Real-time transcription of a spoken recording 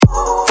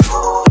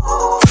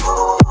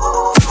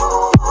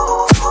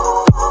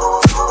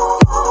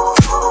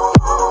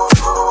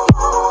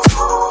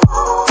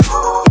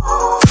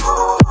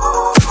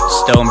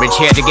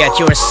here to get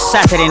your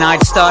Saturday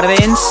night started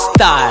in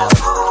style.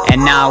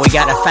 And now we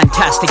got a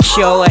fantastic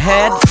show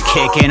ahead,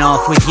 kicking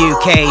off with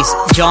UK's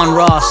John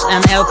Ross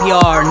and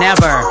LPR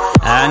Never,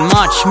 and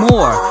much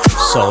more.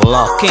 So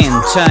lock in,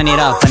 turn it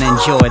up and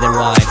enjoy the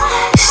ride.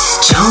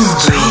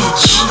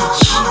 StoneBridge.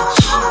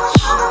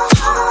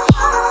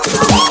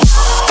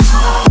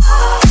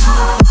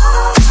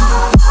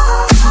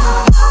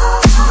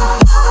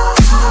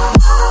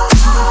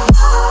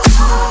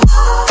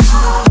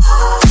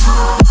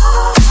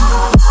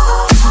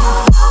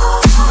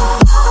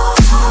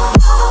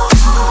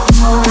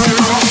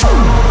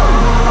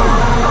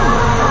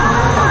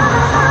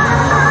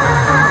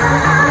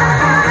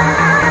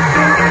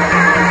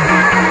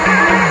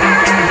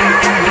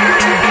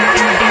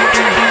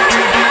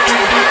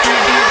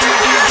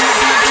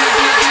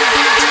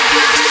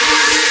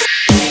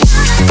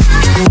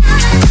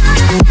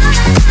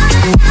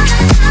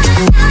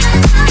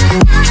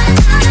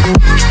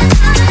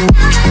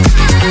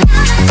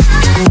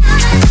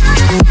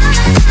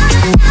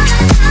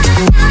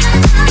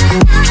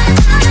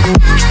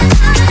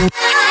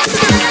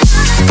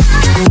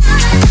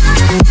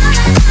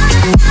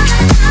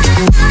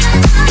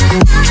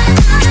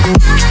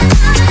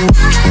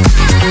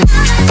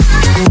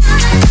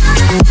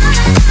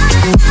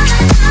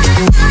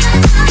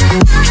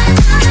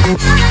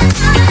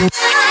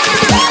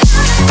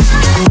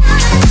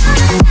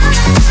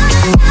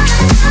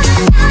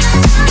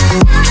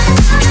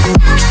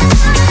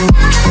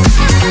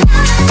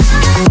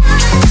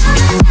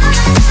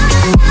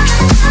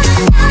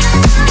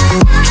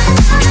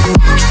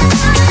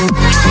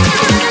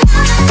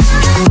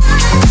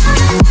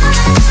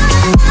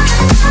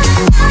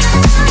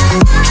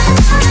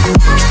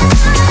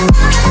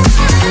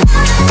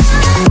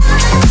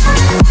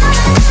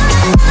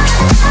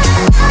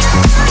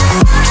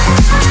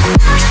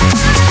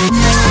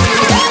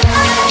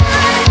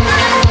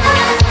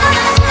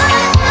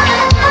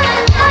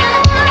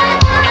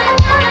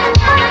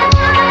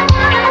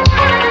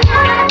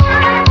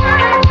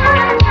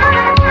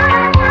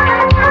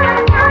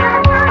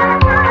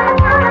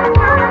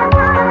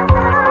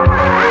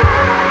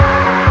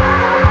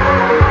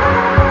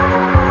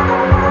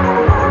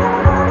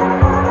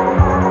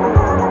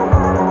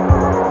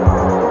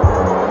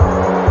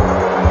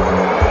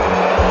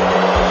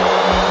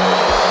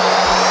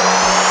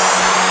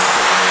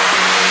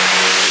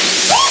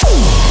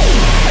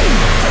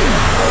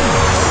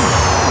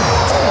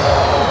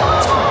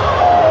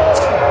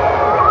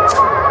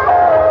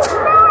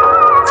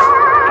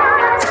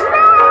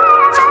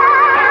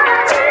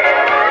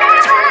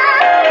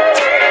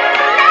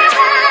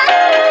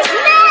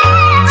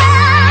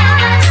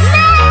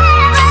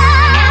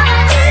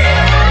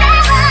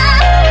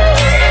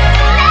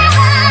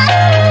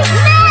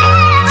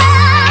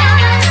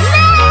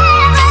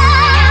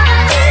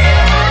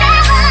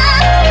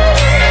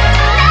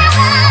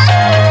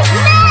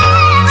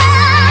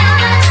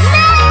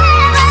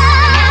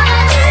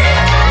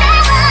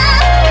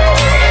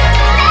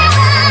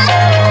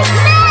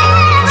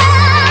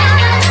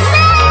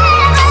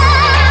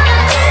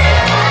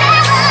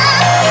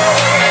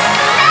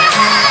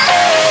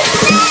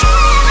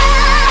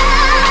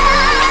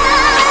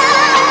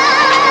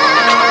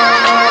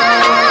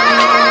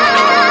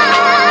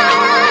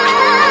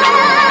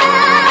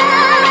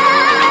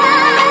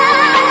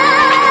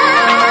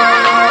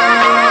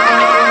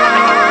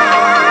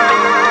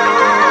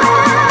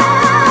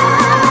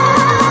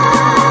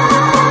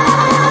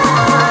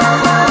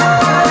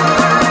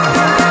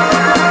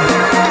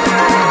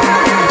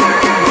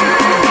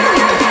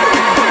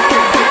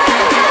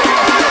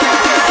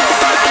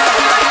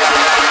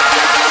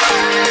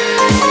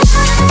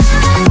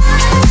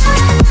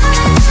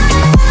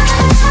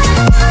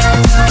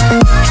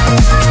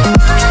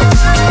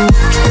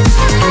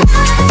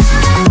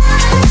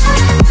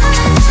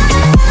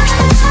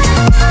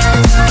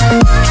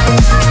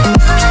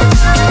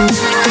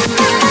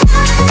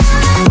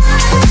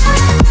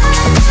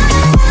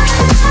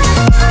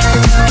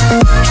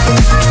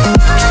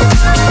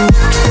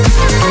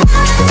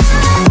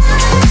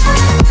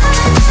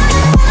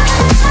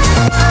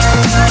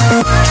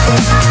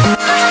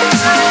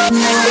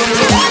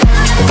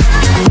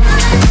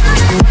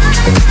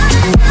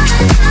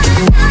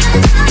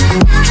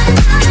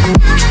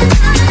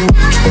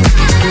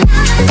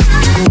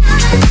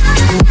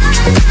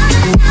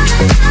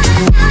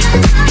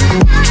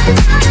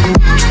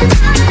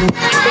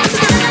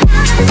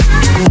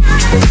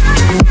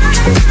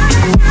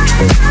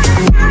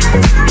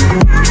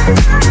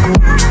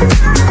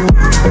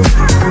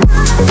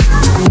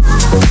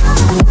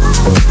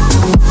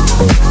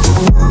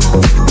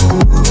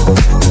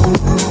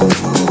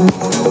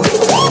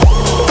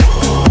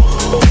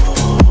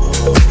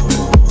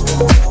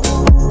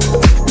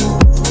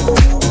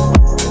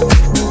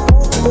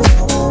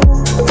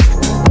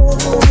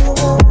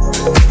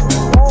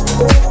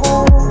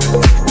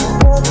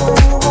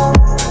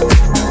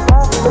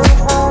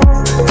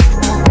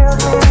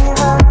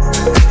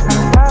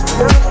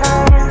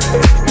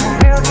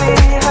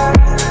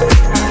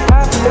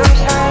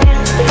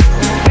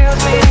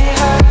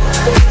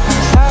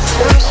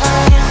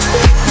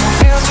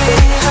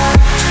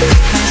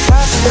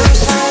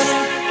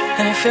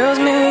 And it fills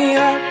me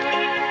up,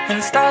 and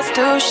it starts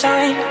to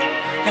shine,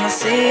 and I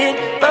see it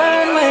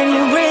burn when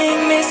you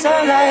bring me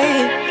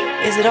sunlight.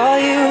 Is it all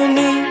you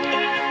need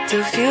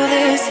to feel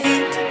this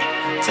heat?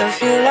 To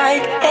feel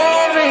like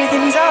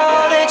everything's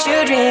all that you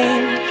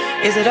dreamed?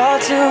 Is it all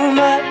too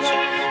much?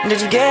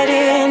 Did you get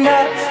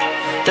enough?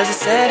 Does it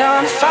set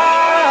on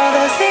fire all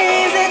the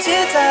things that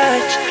you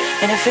touch?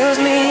 And it fills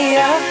me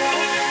up,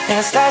 and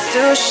it starts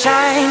to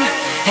shine,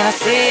 and I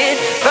see it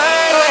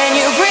burn when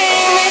you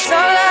bring me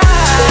sunlight.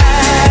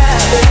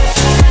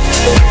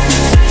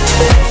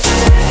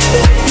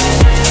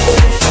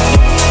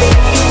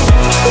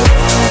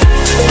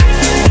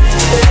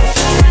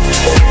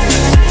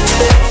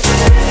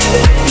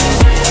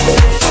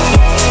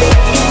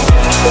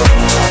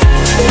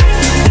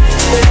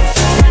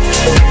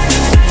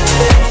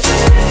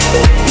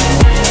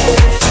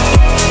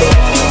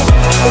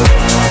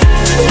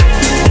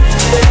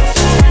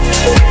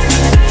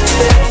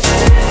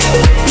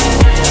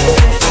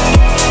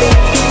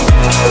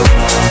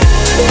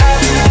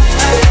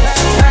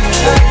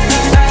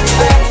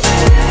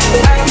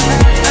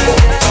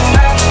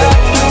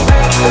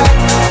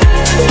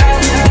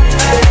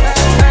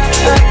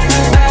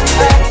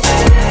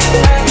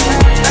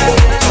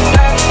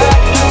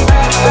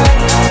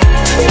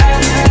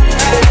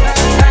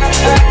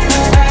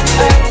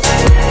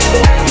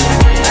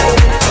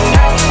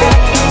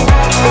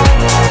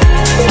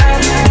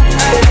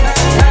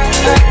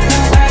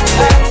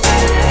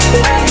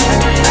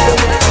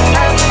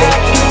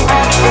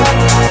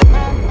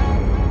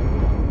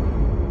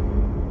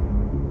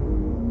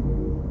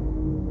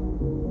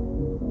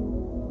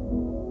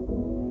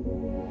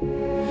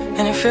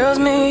 And it fills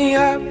me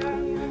up,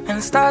 and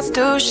it starts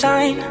to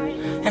shine,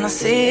 and I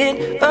see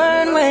it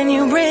burn when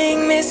you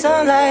bring me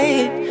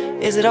sunlight.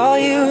 Is it all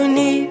you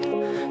need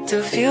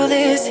to feel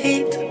this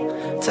heat?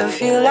 To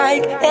feel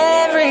like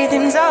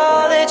everything's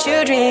all that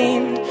you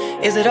dreamed?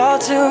 Is it all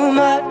too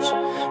much?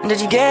 Did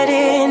you get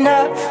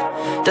enough?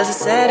 Does it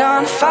set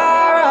on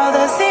fire all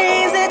the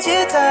things that you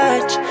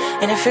touch?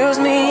 And it fills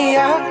me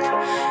up,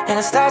 and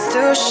it starts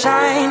to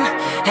shine,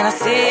 and I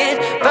see it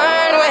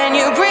burn when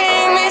you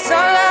bring me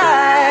sunlight.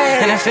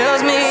 And it fills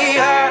me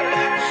up,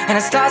 and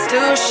it starts to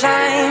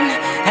shine,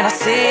 and I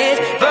see it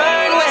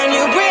burn when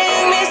you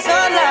bring me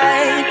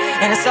sunlight.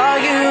 And it's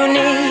all you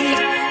need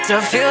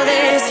to feel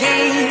this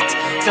heat,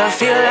 to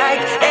feel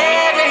like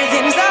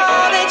everything's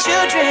all that you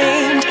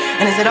dreamed.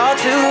 And is it all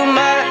too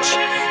much?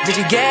 Did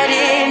you get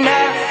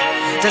enough?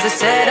 Does it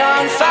set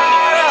on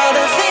fire all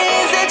the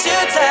things that you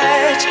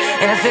touch?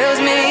 And it fills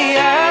me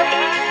up,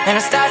 and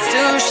it starts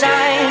to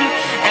shine,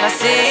 and I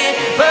see it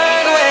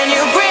burn when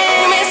you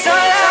bring me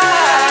sunlight.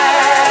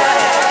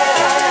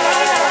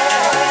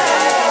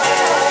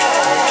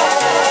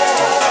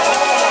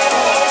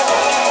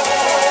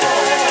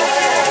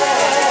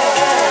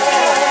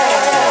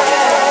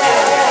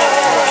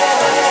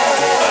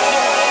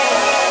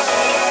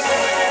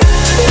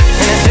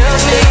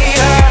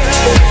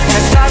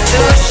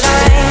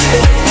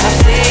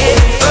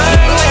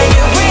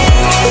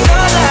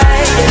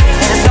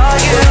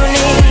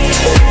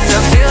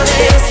 Feel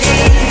this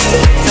heat,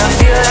 to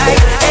feel like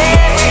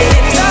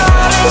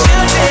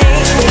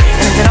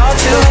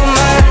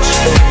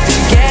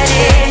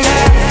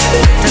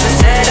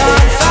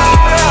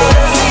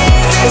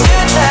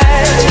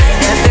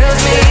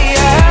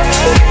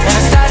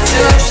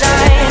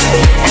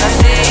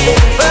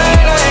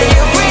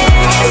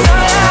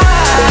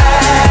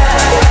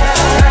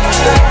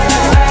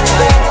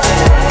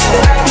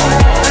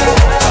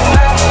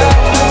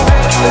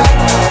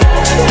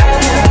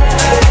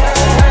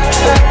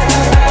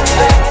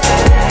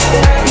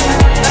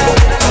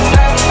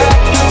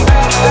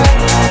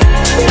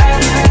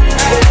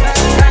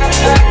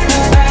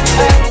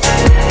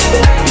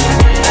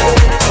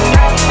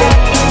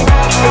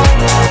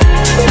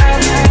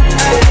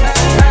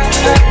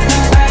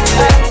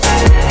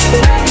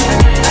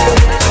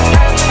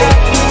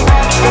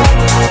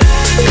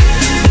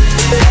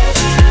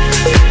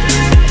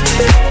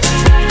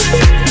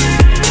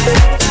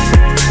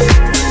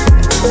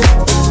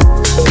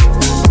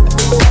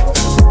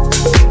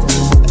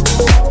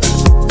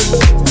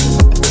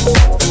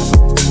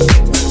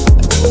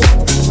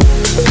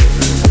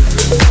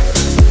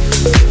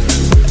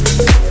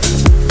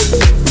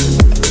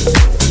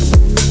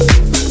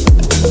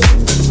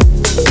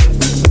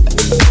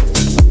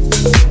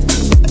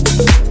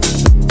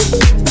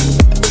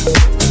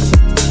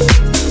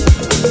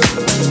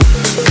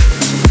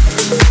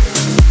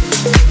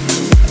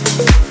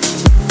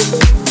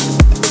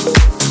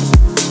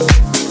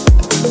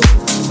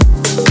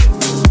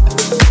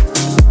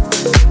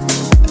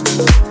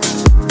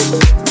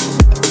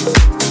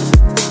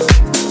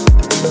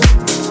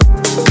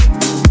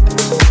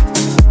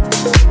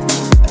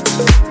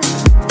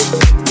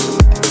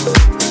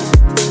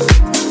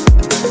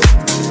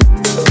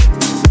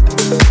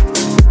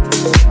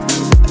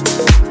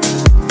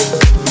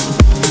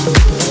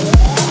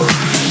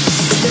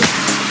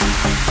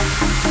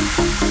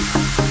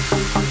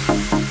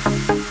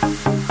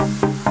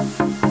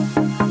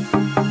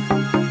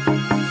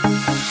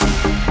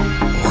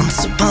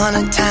upon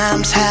a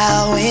time's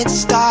how it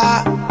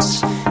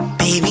starts.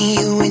 Baby,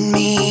 you and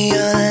me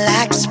are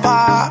like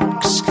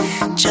sparks,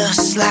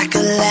 just like a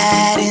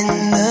light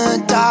in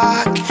the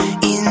dark,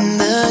 in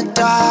the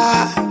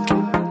dark.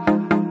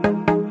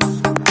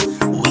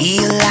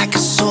 We are like a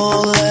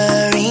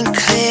solar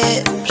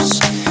eclipse.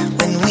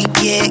 When we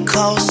get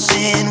close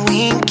and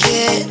we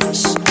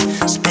kiss,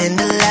 spend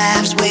our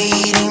lives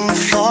waiting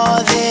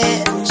for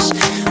this,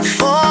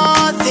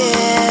 for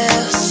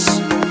this.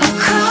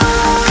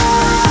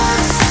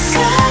 Across the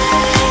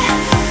sky,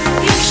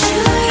 you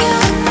shoot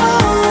your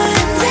bow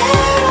and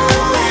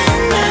arrow,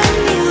 and I'm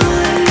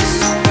yours.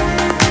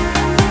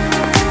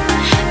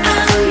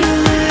 I'm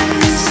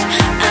yours,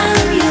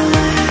 I'm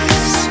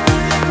yours.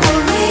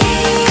 Will we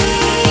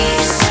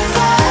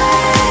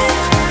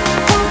survive?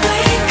 We'll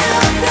wake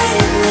up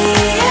in the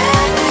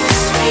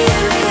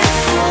atmosphere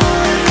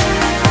before.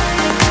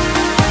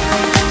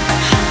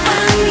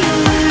 I'm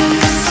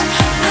yours,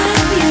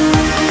 I'm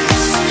yours,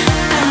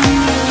 I'm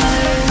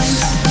yours.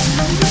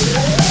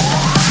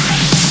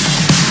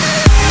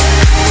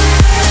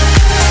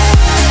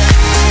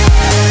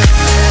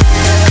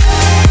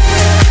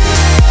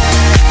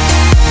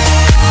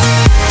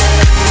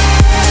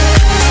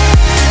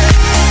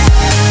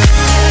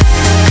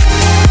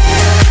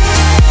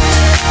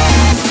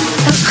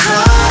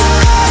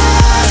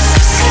 Across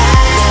the sky,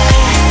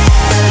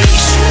 you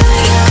shoot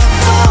your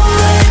bow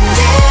and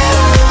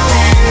arrow,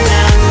 and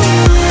I'm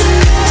yours.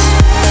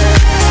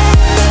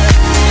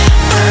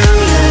 I'm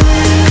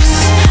yours,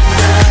 I'm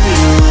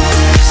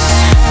yours,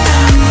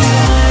 I'm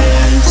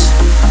yours.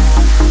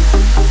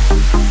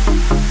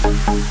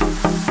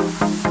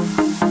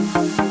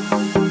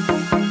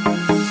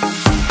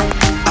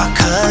 Our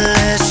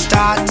colors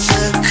start to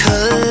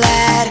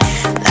collide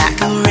like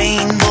a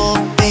rainbow,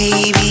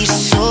 baby,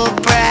 so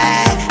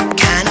bright.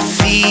 Kind of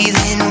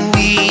feeling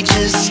we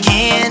just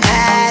can't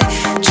hide,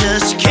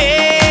 just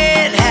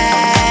can't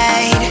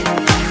hide.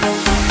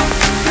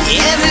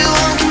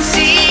 Everyone can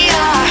see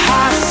our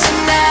hearts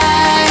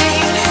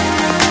tonight.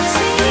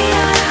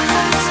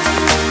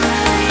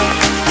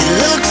 It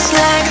looks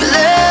like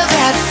love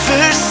at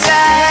first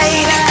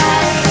sight.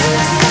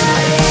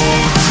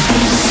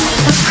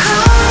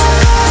 Across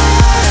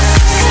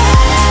the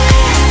sky,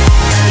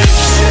 you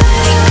shoot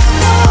your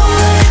bow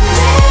and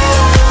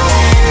arrow,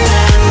 and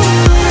I'm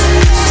yours.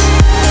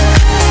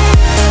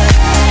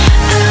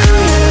 I'm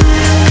yours,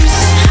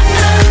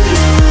 I'm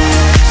yours.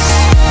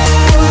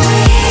 Will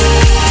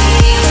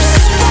we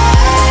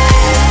survive?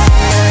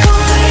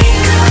 We'll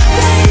wake up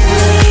in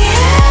the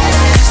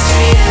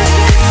atmosphere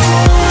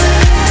before.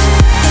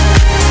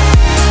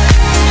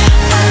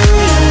 I'm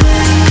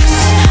yours,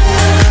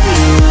 I'm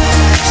yours.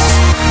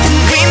 And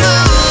we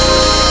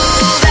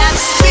move at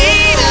the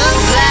speed of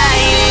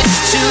light. It's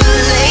too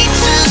late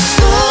to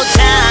slow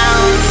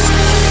down.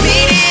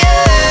 Meteors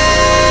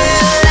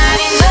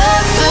lighting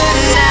up the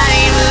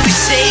night. Will we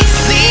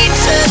safely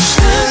touch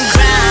the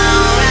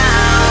ground?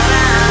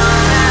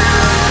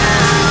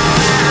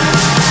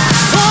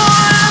 For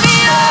I'm yours. For I'm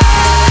yours.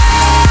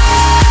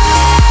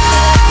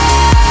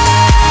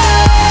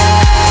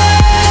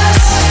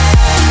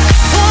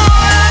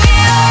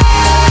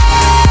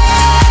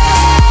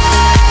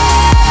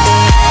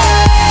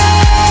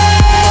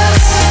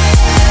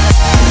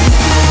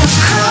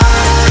 Across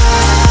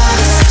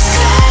the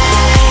sky,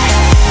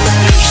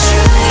 you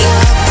shoot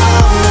your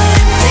bow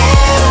and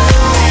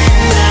arrow,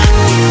 and I'm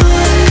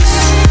yours.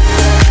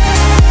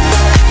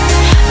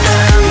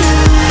 I'm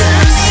yours,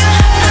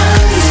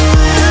 I'm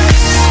yours.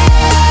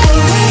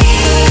 Will we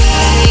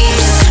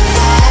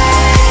survive?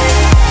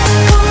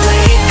 We'll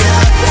wake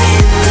up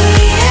in the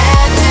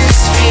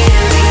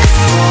atmosphere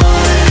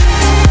before.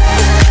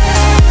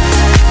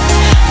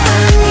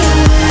 I'm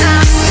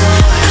yours,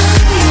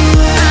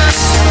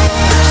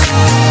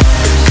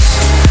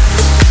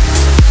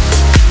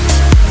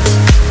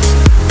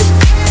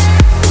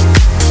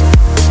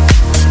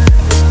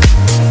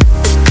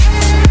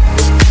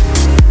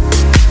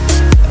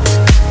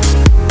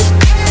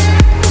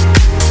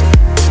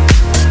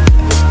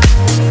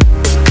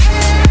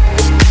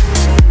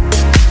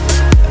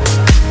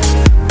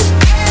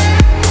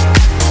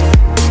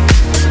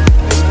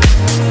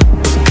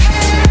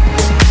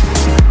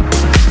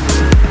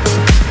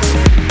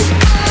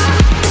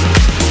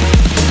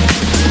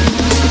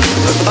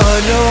 I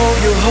know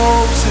your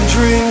hopes and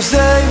dreams,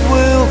 they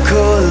will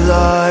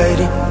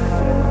collide.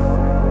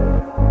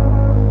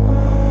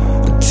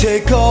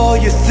 Take all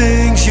your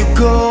things, you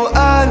go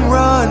and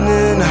run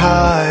and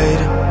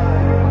hide.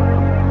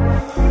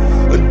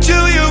 Do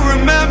you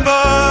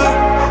remember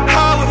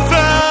how it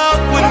felt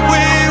when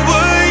we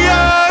were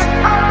young?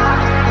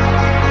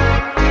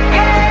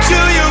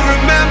 Do you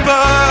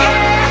remember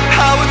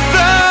how it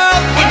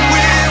felt when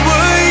we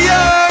were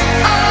young?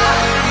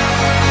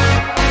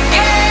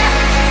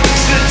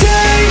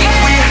 Today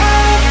we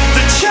have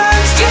the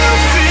chance to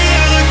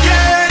feel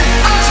again,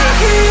 to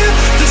hear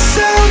the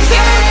sounds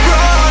that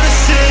brought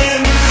us in,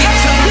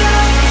 to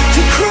love,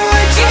 to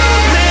cry, to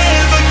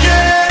live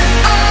again.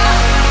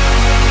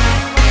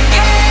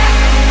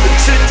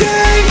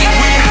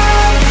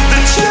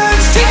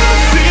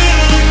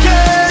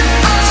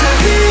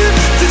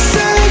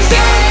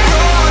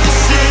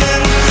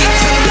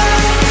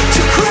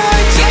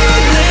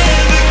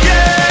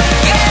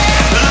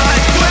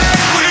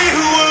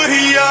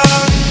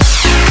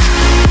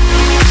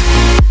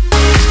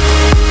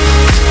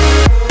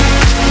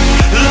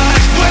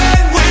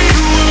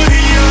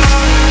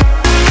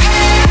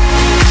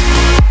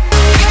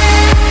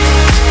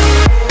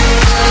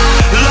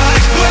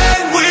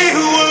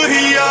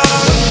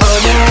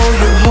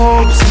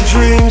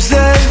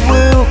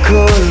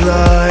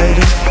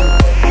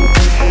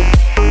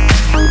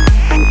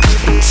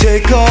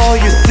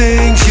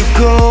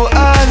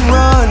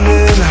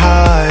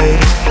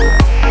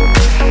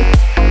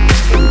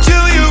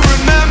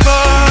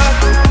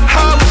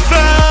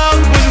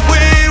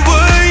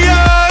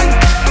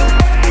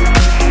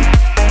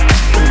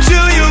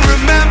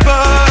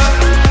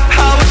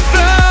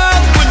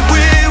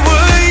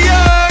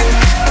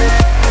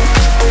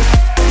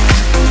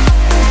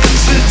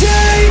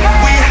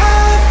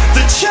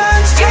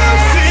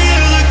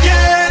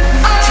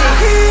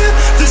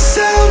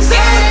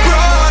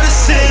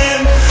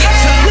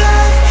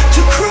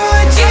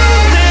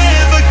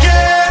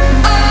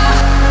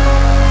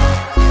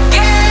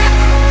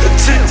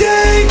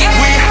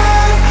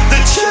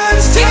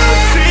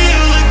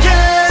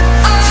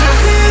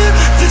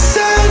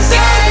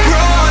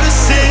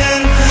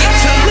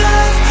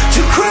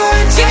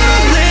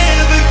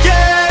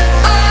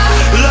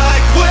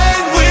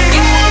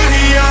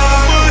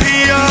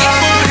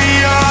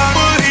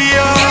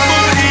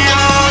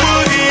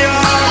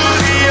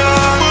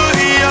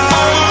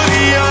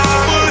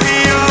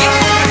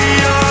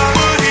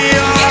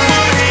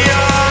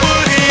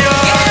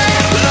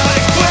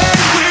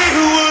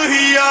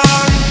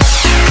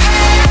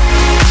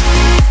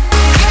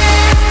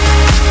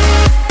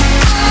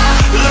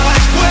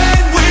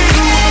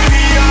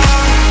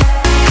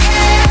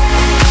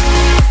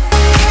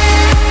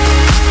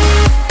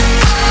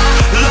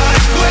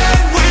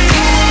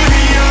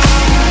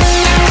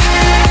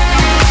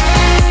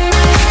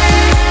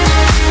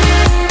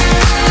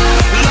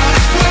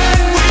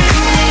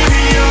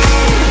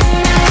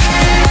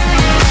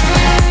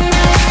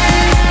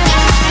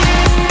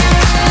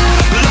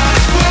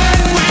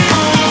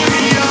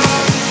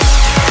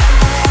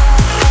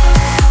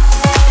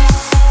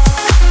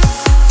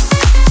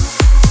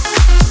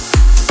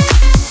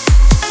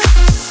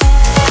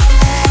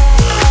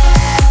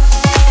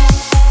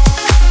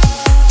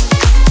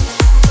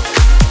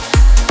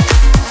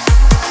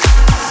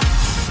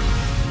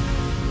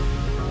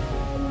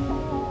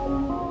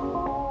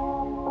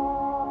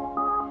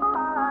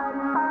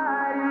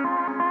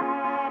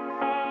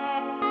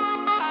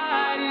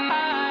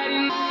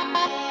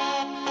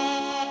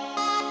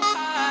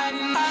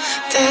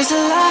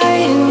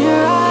 light in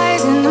your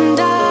eyes, and I'm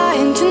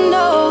dying to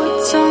know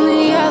it's on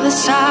the other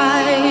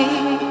side.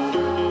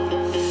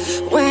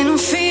 When I'm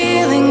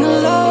feeling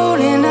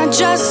alone and I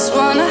just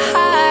wanna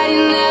hide,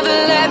 you never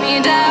let me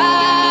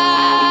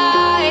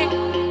die.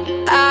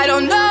 I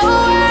don't know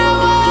where I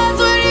was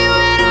when you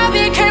and I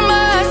became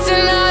us,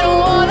 and I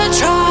don't wanna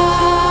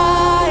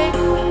try.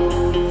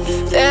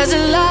 There's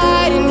a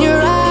light in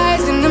your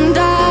eyes, and I'm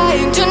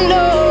dying to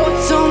know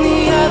it's on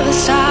the other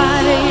side.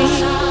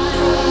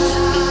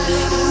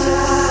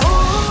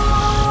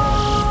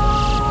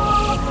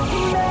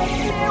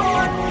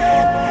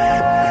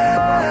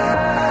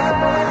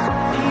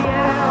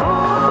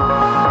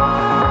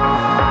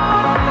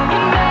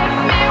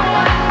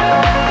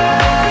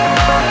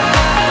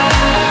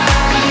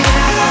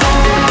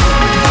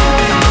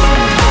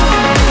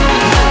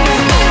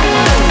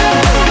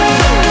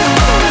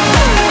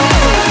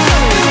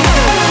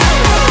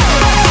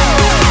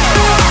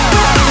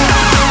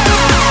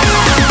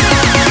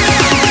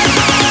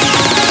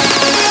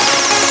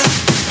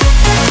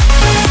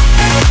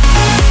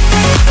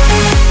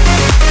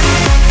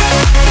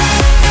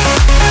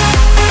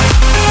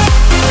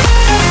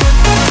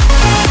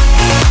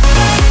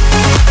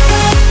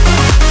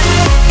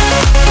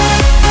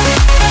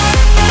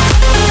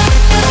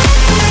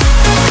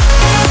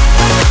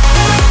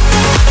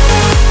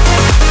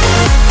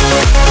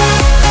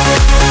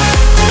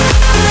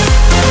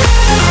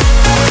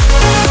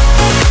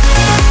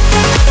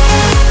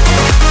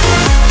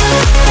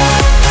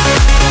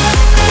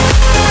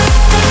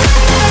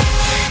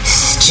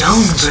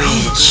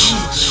 StoneBridge.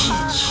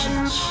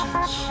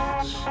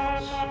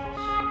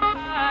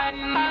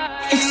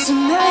 It's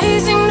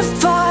amazing to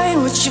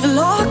find what you've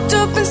locked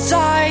up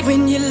inside.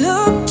 When you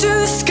look to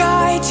the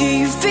sky, do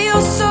you feel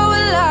so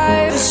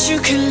alive? That you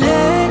can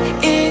let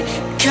it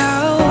go,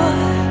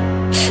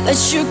 that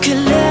you can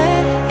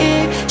let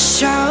it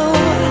show.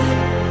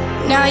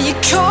 Now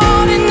you're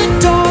caught in the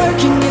dark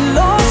and you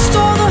lost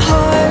all the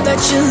heart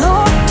that you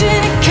locked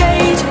in a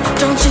cage.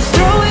 Don't you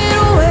throw it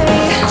away,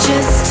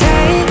 just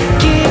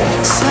take it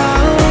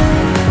slow.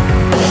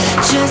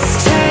 Just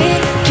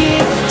take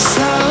it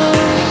slow.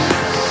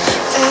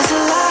 There's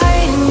a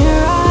light in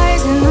your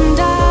eyes, and I'm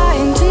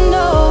dying to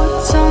know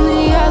it's on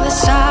the other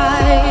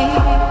side.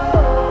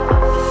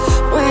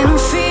 When I'm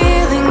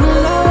feeling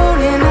alone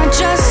and I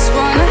just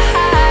wanna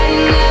hide,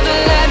 you never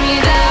let me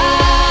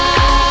die.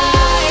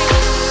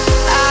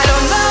 I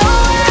don't know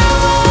where I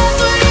was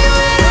when you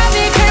and I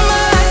became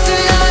us,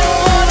 and I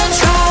don't wanna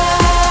try.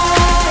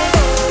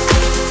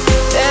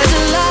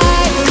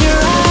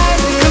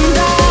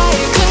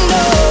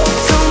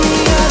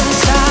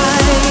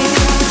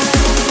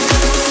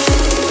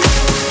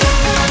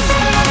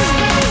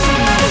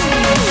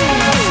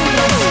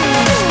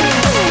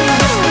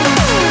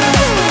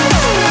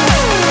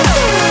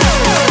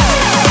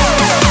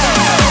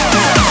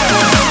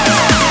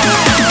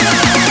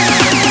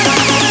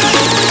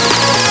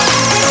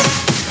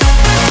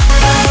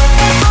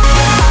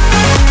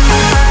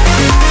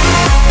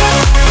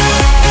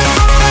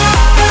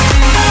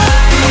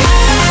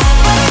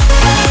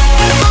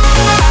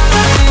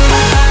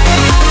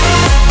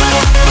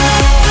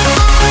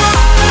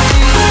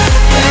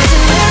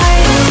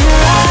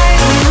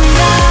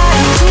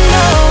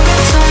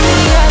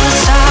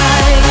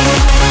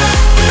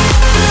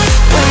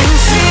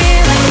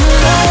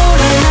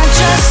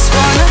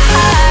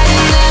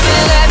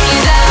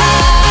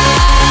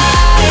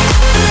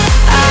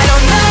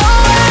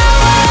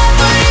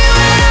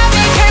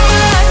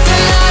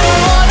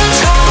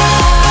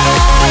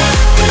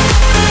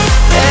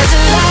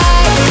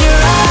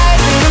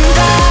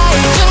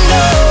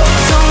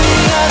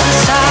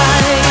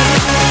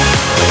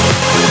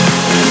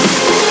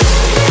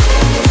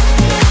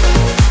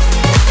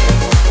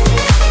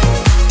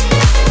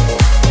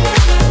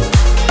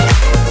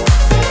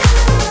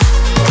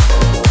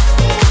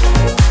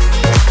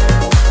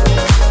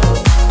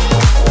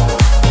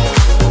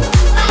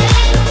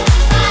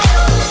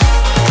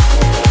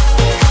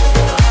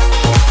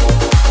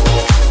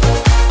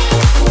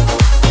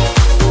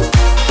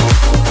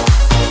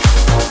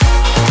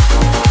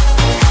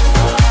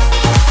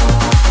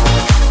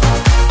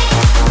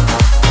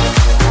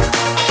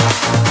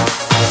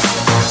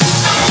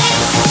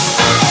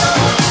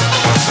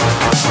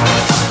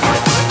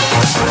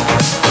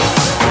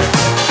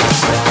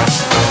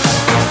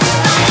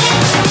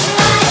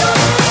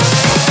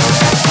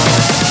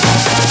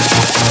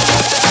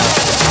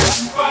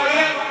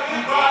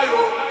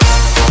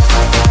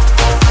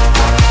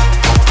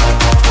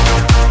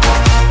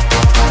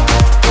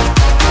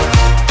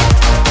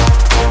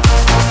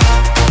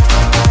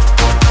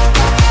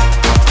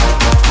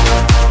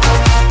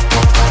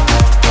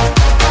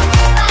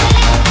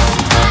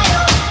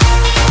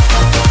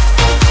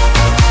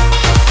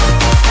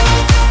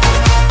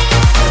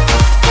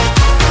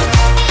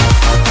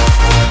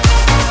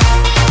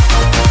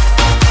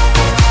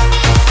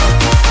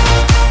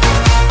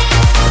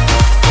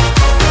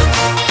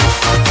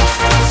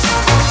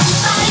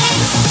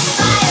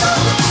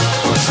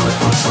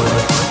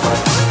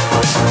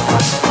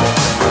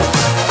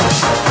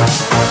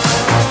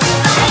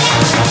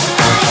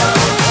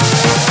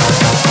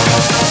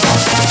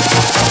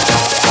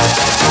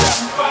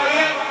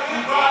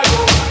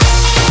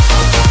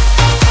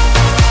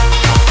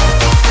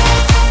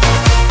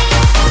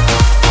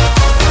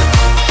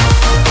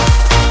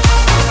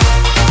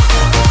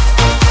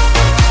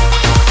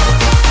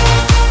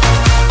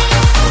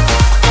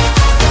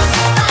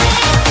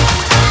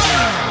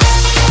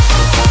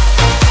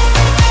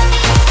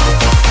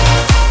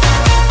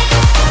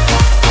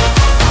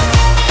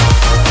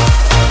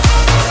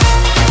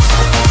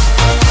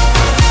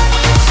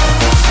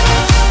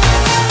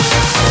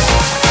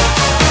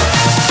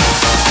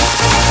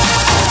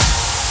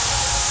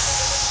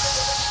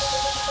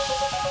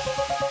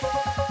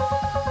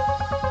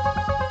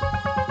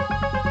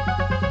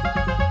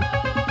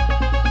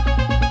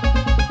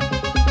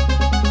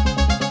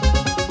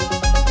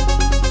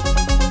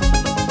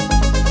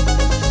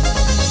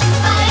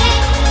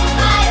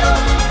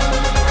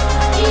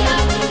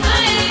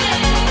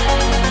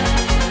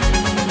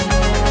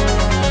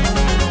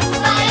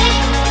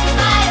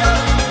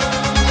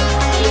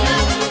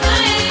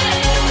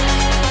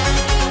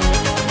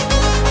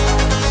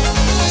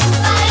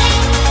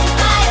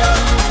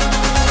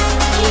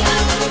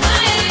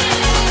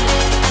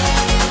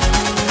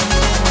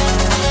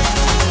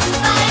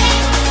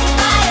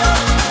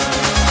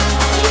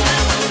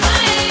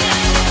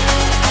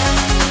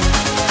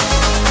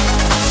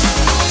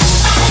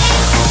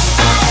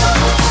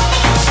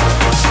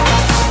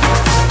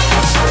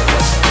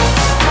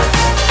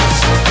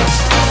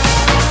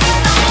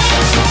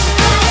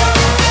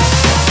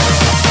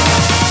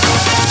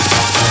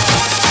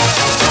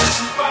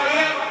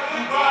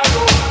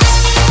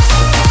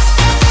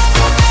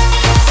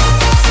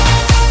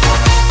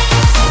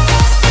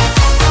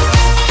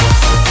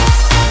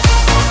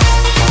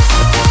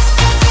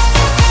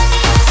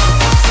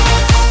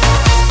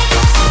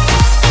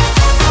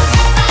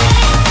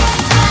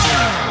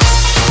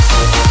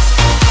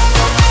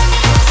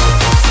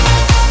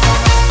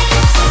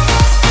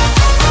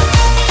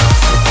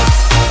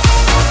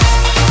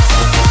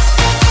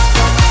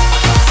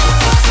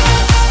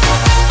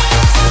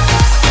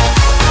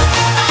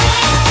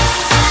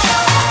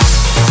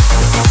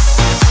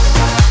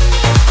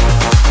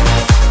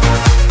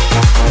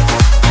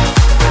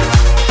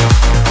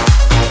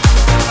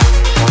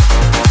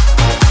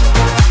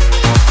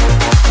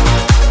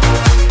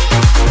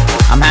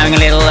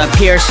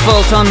 Pierce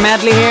Fulton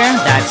medley here.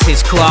 That's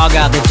his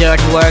Quagga The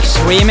Dirty Works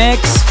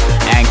remix.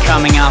 And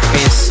coming up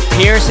is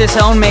Pierce's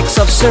own mix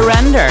of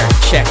Surrender.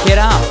 Check it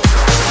out.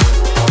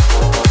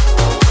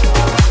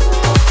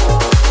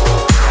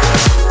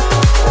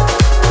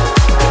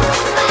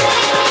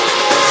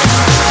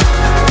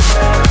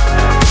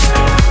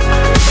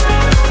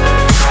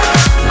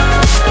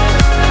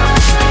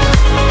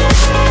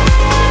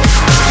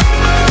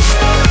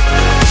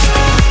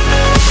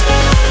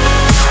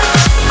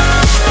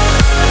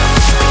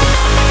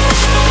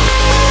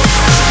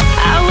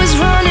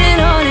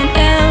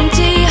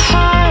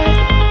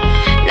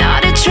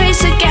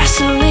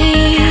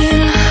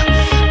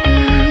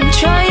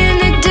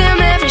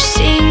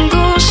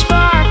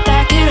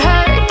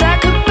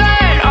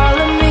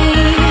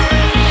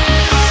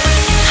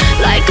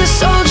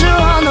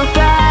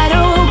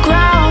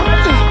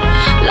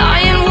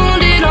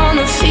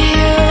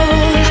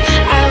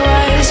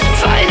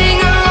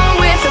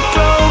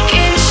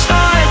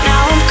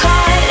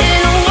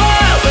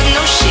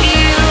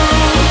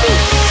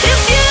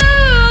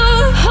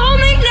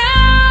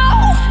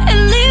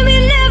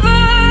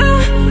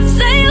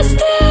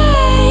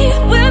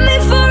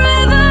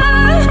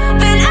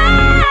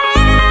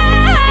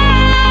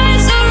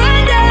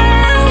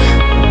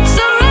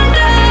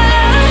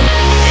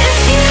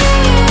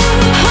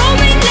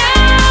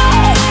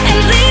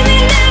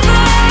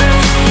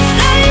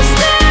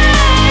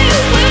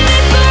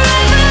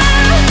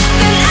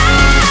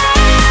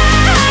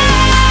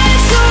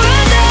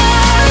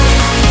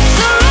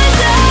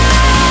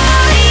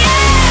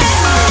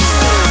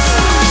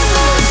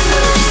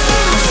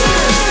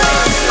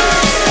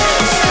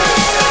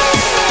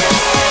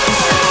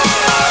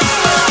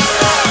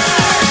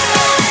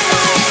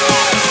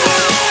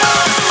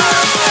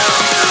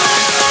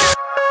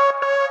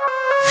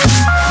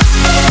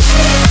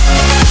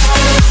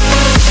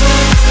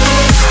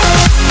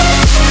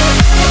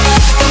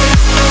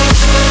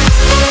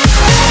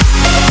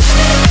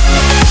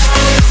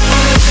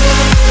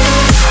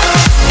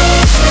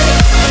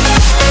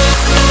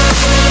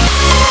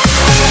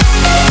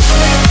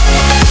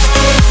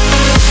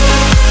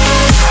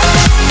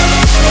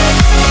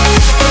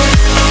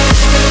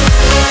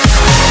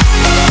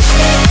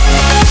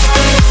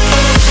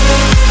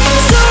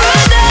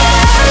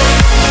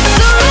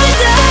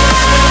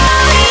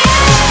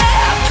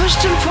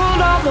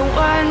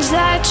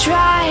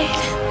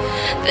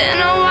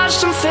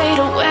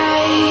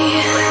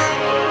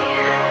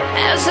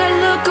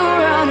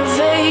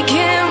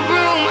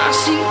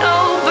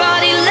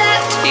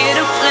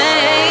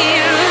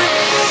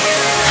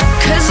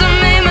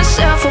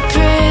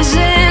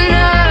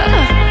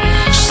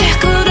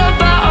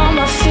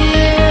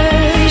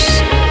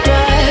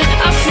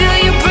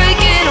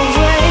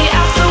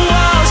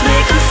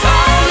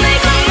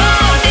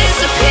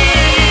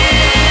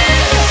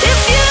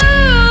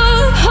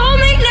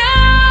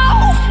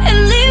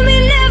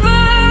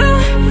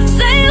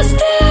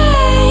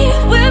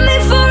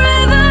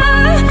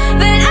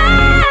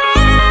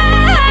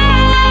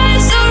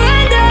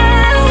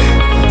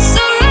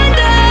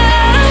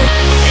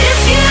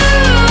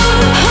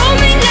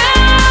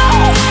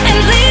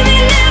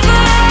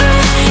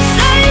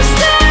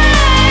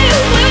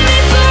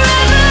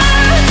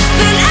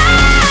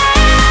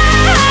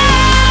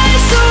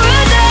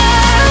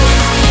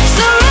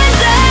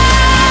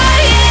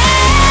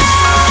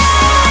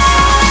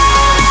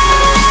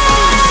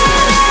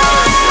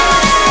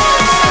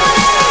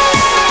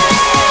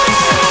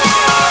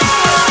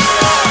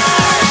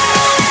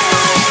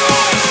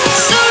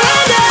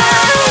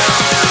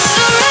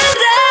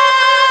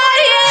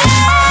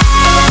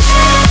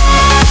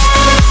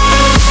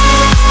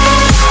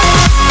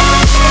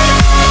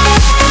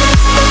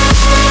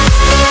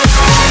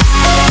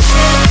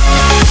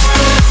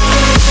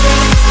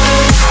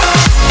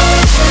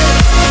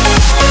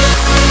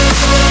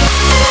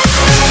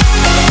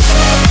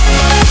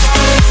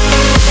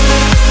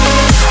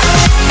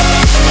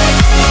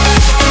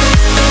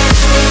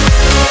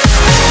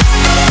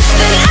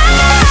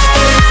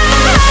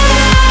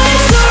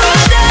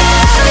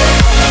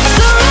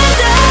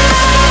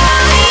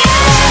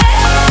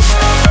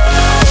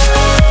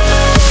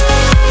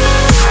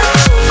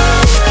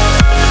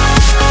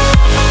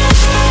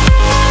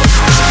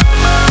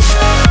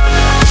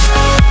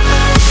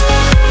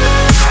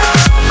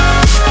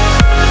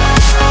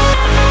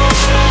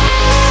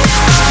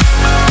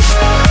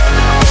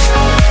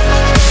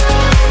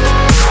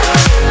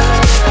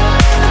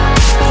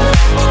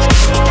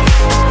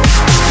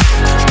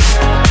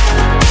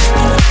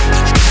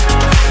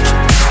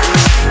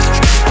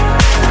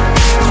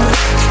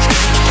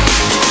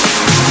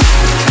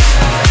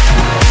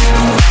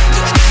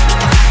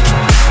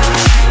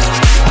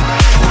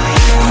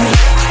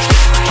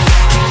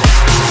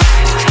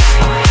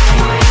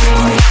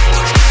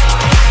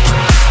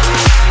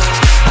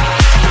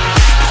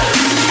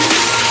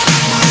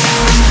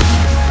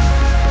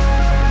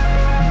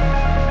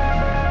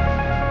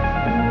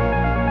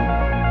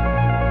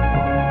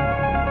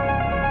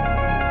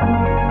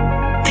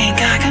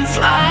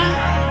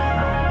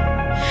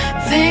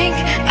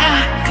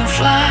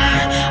 fly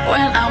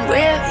when I'm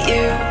with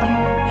you.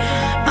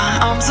 My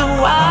arms are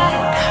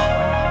wide,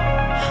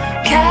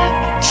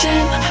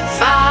 catching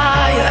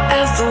fire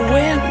as the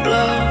wind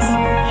blows.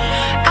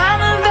 I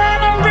know that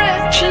I'm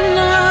rich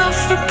enough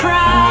for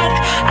pride.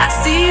 I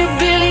see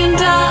 $1 billion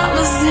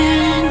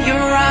in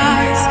your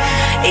eyes,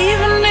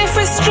 even if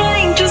we're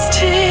strangers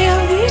till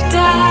we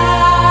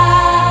die.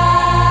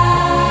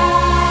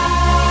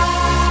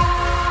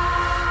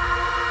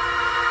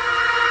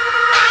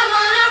 I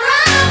wanna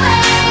run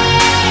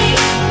away.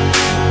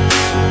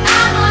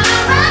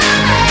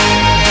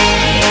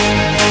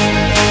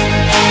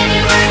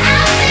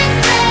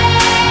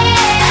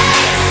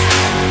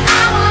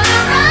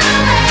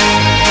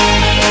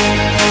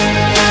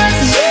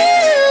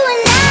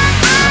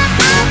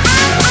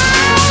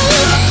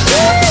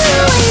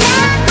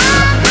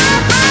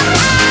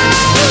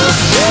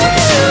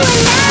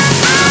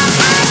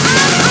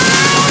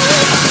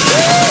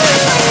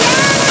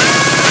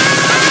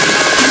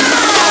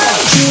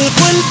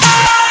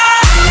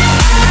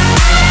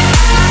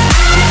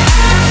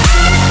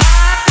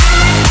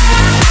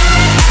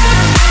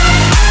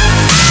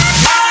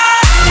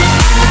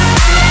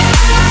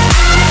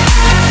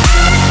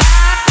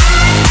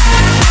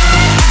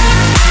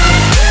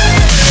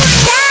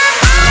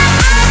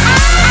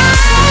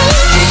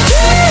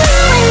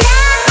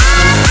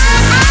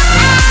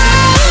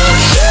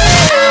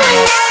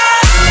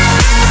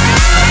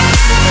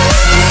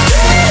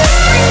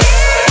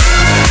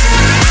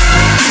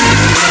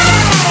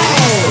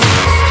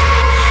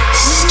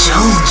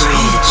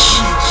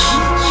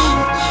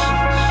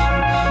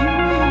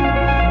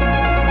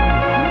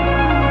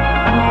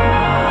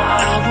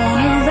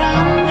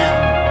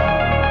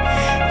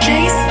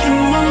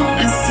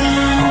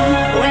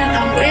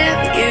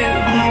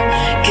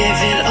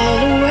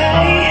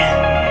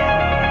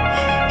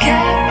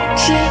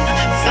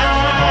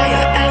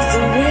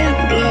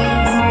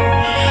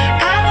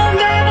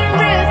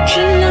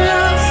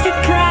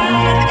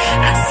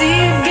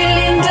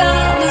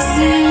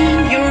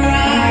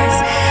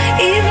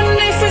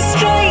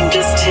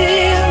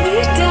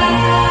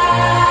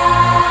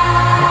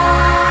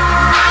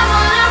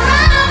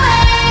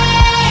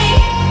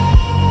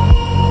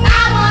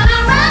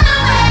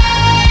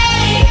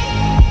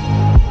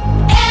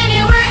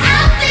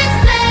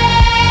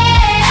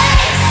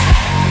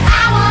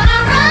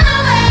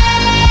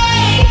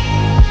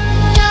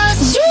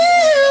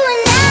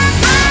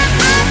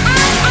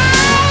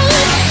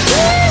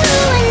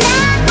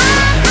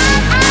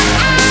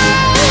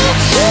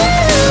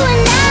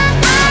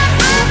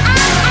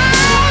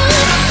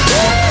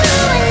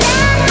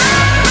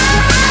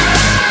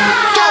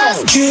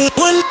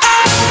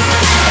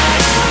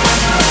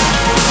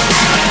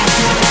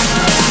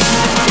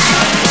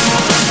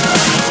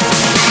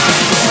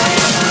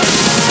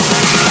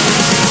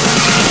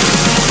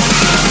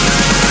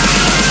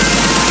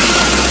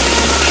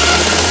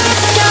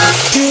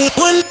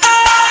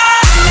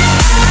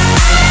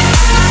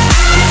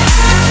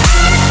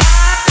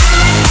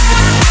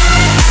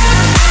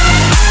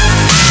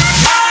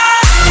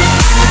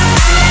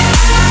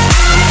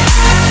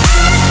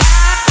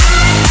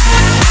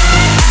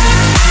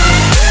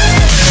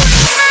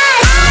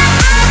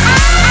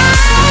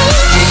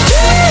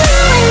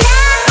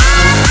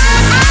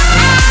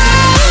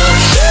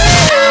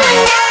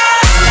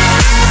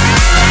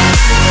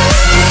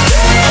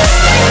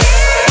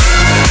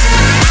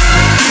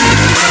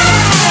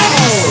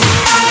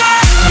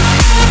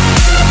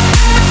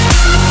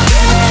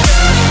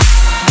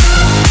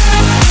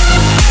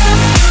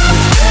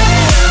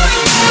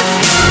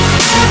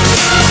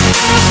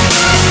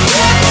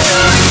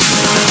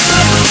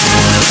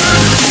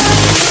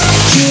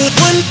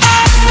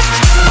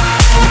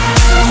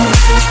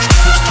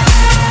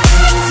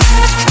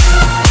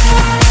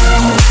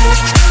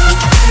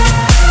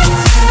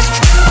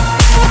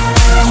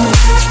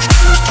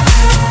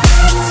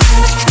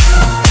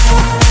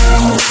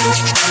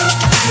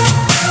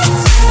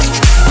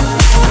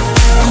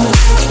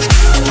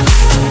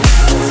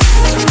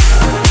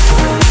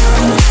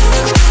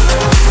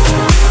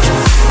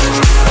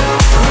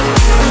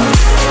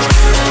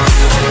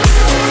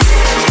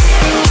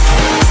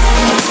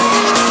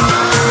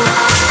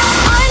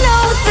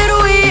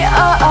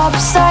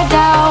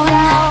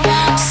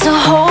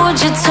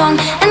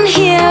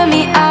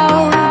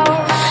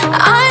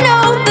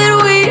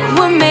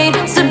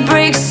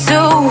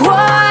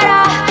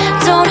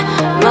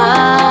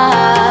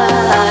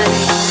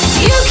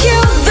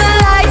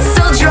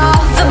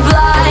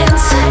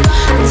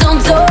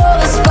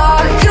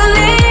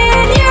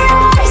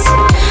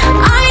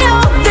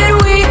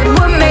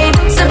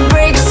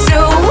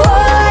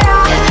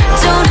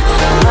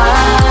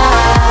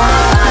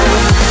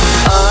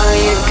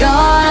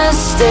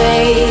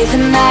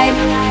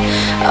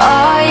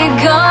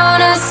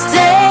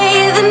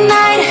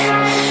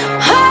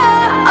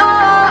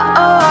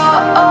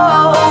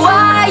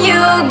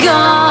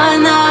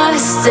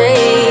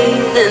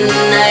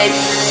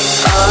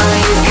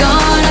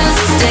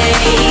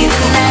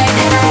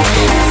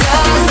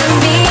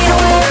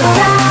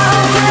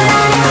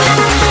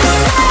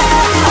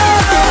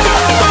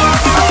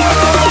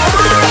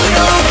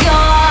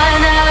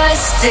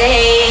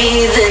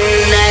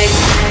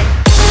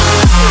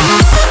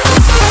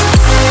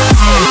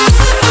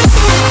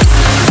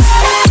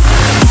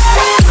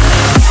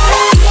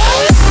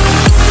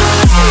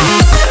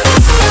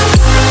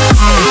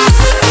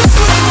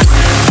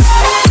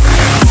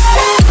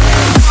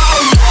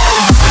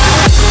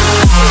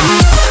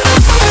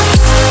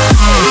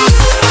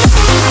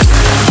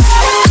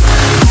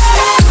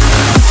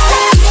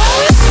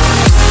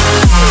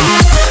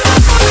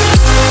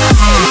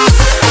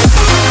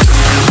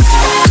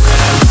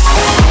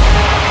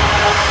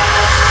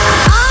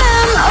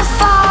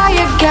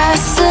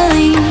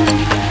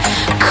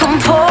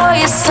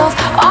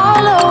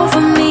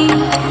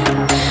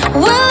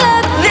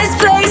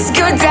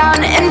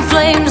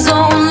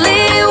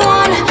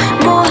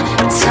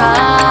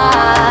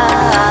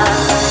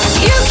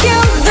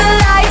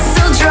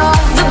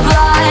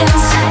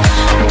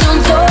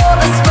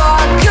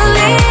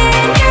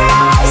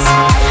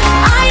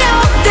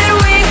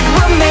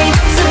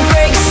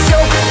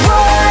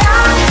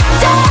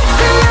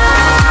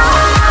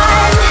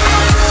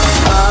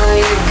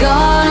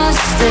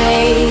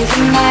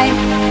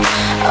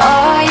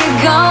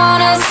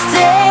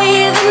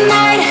 the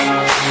night.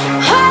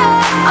 Oh,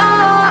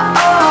 oh,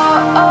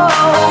 oh,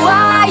 oh.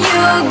 Are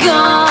you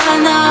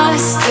gonna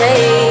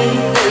stay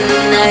the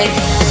night?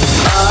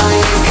 Are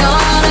you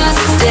gonna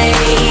stay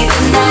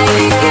the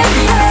night?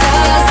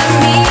 Doesn't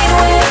mean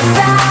we're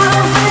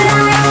bound for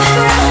life.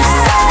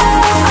 So,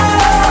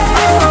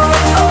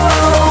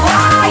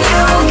 are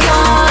you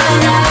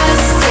gonna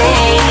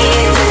stay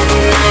the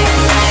night?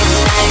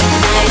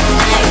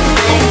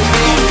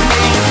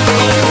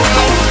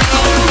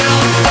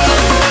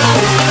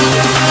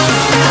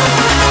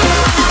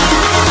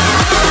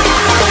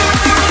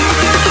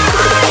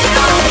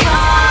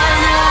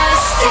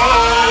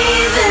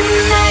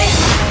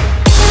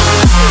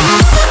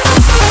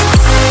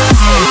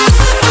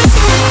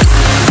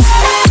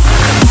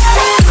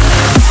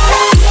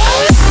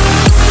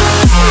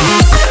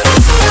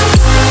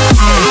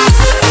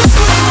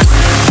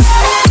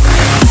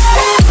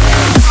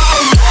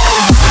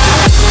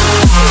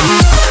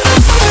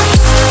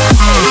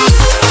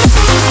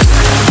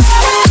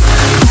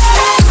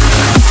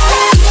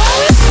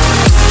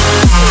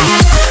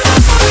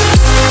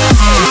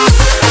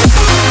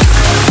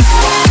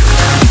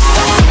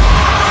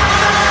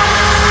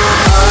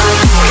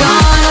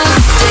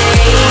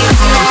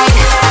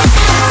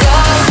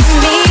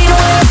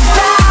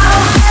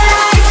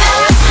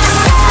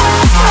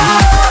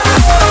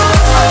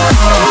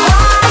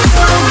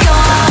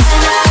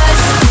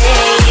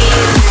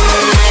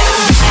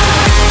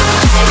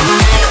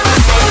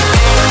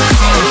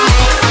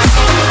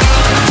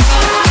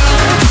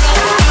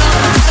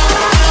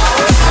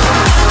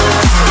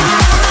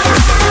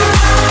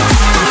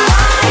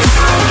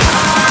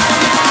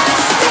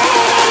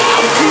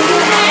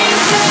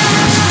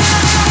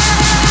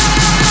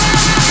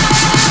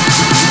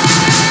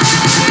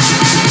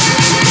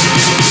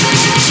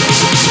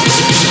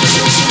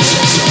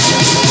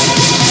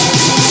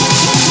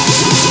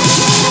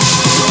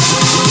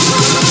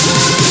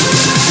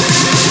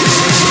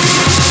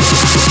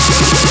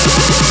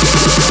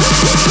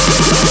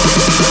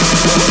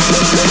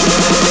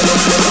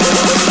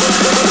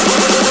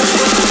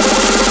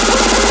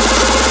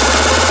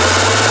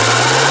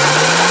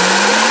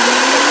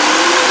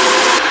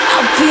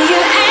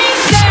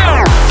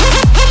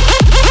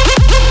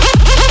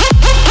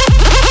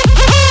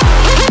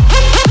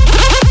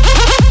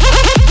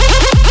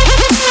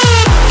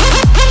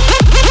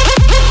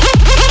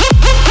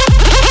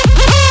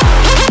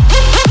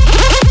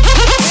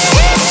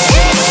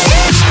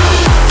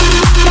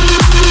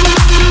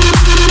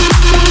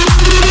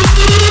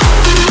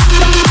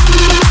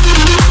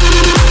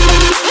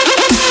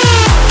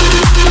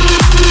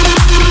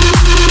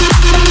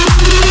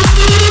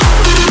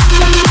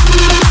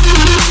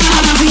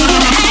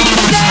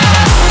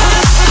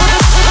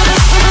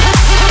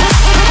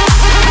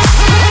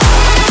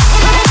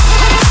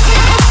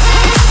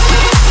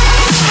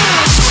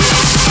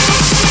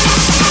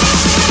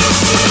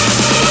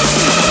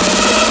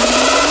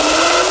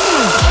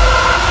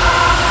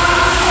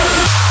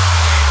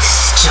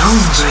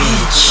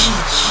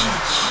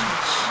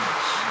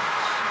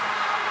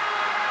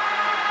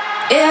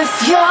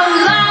 If you're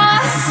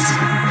lost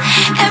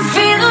and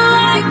feeling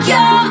like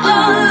you're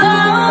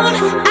alone,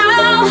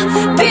 I'll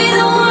be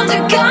the one to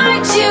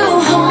guide you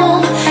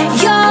home.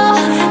 You'll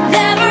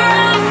never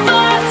have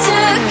far to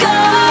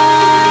go.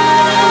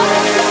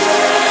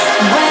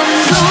 When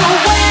the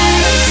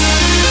waves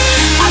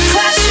are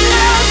crashing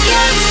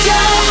against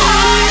your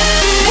heart,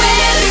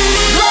 winds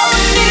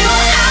blowing you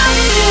out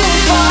too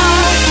far.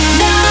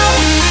 No,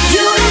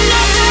 you don't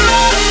have to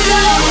run so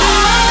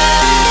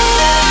hard.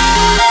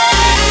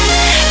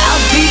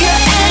 I'll be your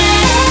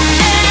anchor.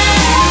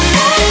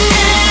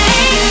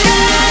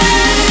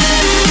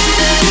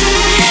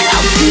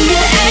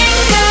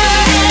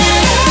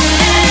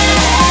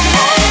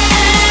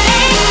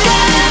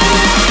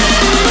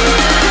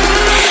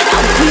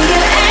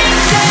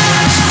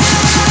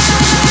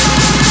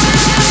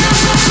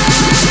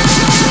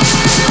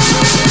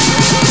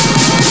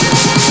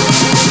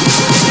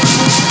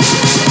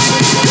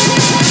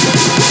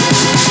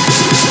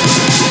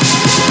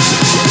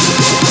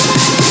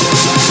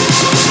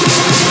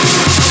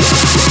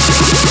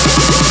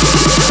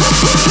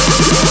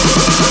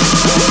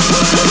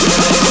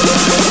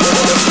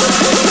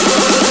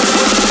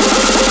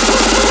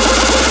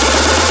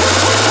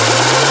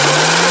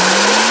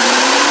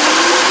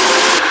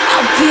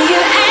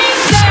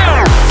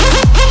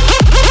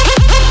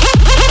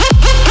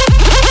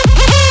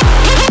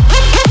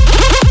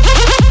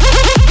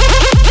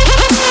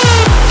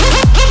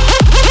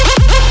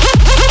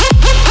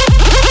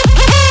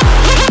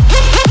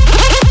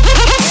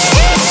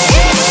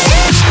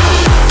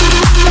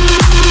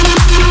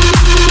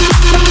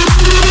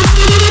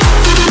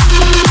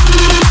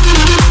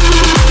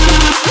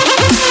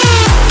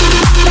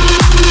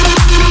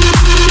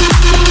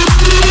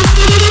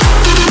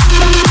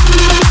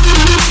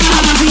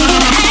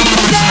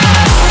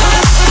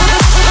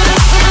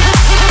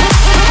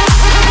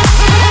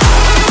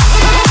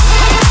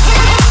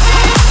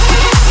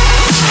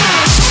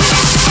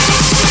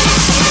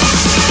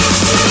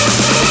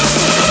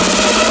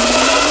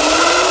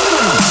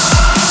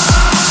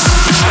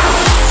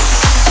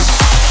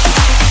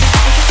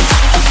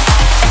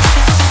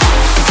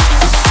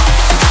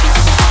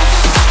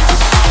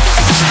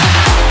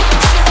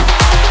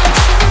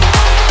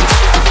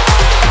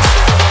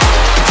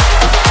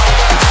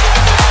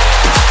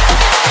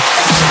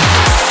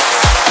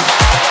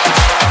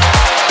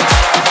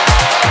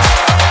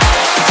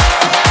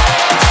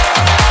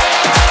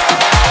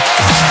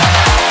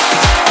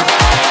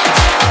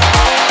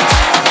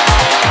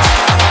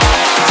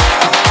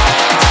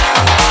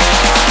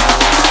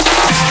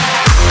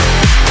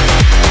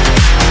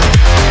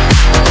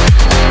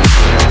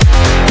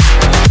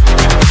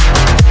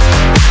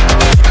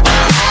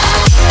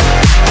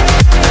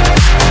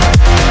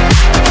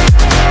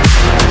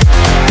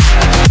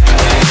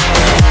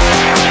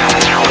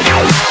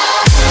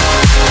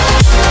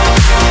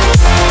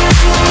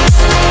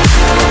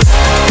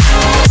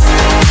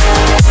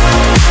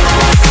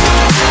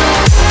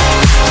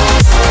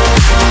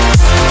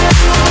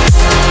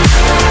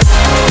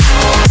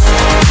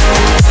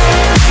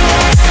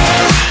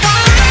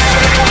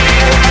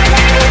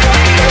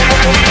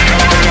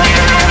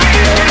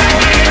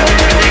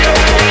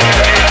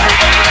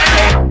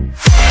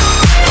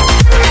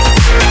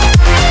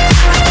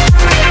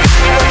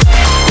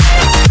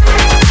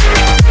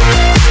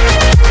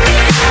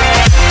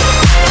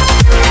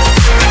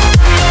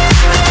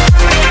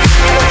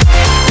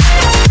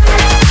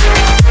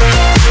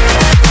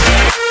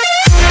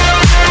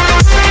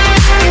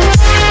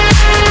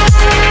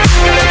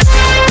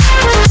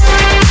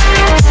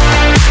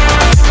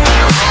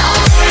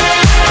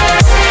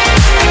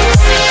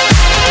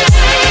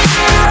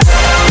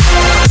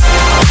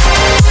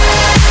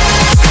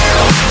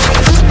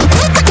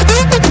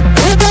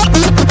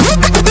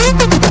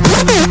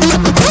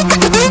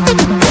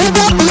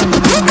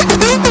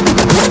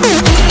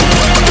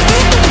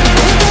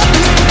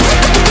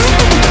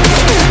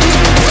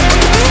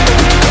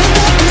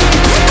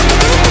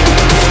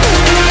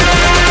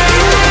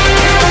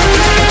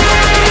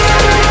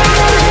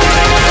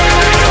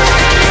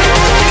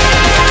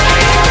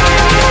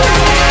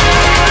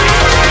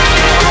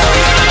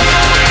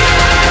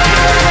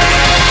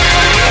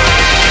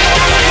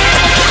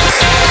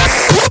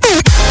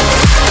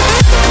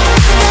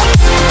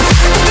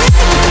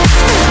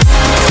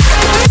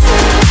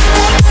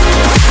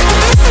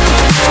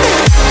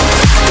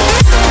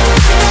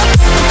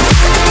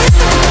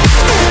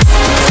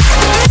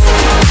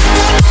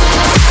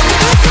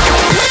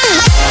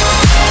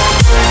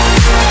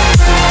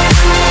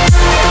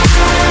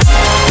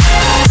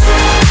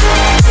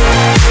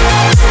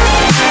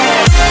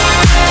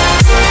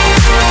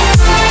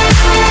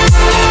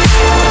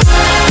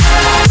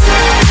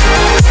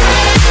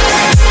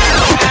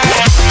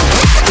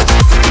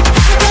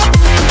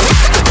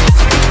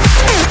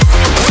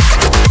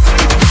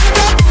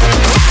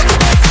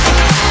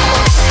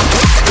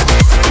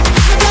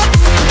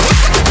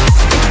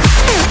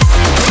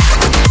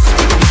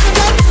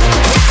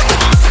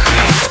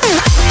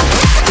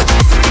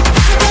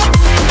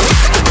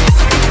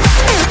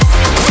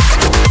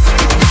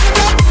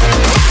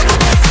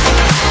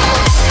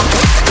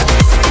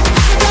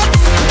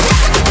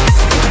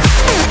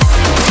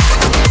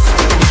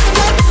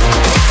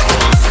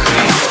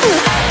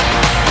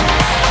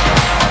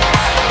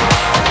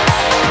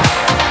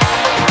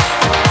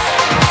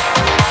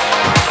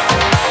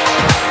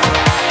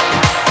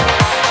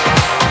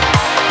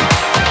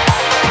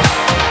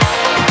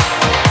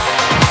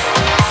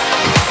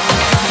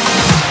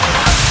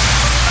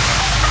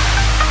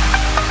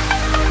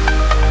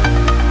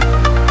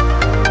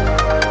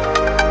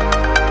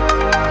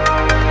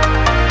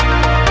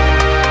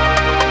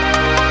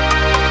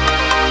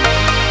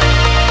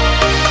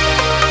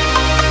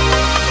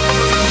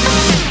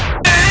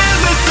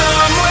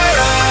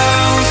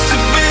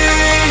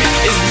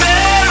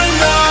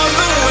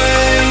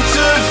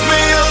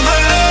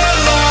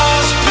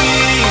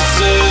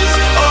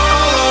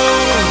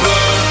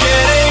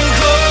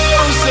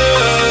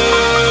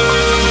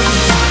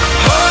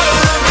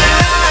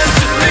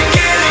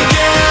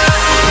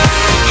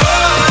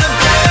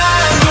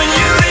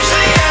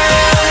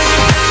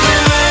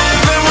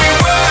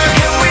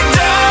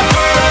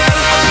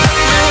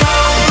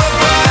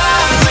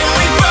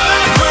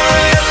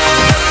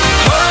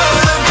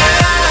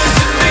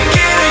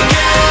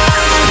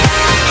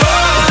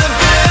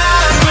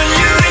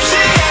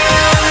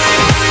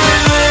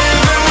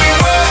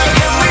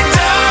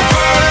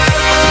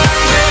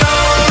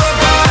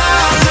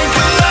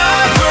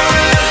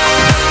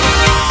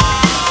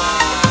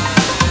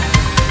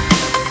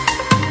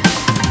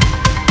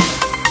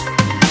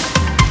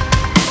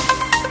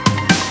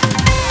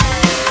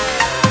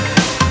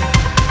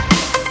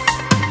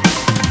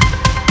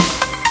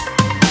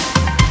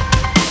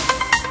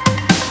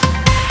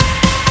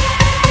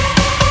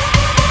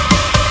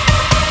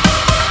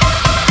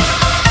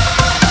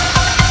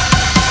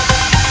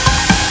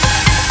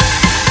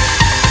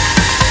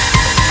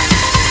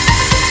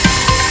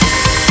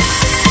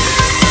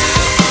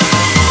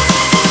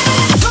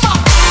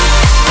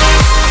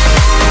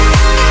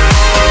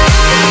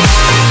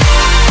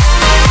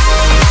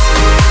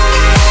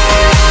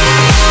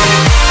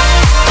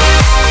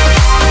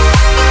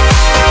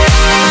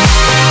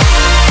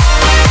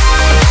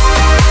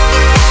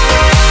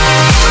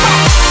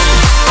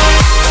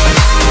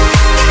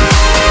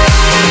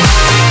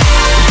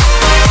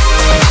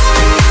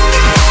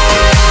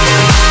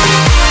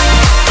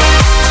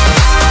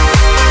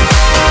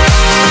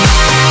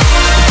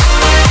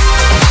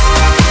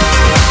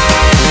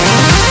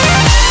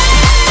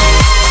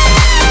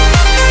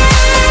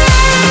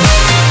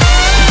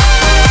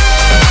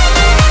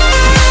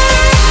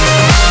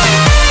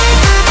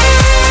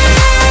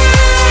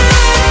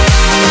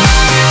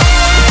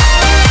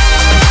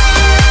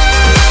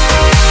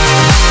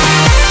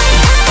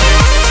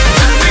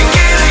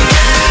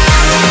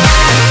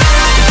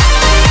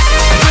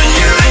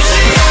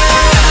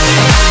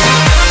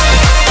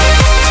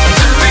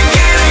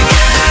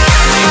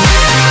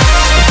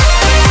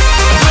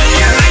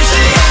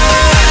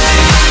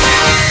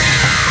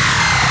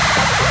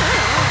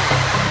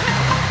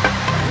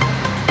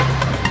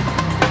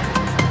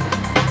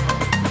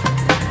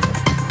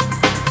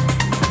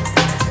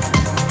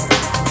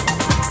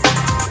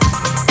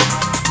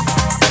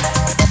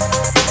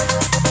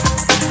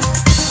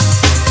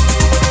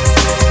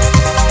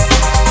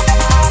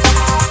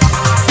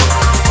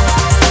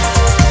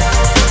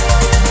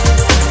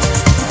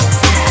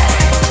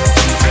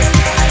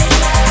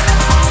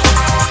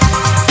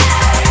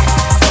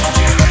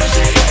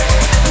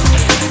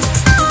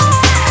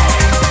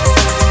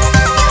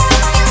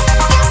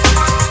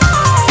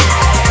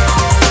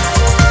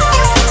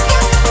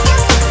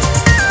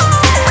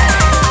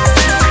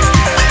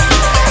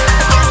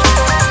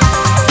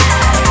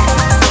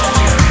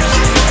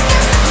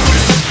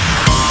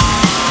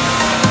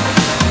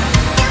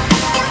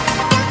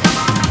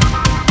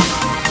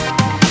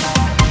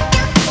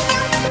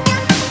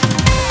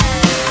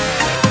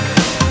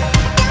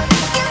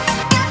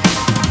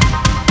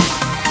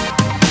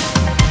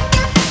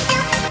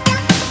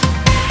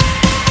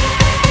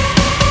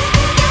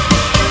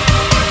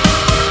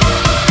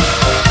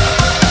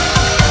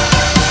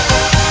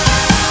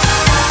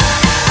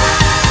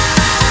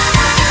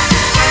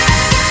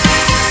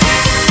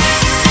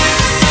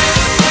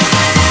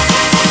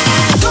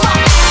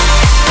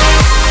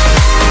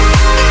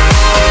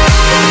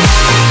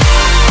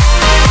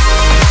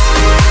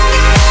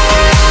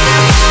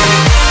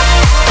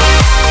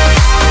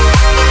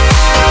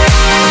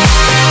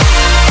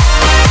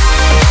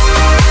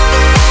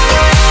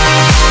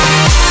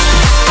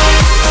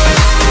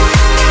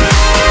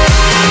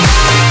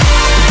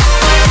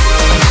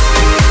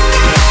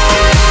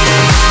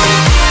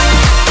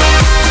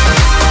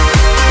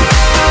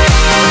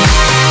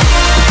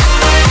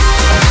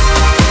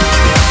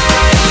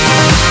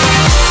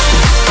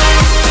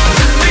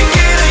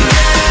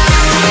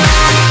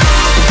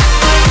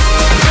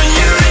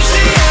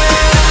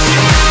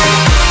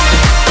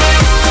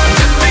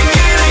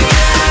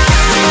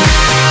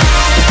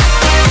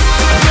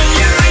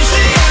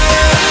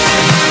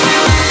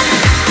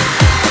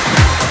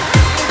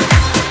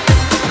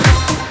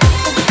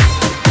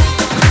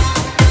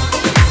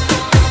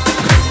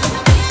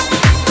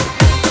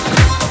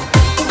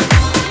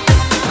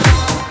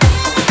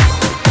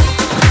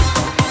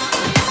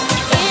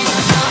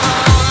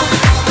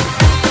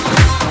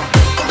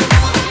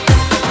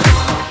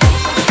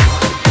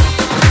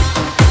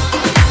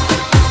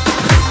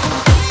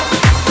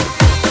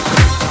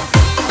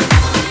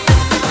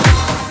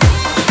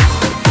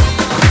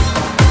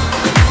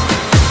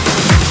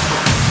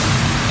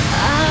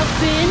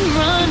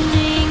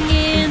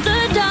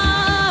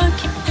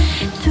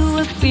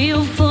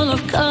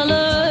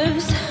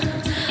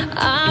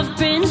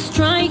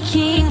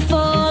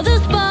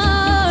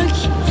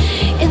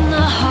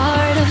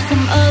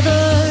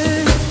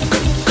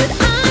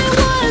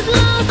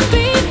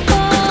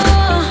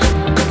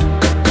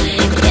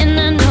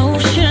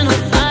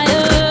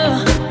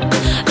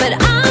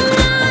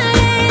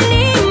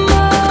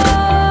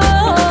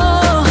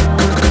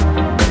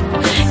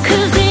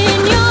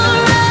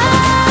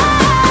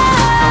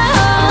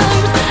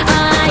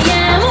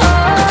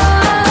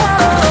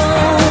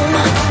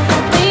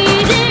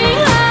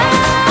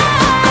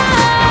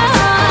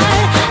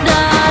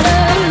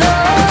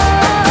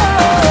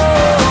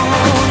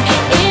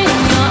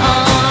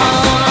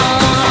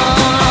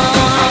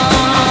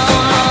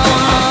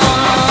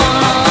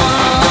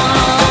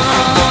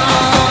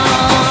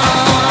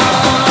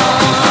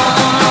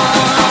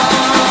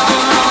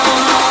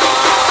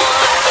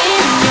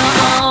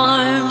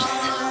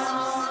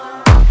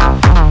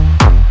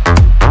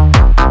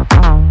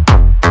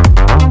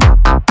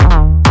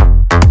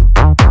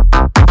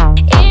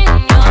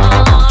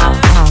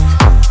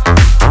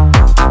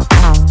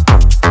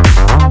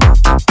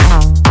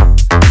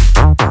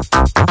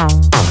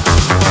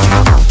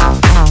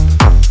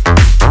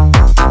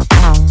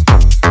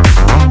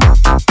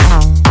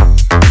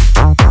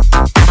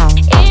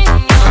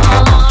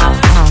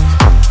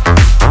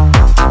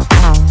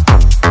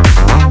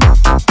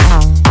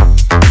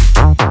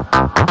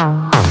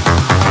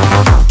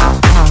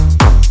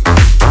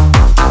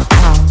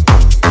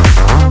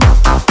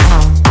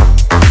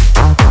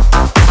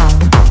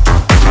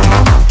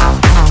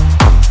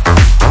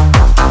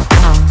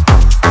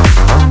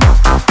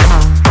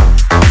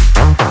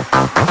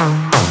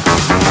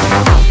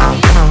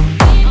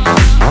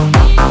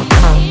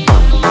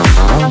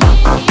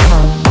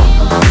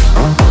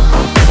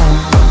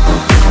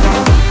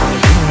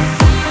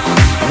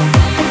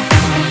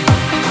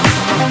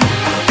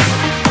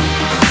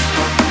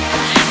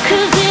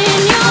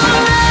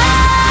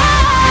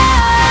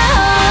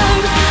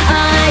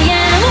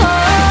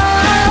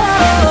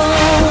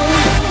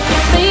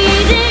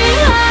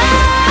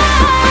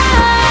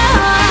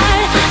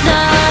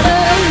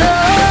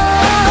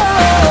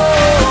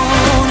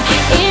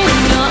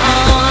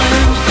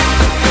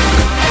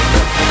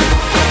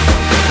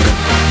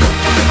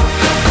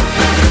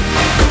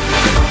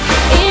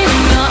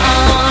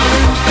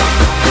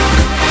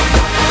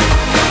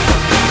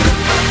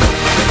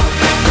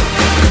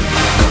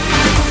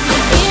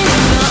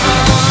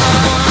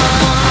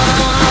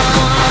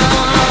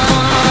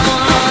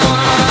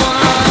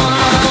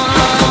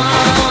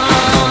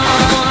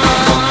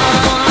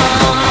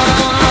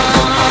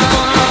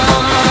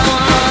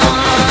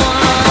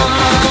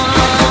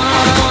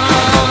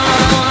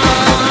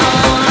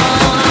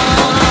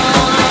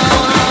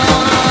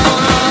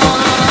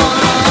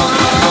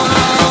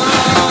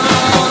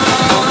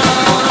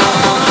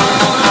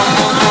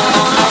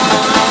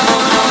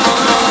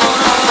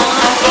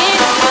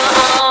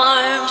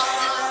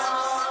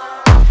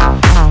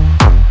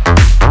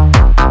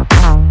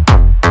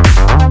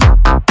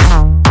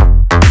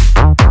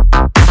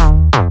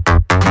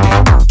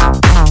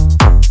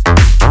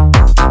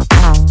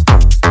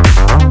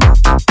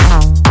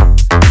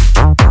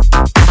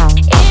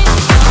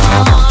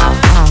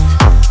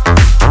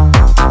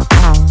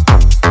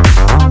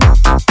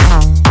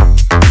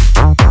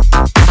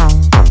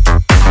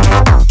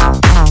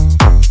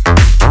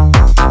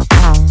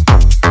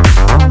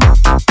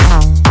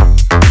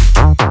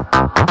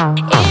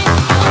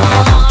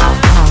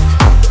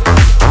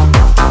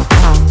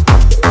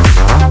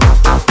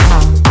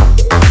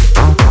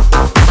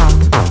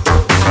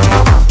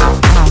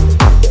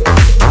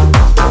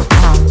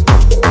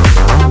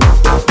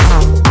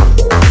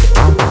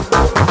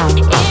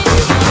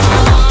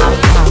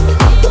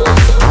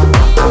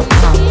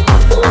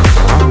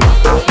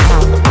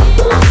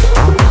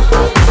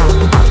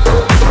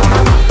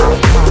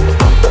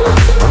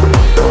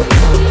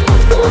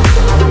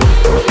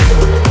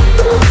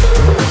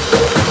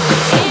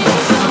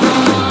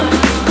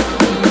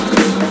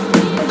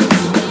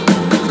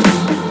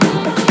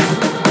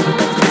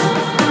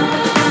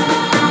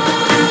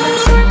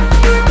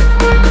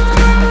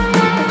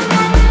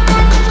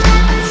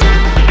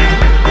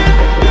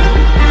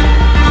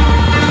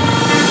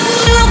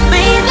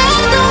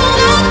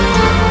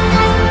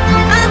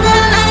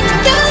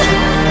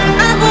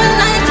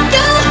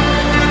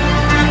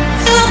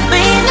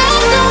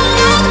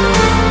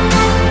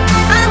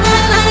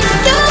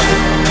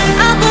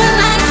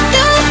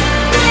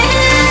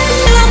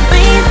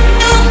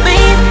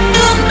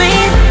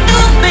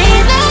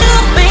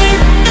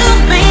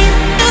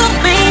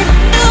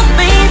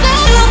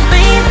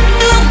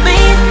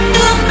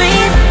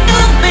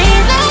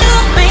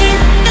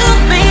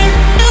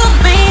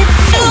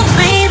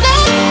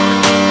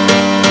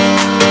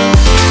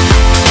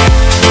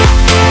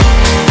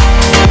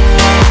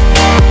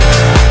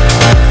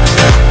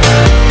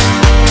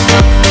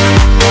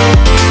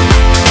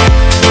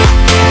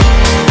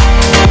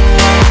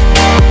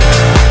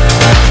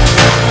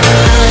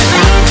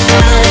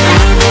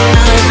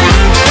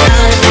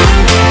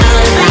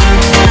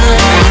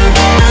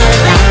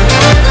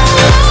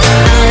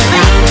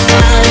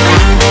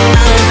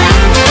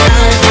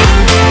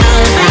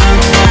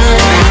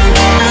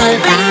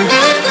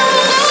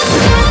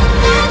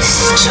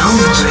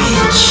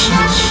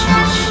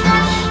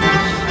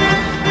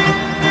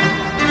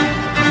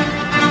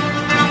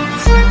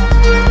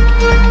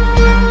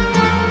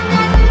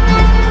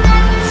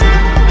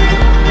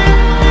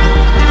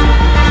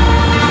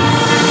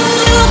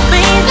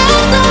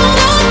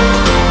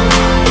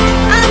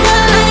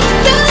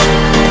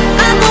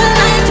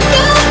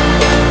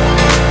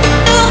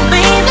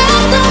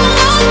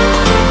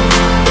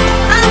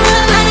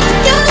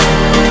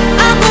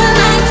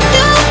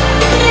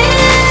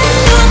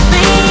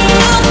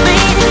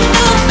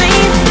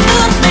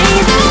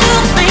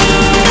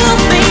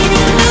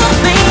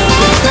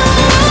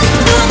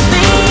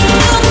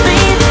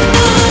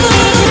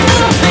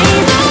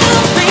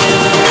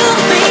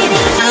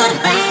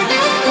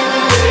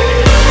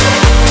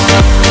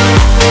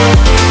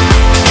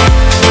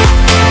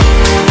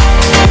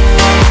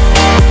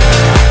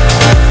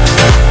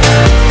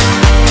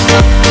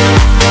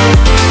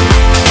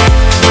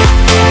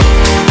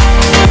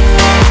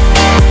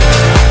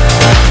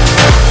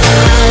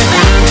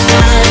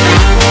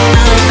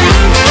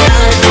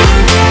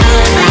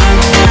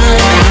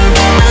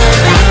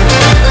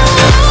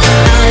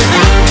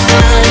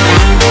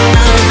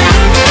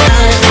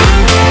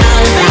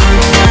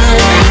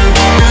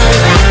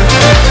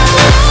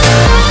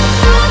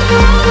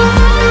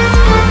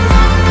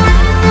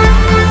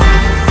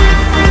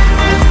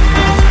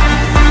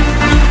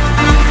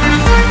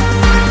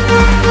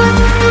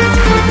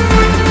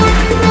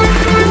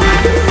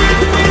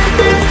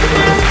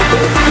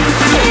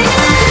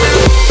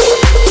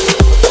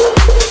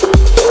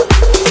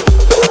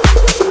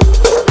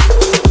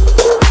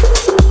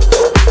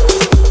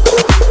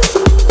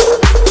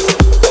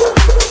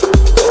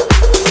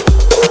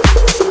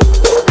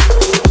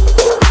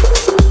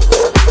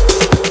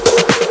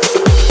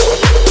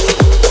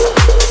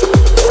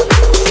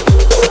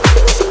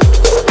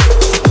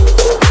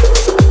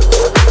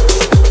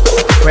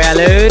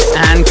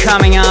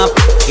 coming up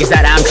is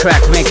that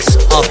Amtrak mix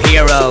of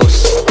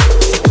Heroes.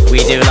 We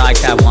do like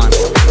that one.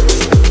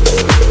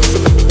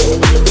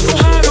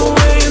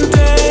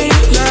 Anything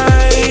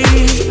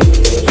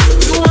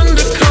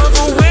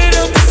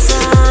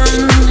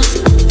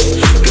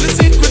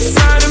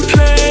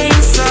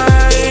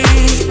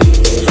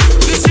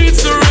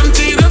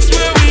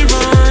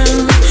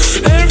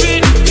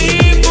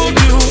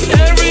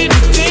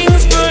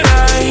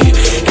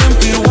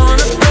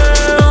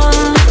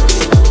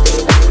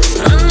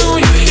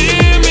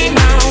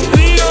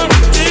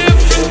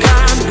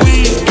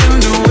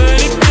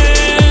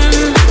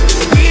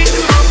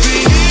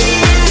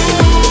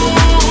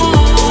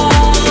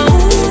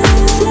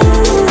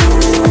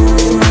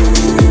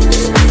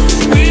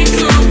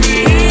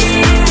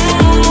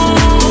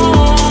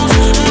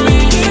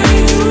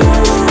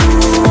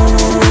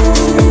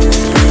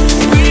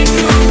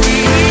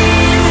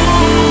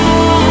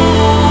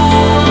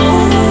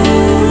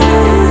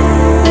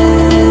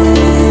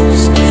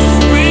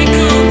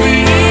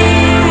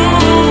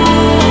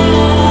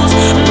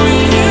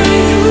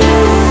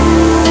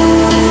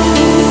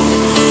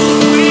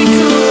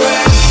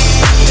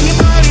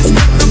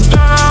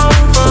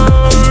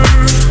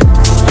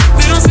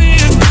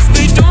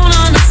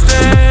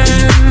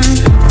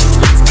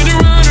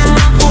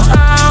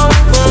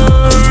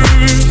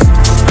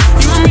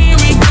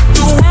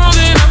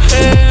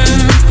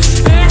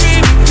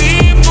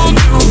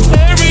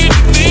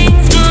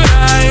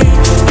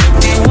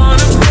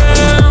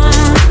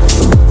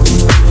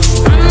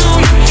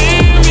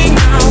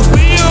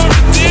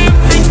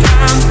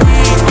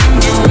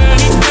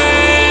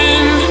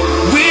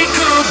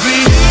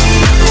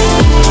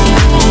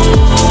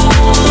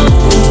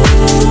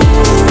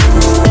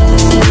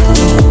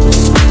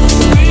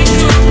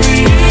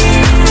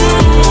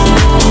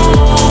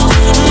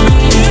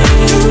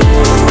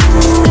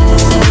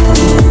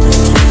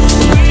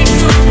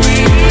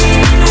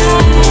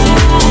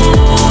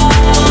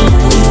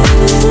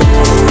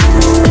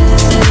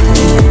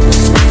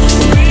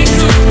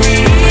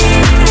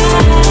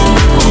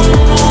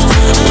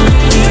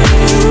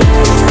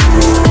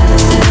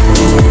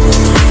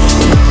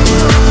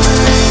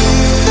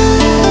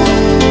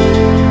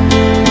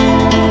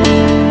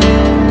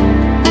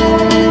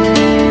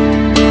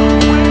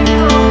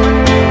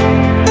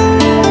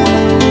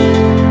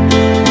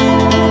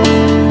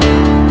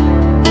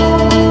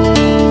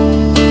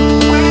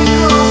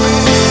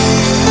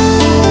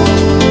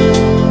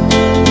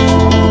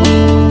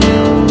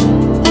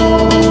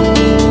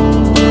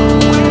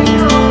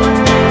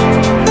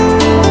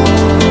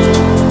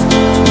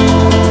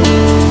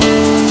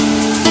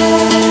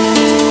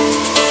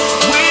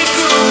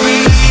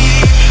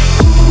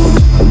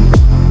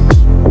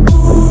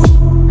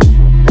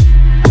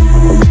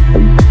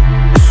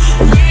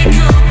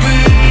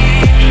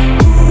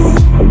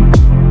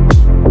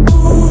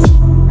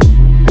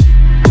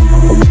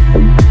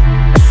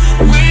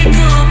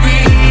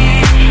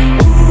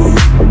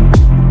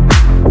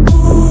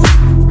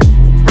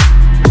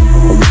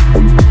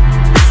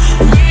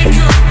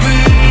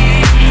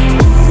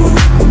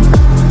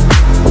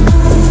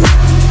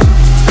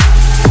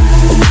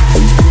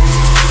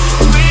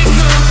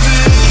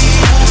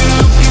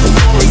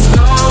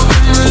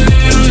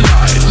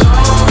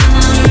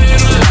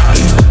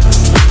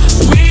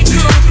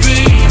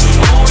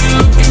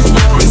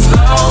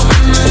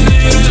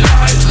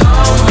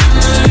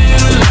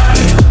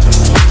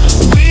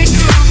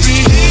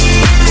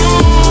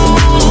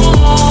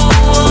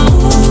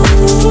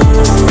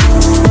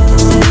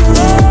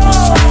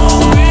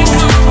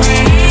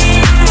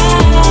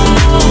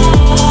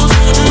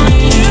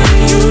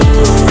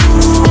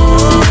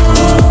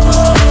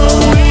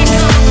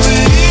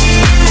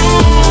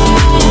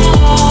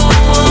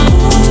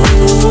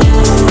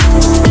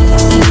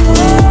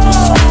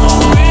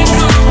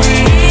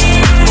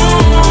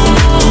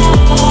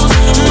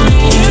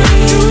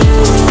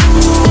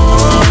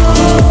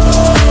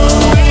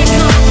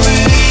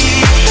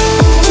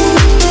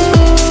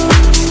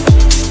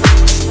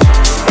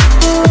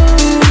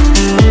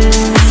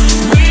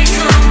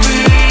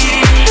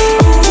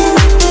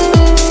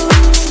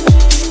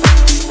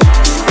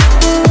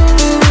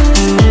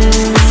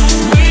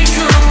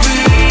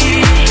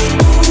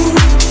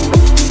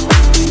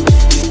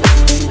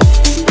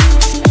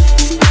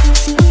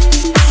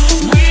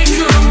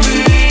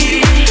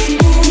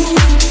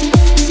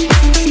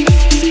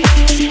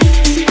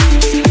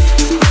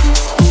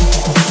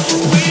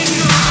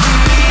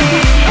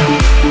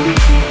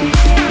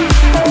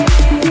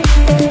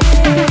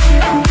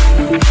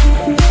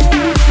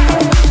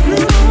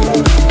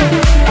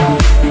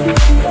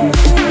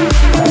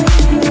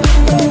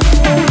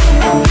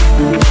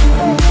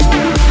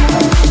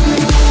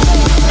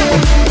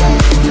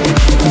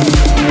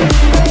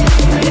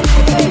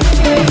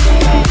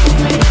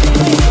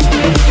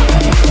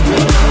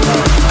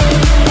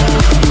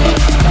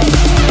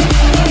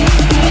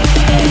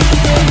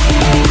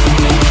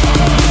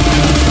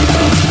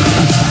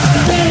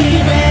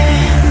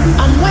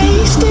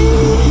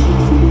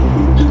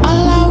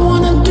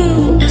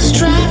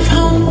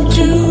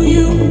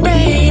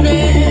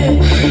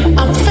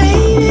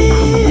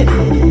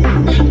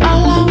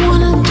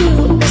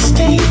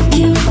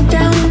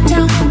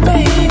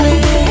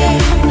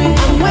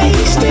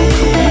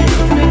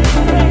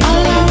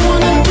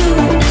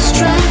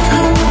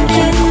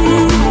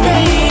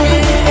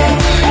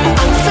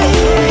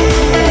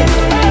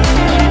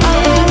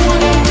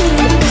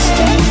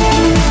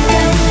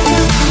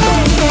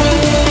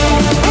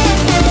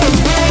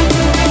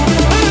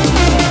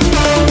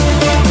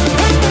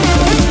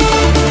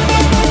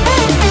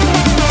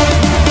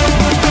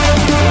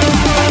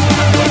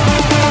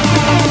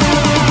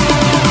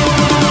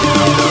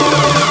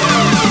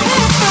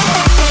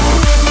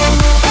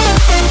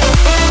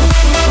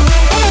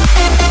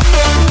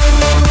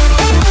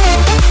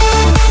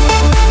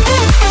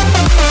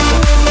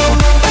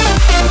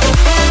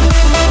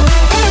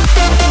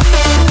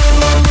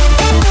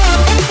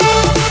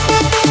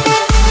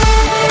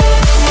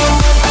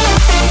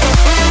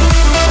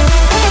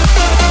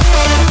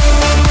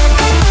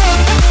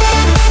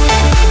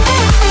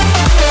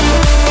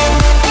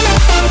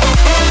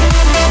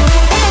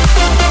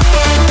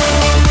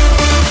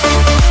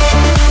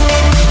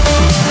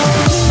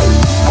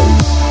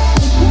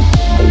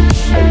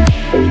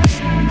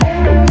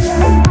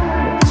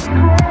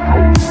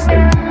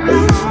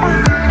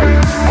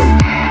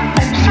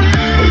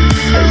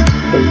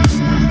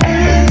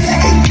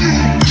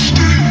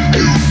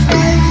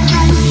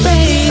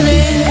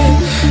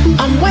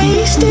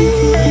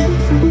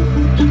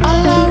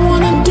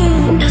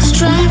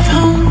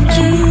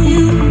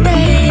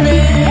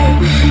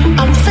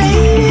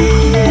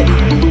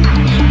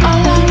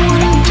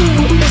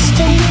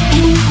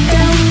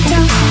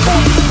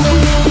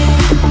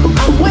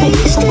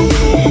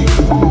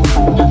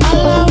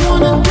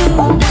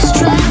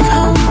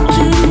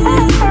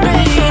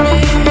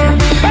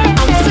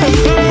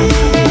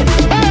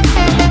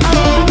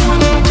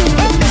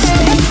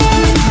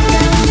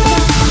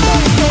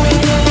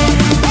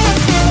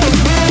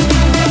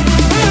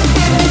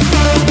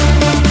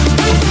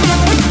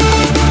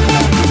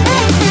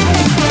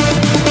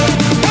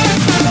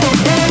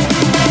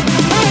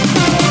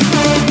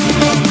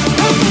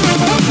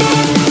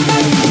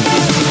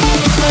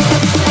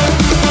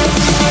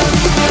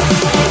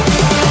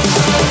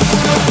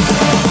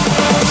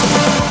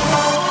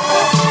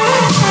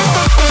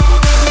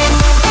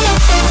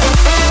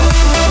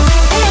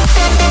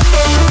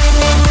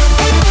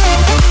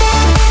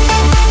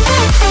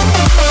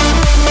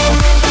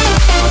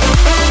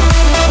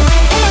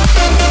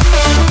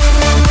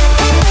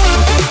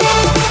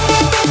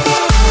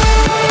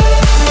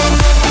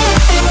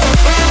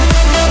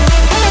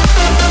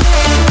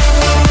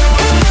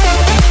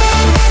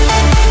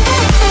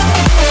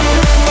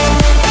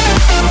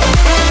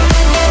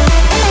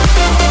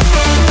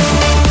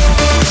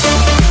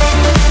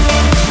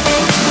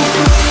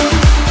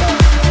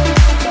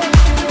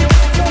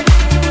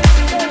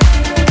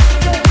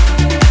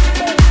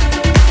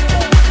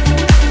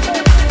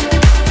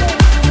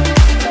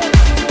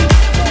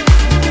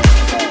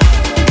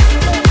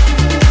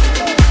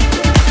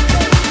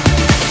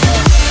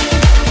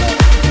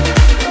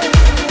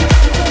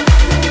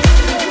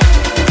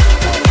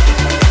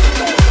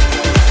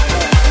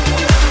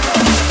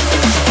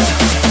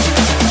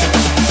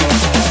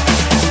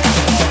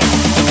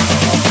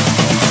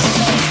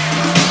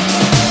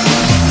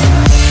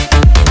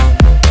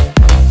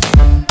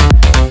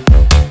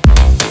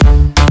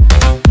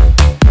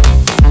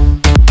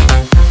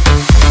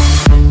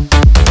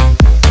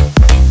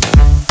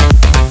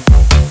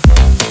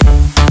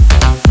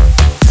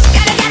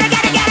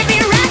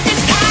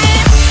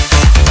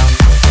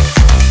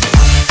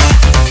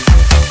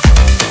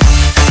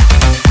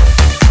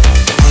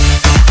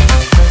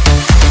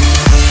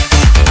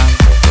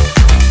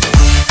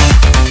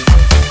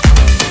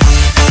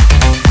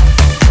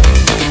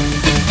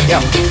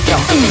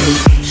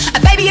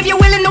Baby, if you're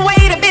willing to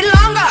wait a bit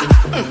longer,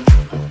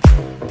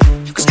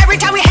 'cause every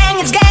time we hang,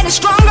 it's getting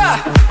stronger.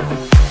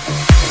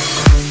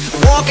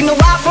 Walking the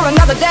wild for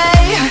another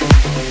day.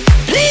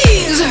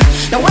 Please,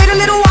 now wait a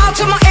little while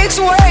till my aches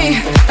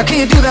away. Now can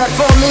you do that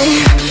for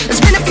me? It's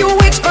been a few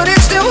weeks, but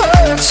it still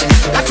hurts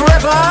like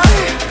forever.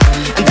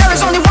 And there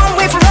is only one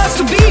way for us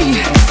to be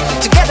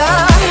together.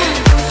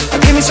 Now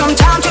give me some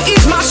time to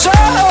ease my soul.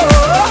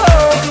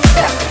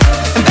 Yeah.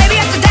 And baby,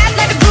 after that,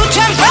 let the good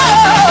times roll.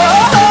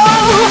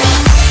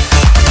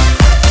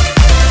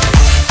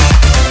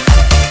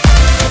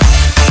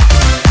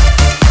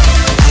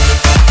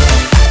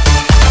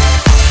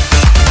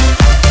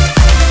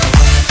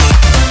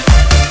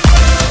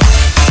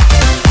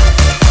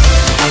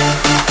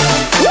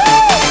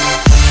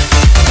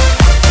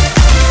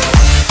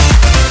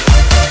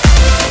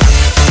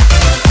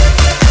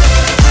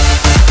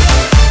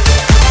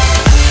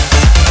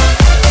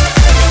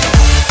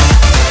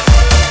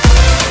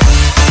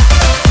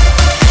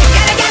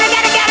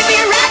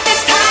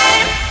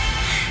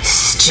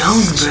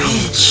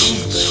 StoneBridge.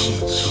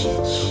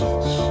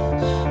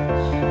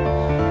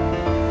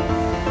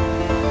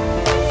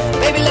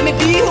 Baby, let me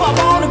be who I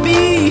wanna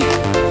be.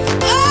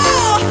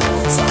 Oh,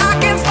 so I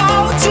can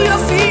fall to your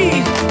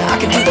feet. I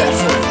can do that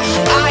for you.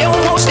 I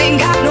almost ain't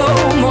got no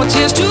more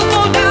tears to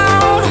fall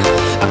down.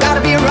 I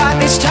gotta be right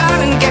this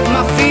time and get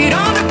my feet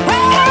on the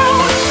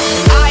ground.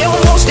 I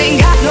almost ain't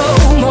got no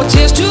more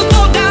tears to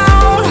fall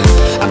down.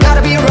 I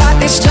gotta be right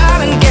this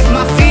time and get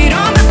my feet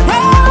on the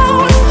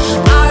ground.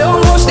 I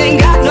almost ain't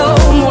got no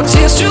more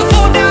tears to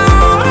fall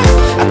down.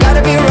 I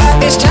gotta be right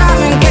this time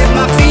and get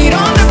my feet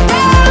on the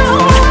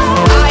ground.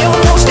 I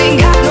almost ain't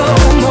got no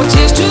more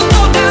tears to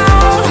fall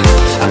down.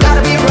 I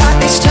gotta be right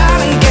this time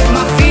and get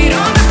my feet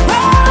on the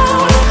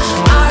ground.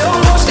 I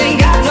almost ain't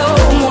got no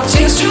more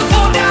tears to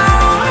fall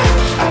down.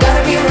 I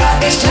gotta be right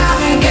this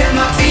time and get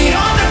my feet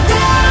on the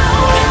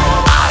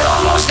ground. I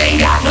almost ain't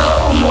got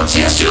no more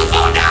tears to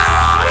fall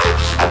down.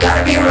 I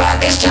gotta be right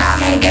this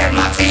time and get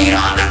my feet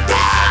on the ground.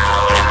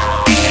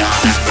 Feet on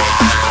the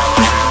ground.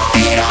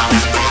 Feet on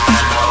the ground.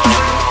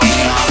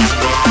 Feet on the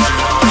ground.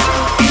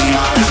 Feet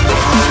on the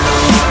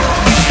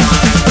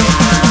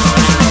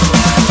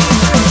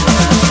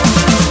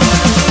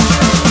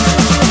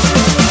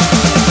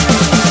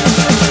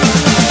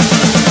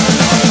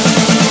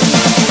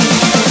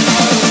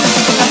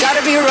I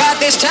gotta be right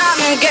this time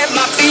and get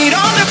my feet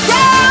on the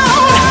ground.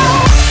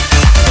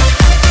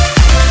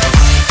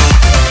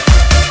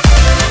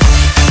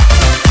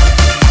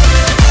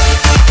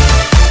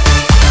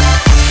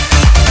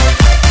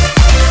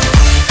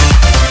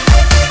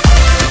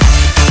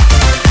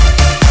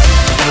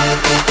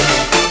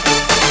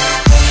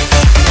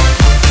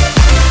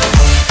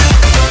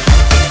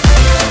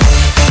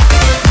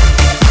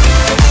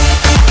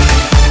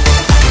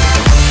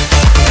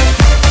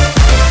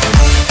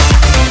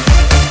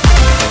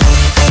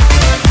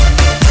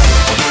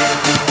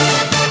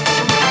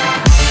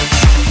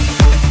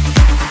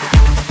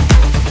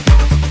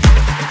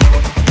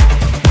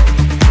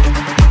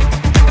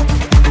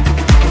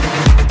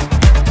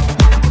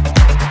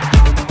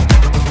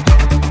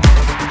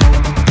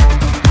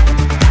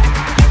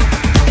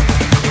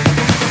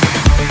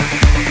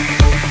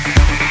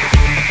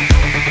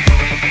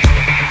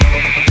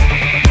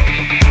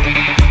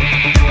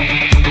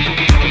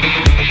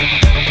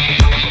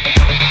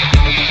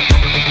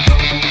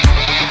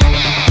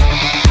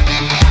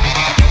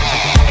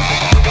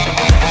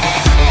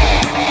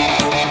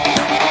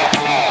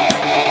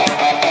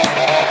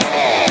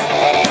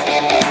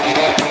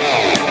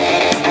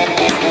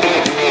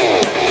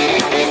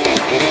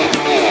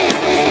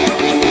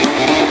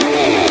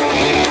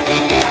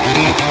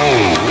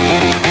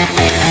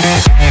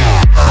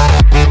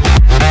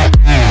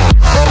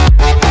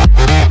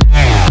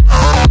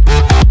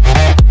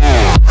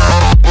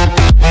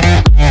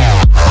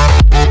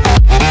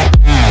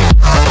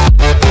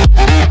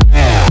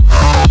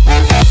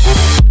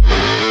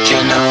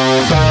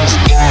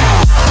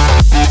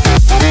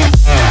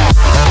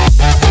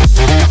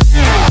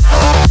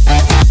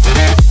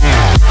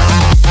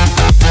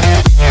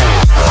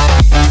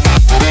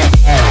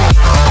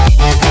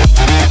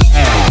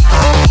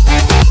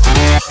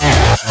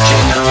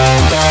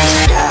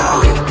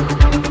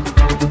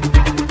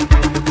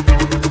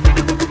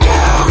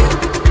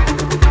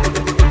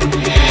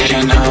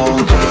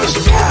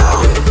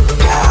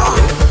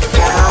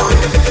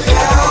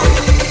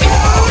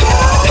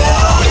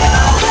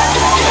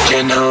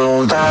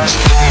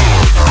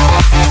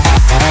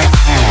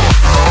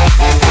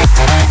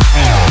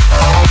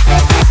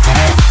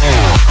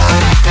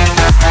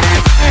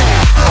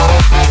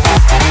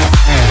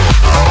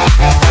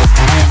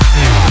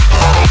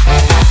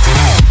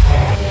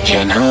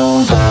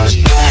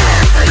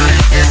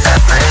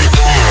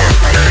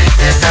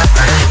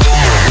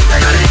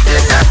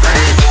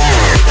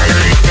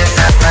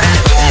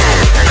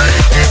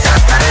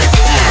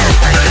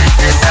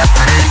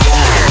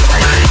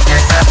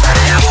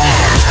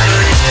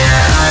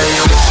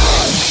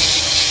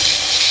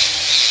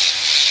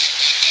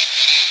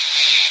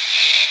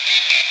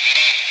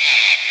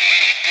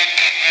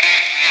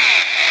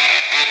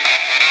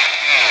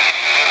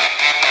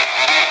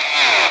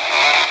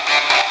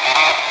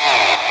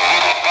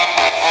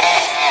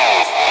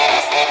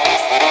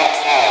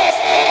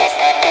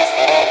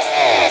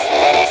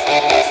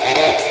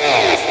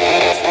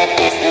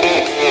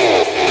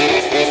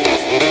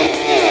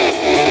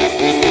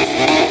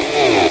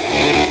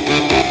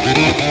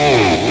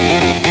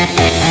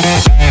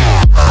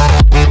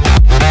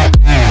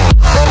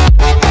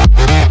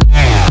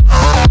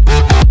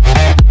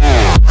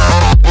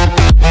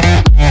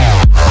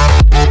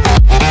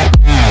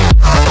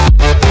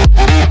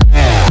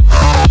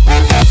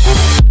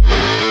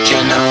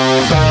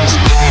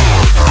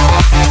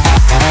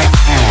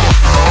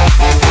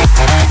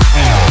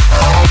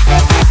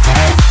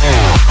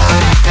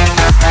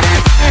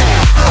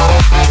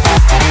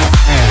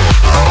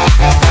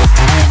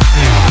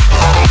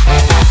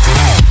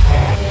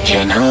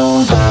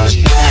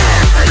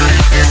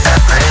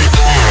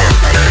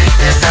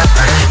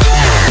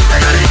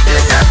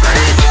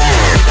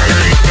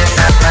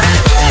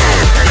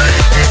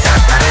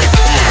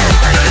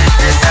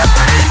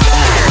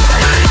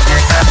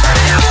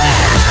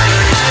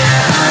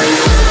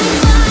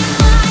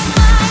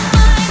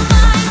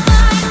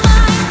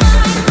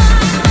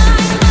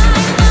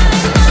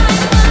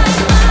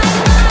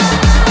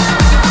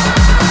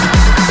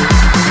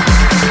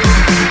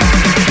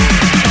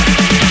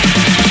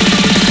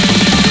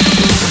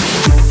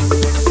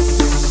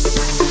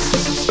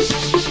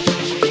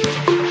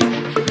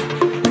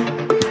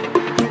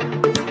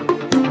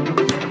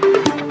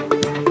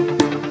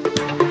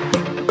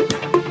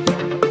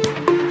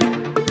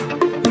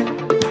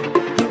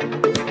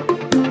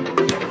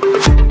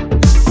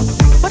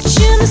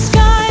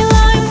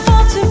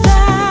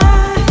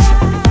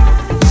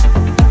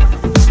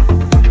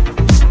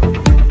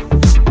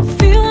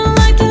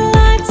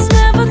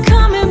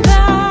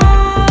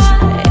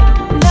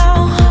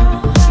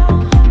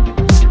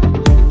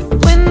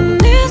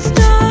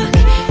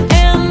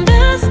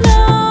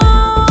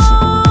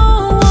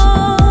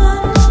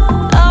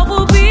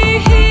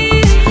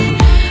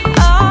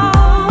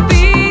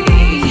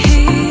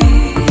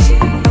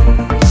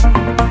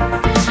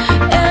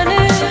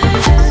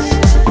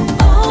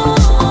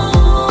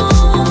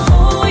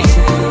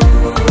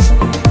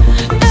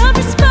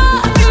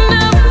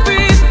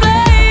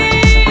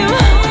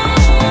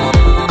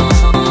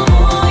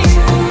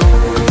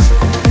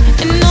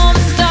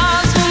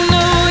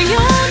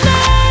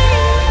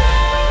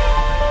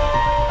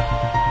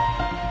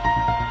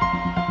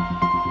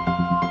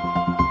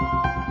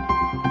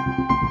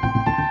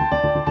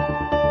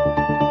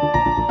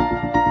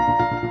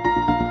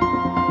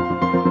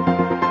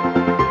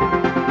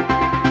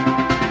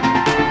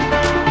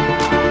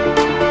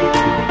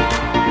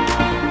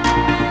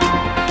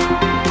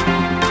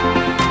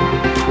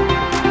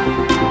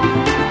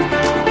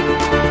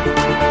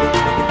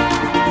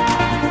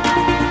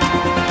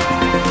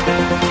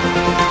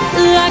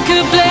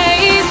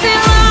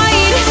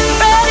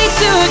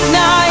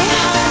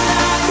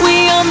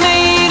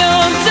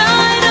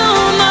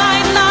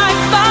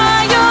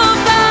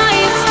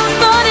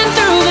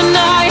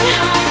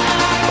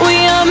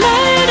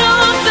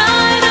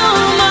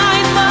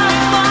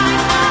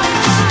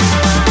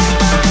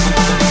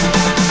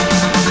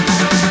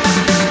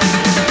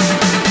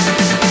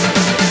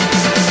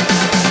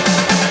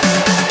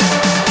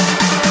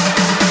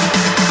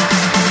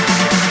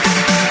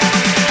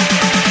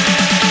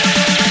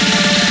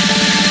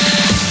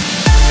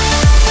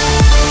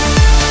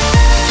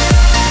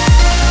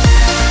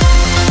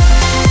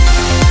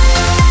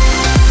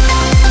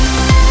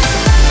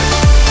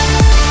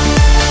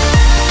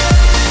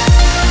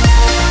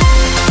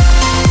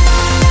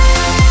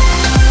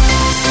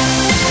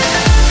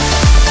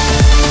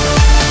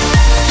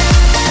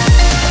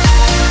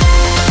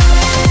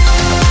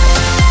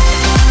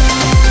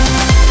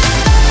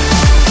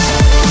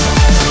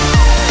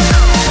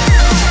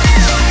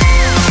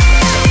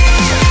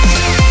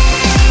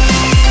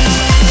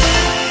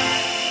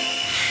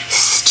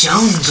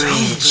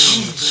 StoneBridge.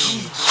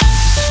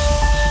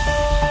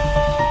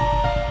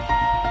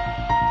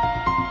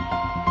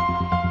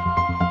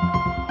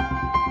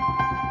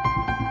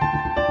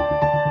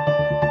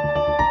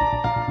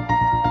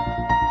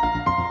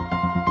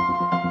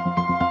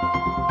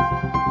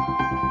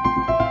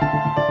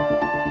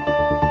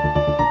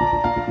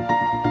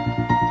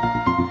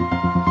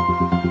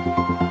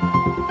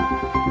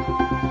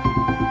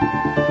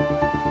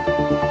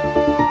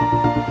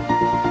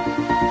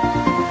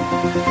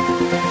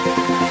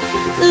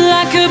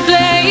 Like a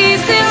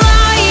blazing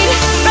light,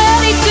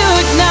 ready to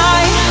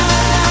ignite.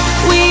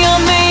 We are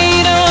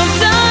made of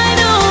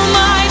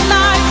dynamite,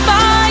 like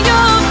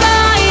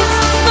fireflies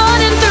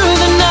burning through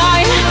the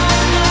night.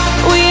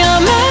 We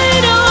are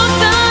made of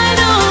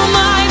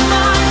dynamite.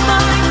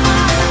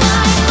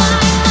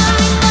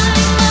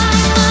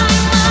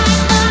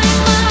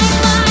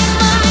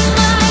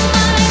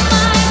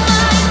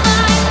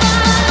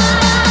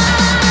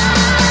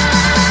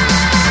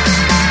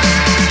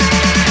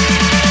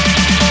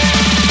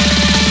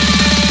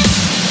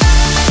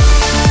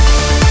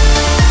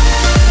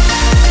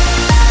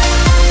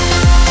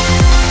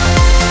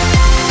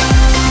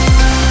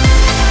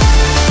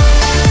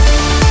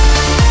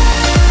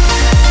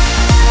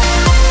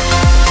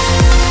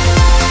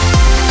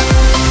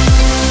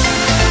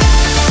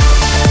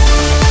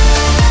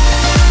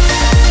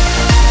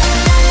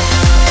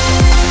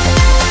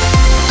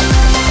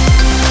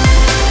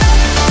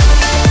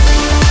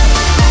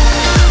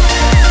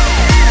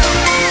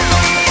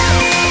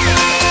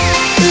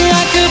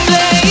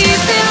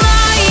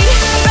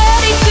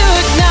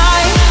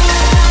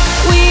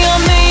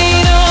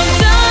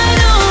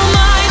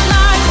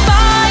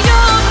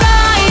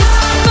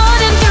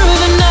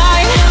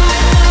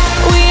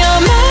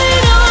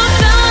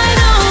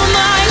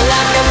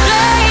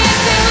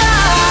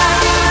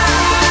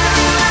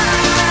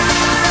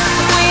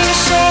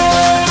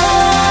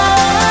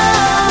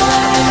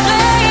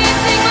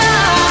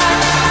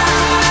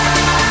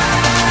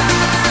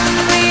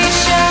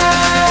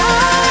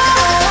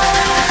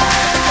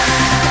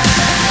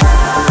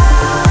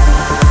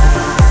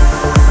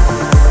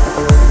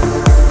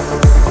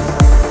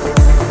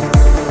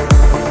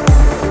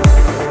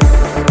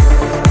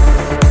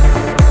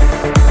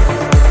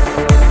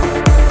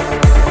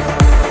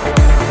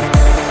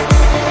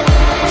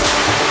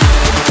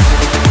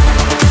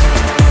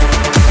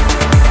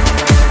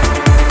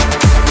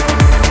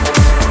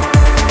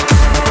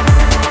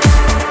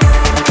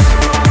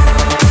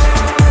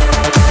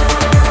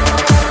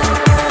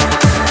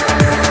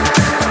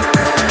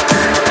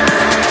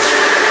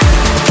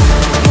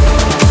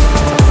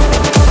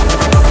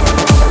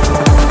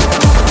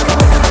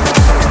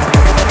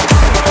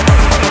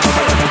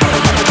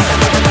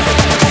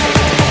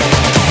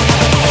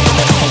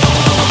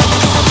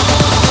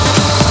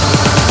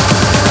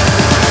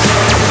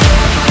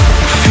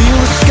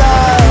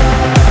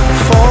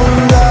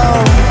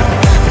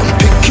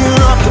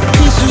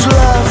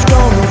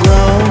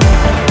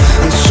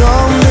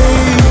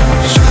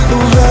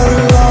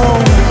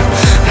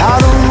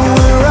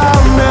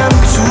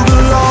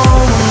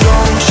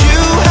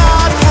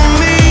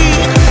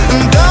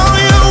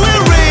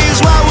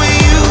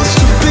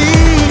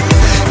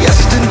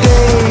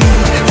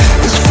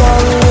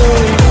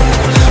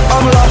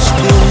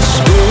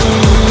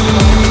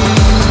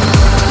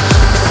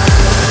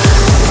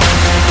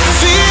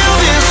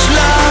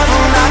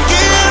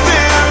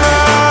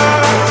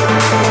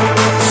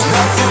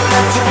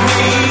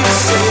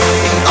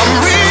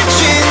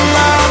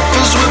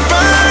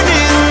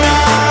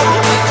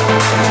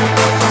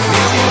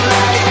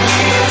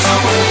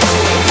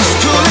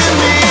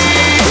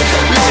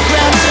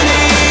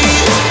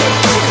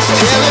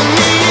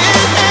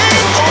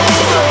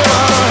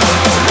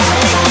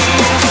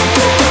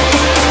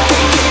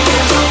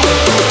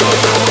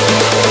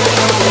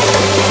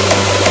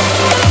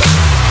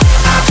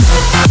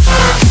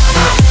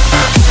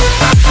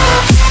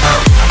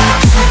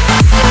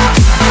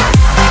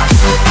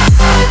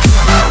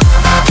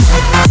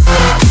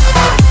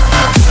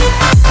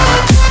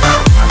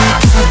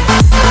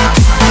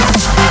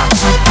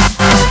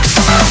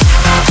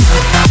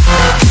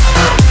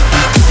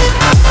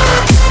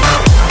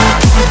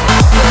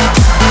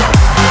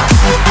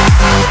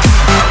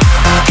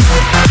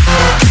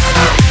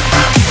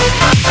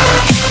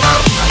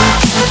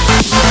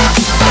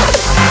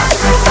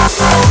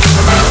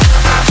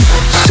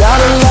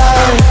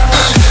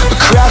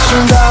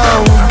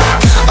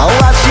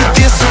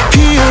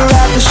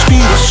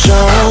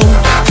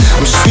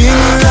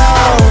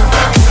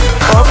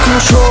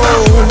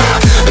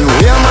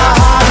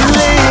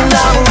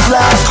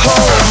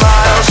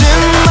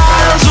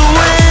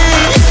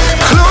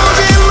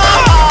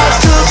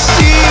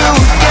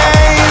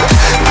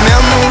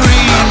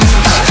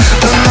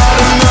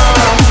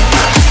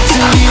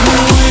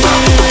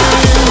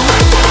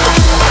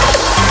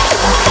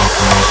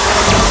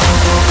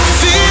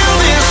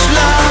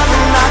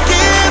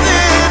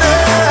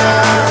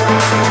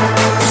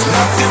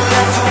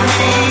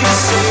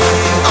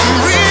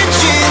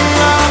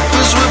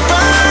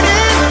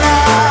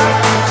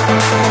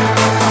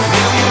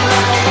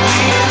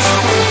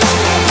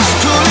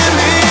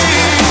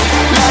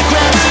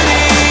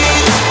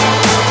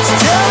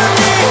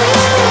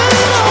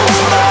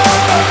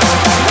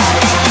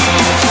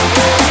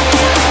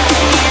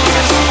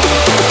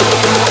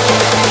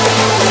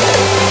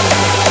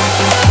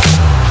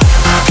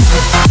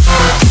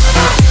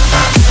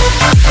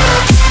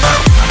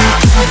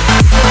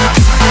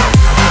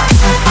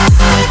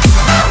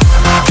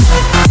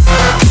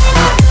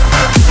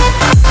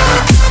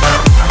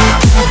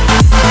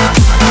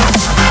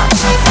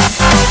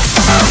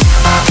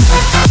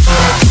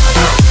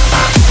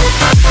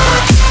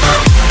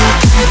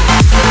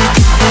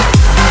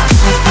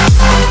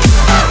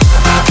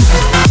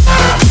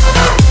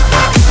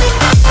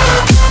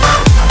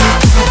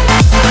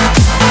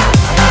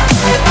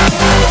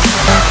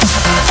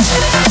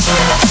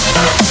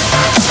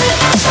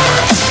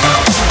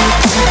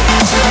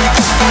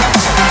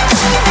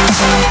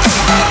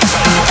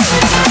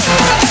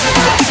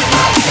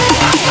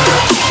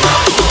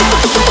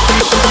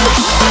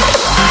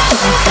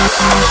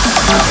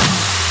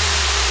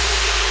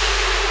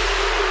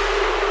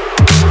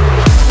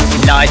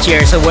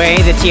 Years Away,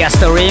 the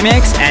Tiesto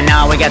remix, and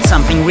now we got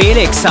something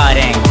really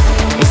exciting.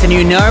 It's the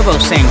new Nervo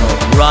single,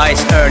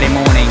 Rise Early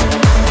Morning.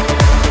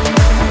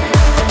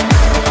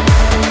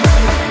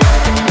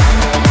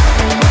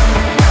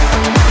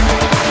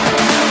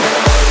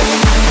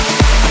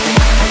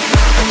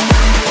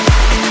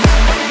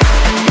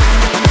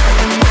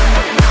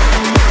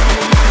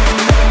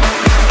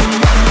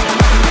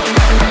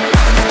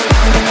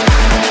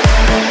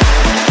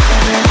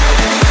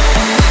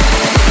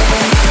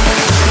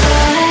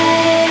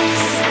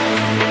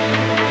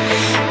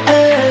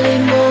 Early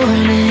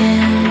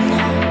morning,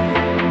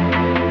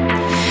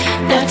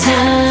 no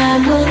time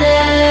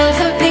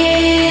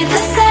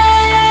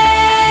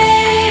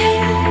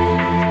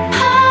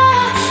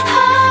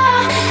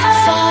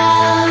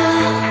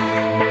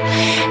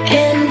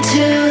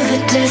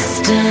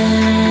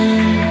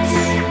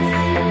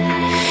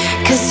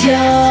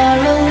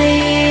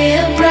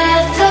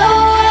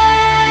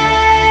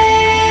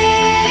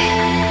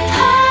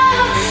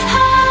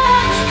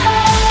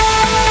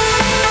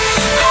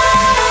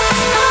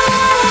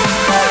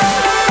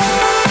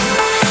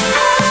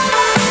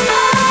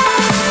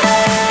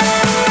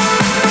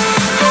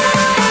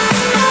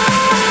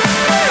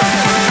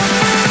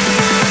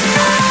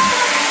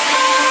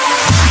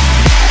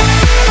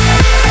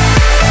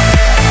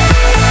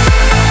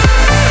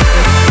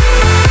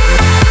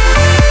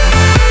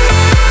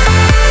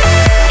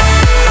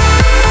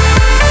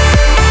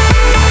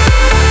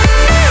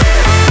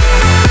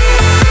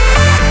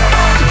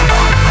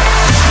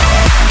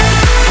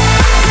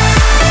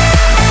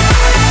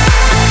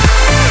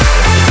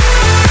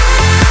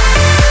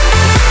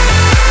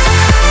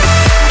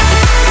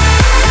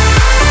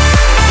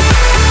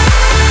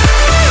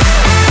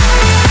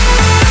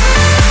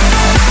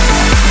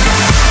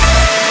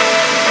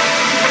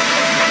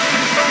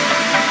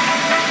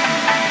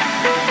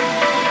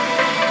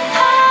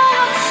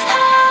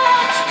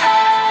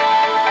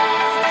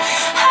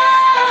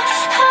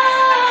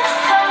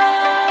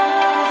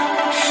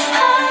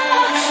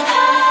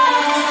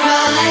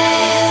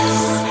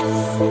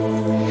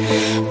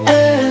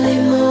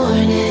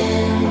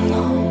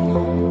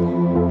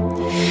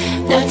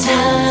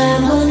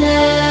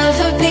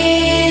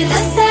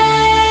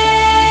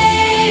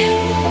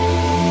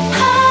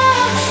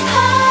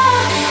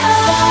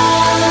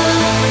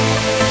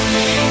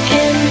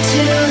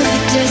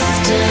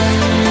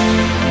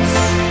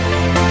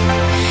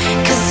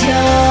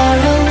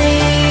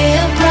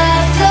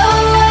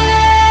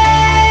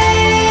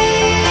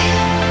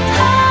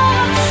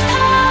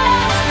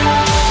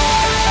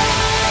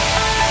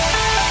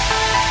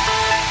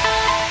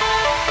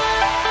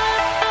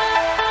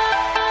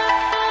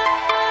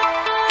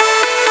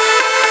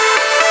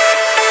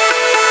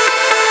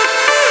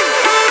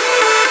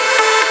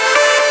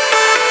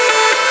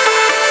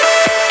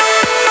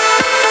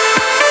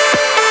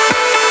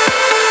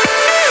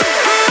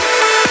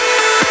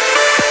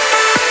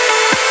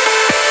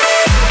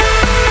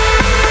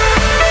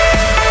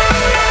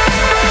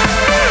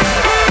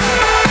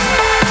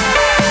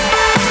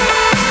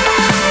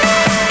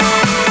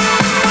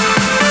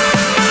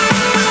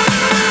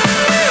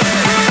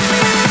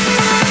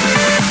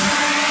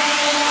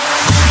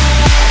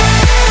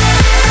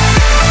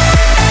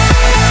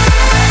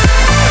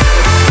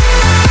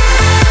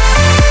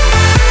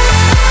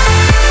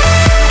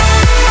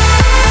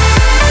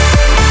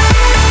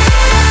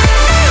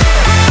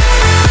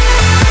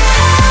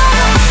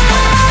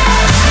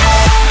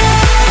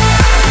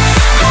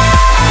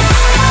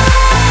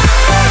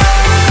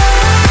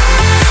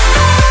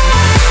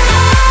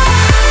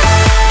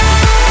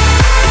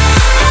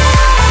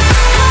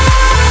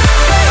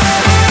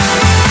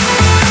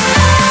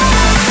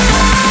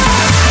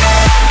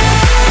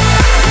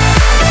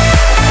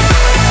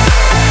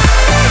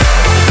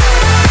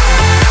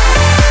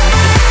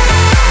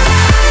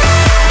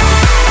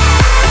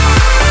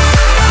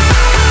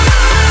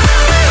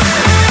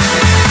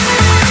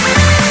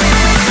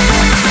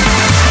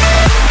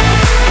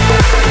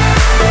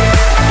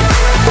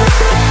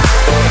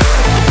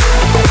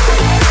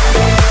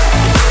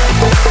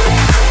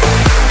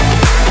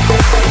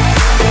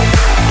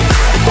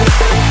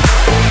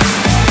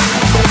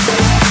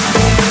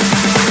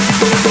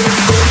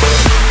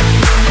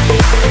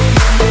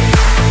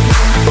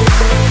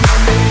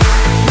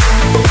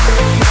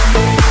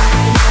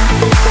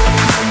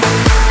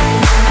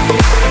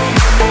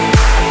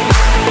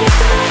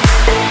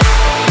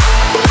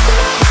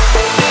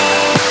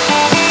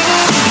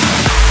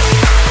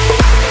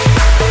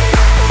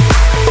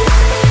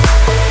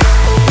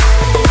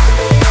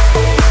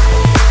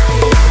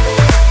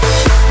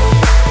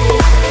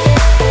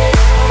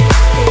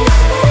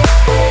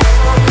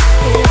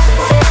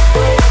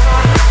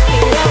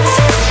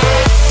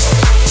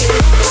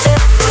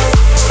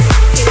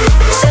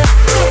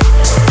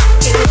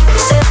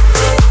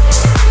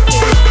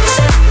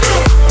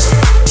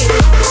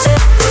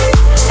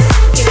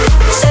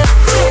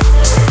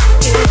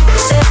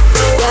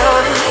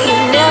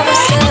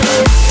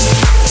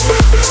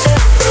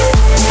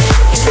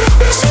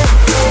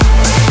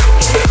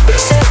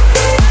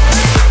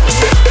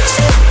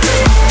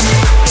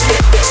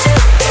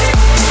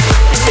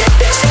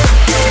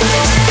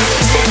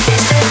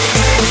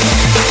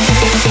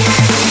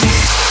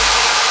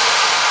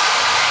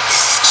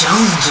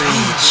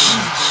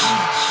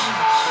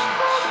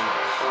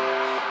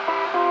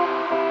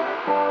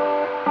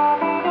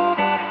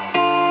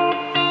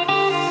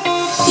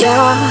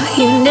Yeah,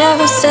 you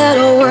never said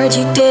a word,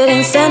 you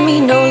didn't send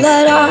me no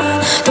letter.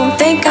 Don't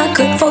think I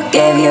could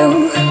forgive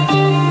you.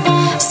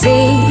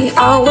 See,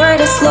 our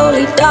word is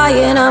slowly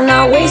dying, I'm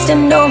not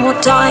wasting no more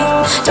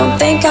time. Don't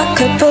think I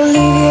could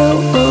believe you.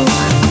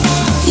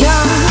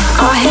 Yeah,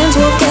 our hands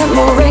will get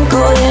more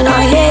wrinkled and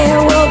our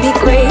hair will be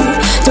gray.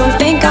 Don't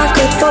think I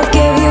could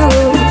forgive you.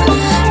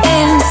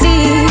 And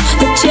see,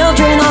 the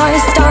children are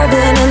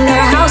starving and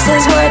their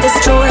houses were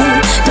destroyed.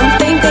 Don't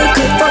think they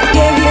could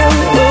forgive you.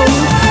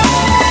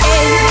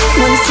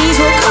 When seas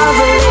will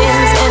cover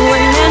lands and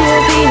when men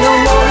will be no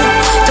more.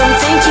 Don't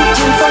think you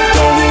can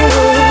forgive you.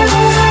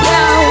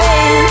 Yeah,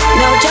 when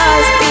there'll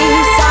just be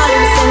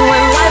silence and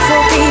when life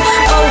will be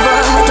over.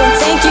 Don't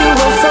think you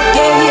will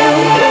forgive you.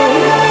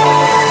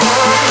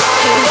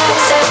 You never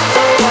said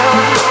the word.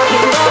 You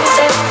never said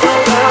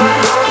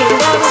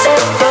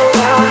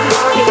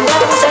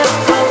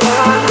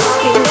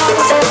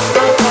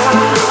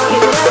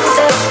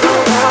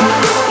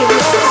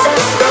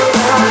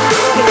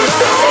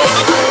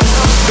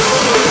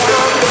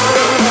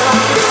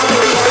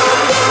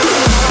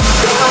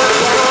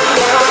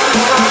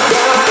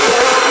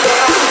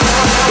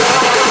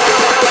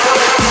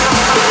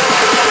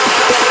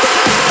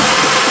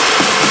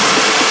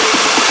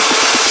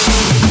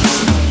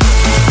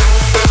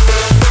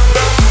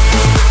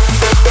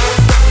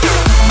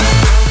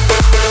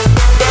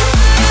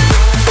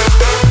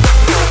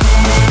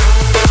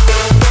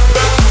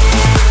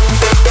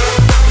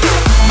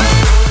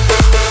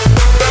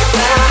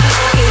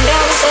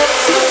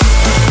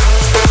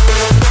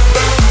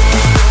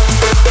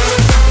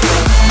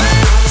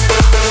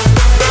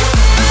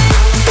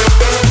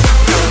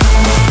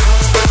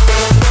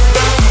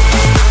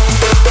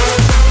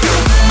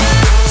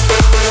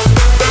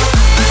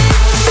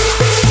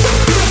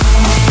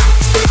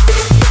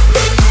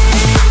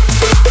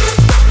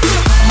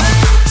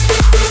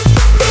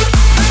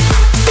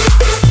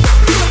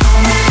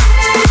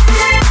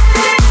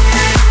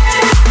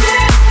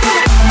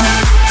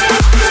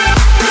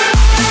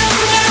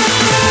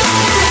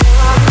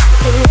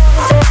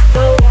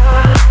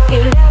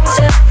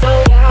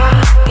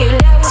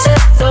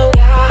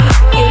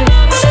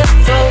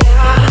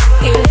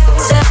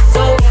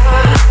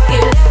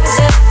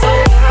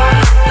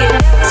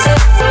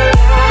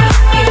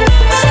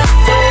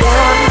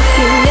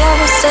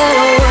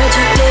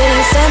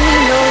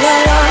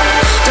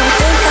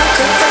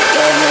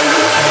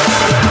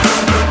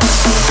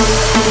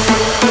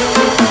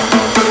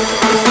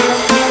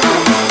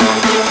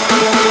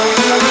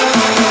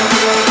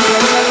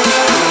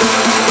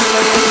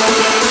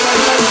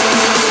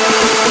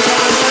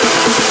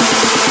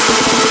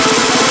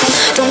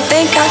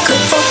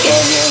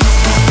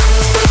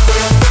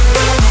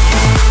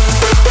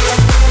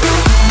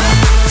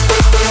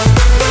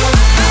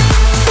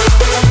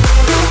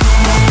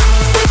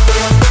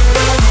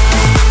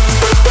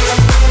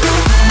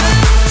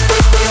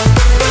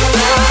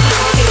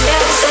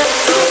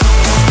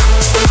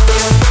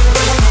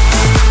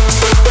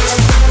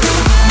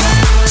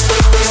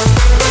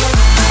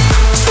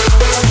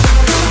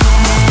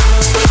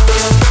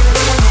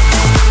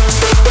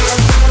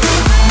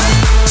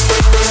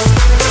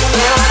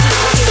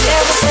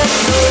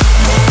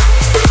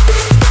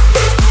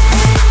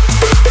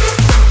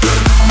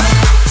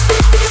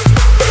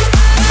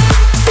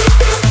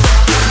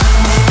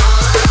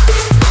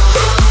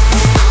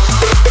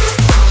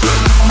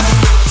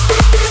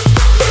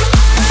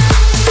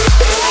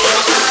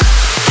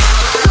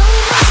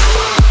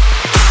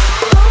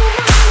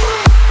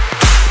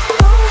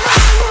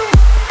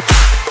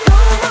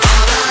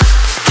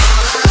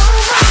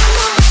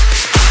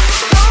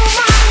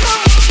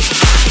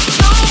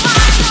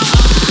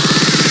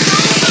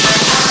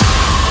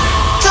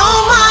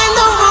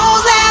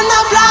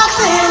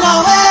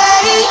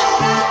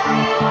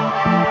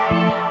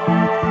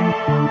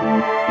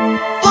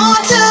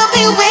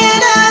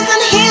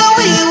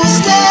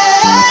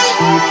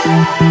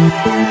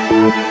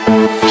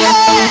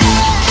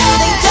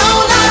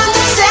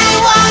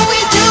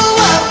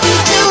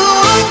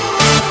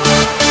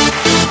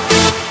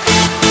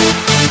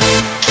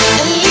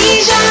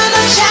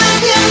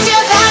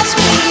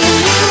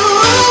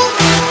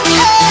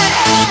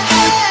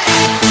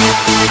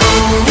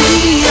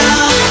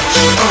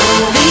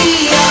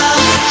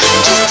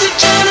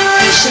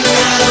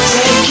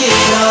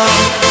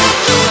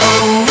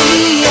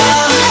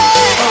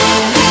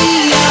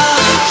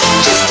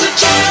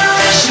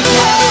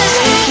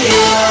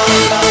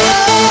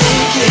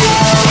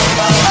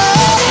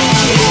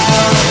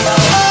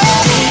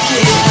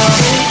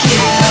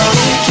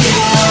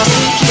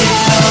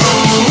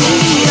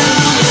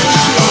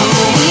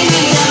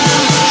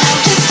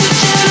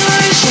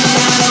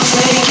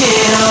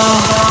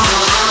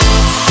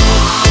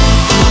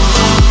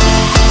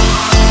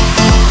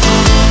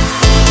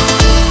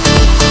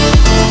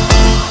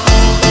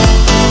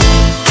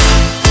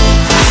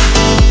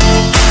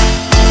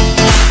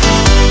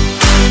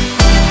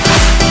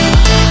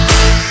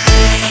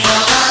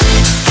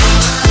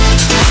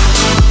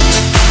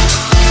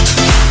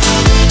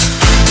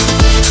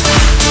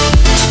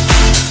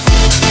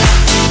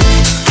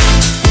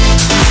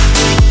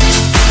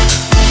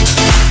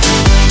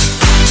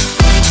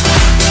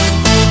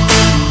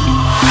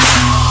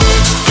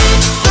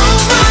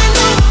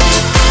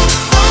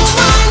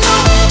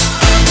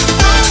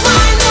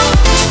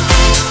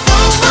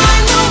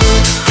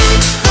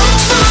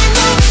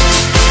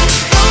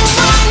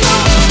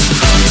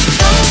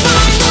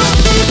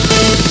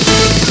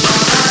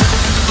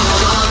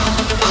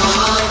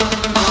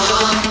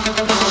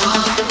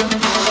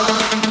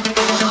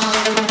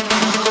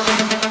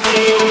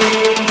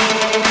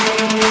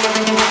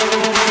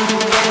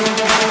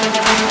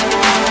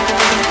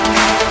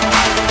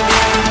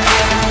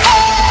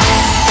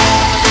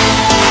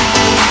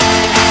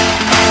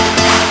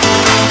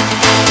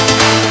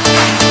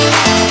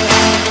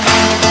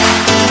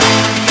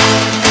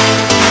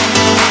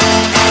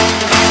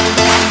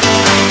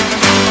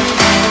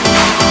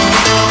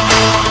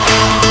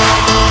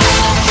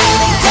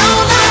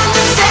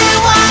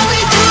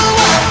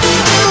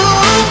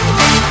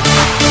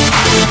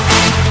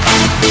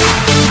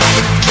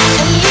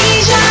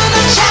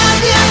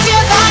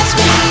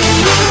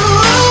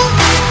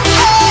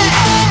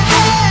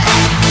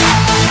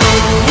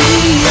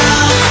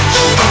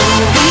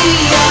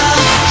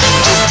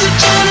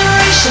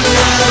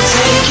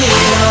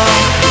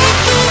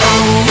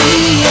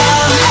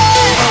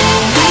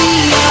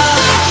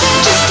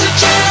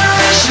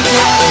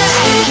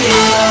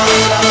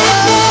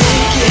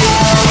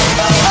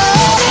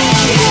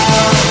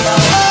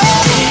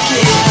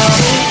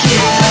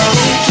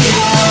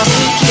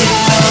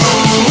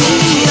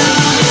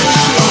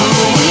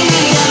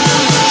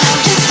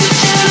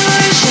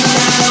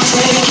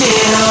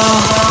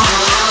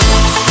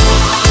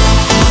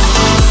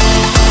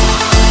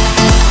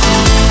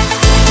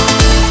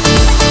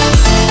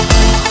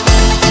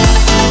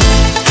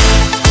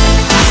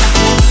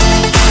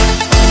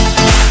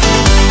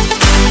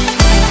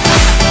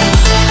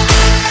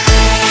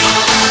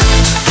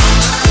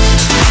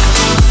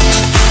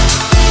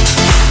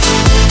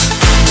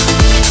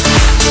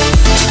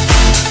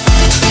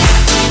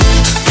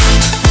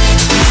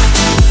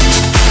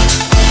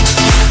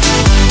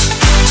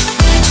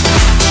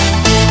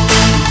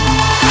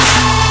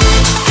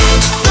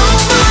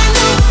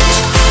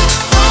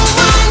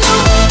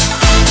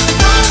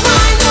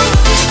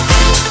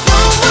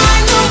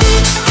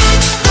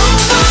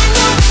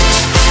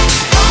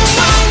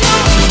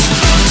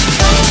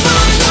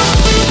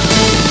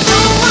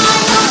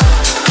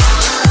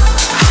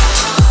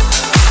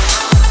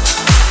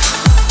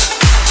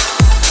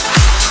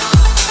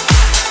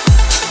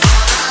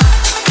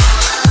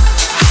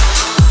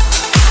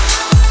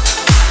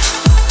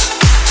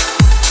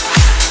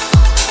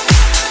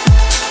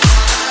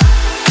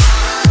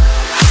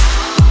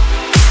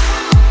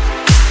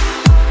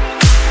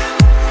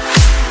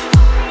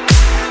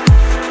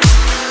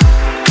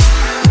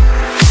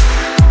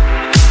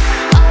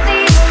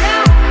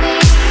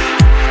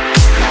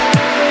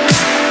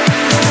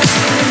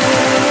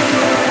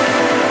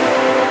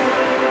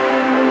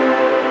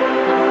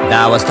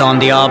That was Don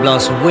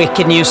Diablo's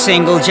wicked new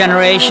single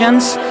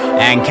Generations.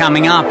 And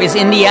coming up is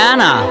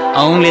Indiana,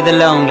 Only the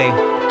Lonely.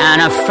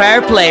 And a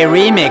Fair Play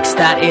remix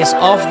that is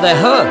off the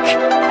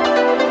hook.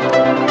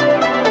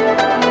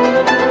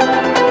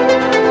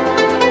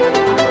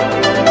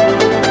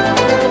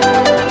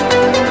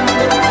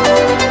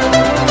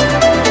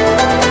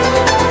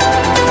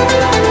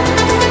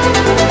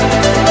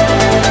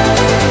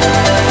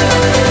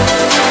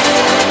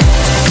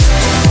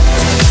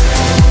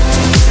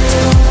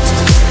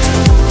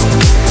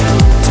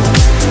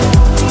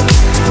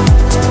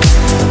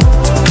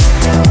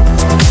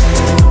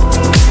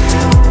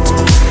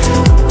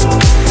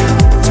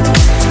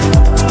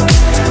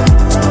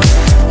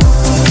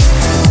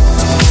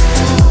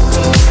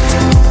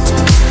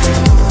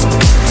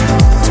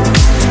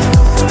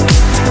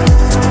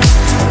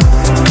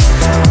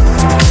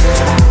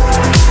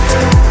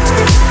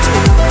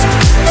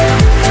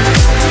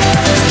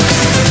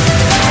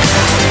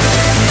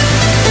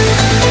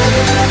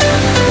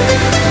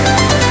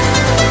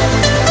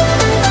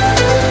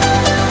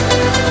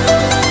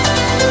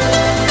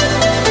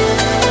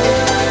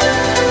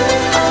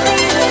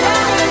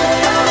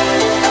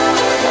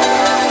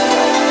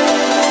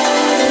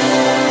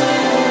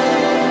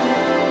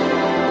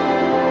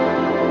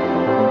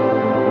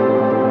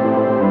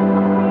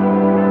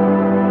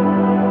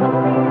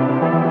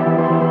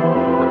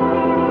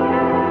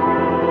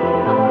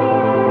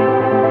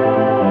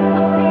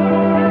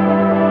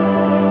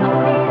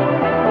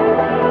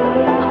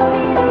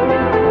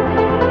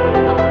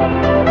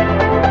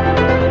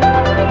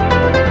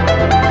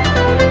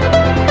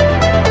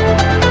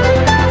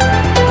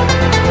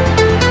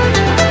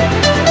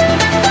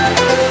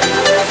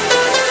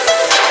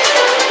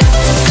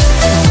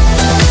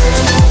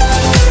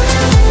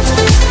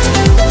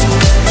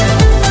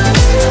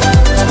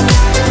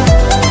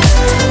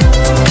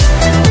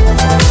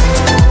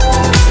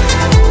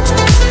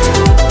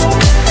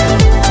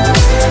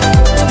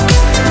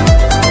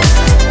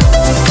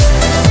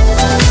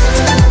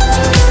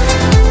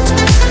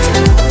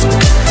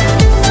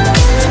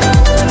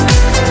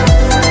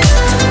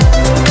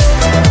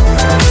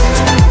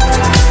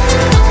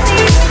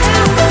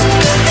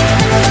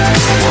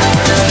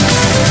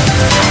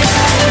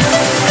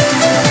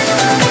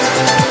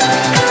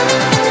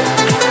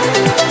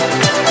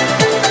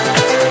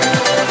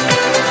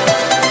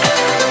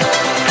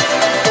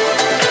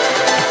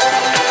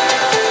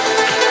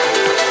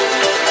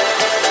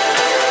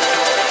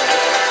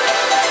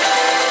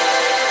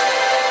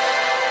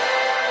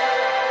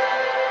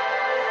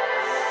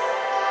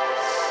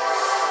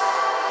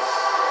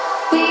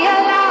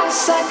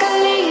 Like a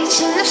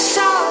legion of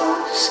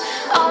souls,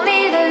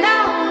 only the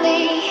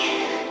lonely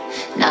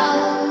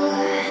know.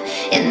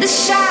 In the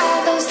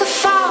shadows, the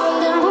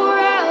fallen will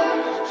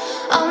roam.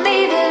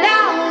 Only the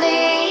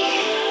lonely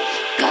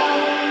go.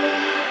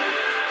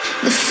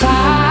 The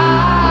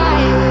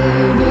fire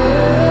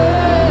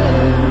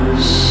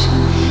burns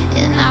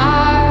in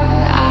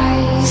our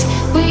eyes.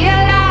 We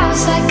are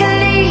lost like a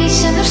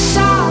legion of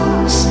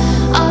souls.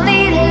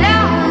 Only the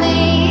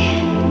lonely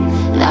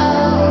know.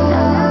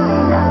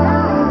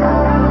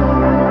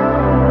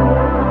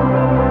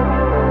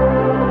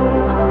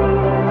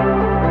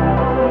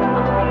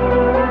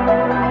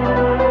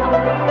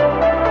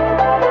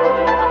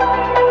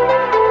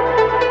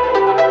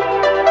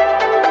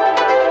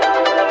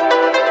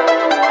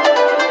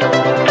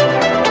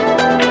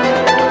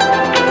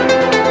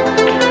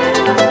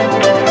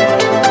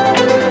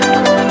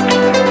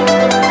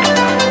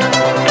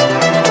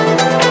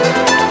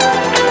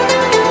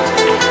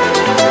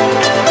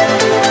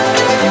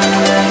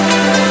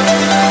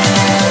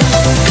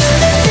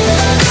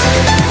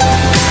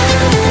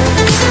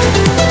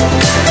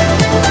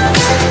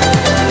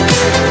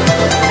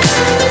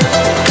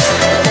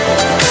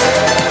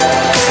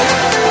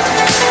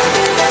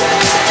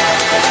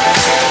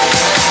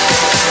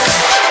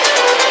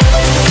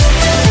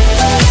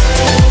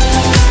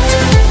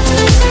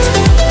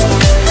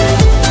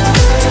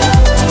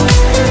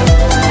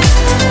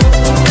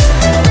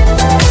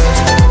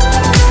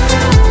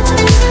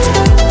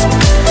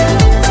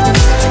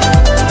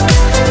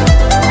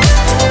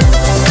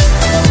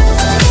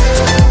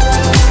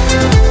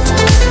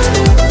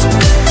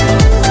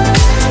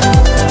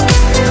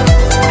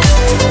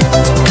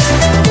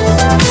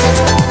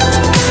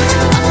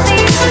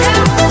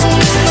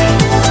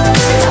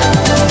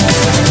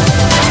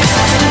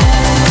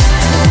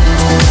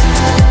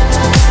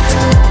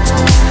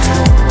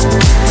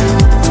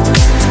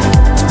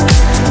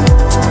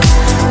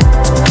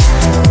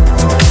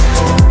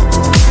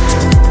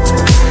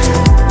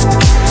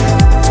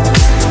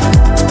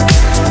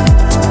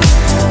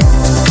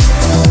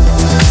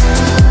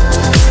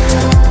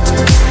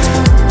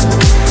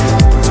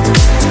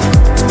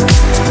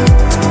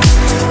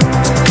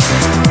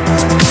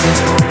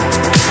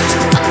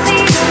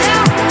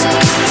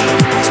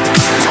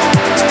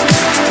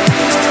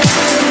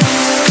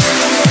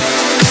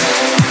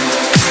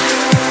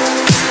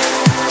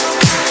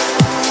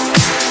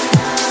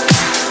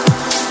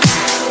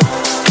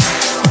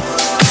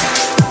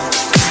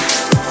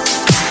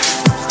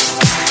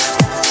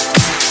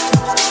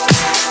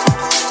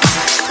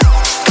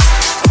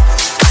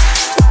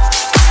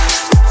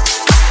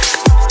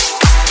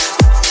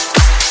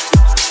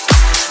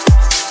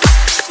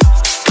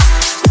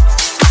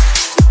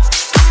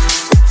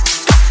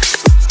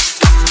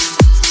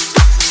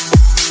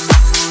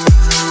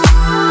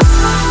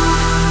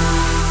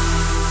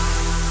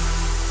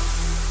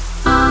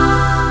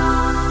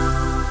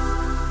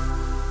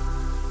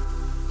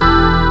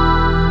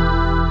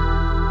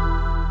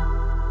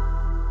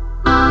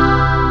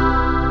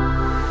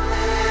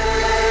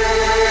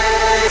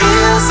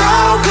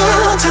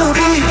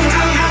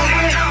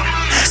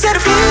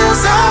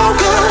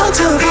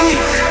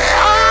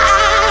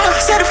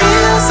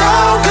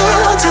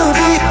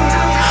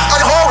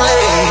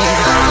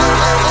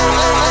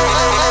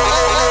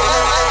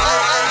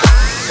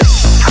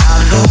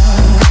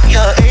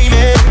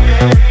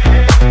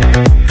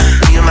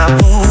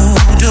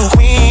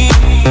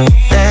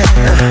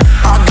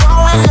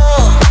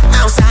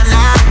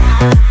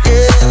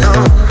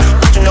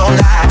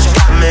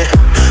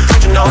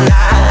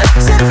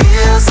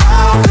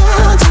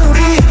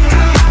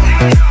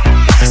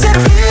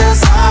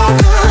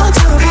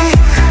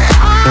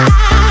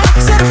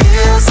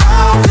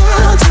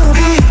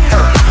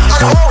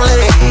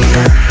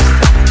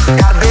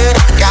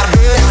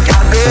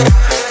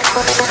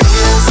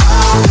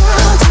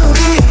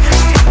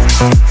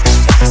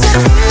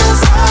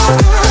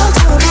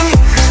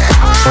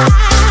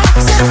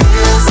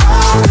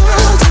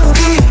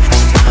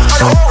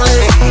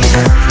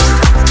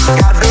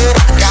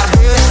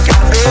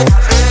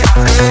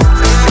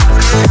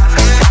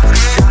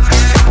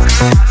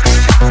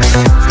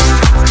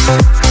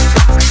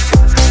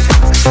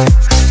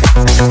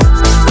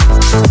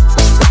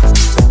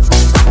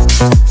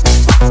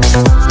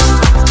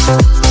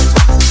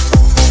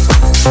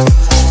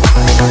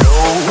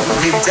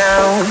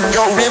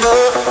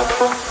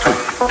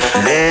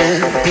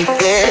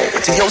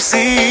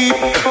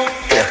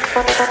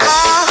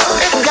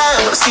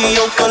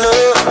 mediocre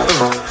love.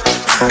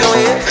 Go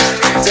ahead,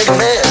 take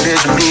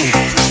advantage of me.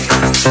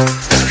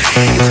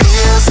 It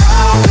feels so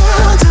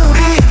good to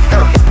be.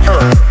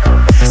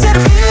 Said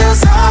it feels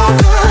so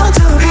good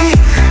to be.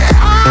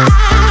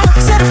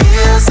 Said it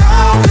feels so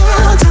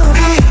good to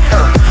be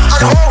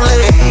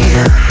unholy.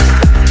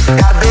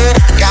 Gotta be,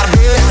 gotta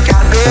be,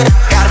 gotta be,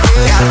 gotta be,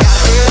 gotta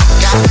be,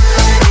 gotta be,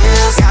 gotta be,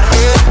 gotta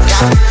be,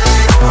 gotta be,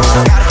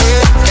 gotta be,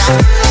 gotta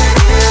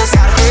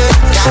be,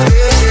 gotta be, gotta be,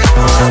 gotta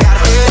be,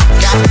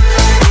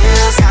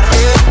 gotta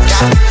be,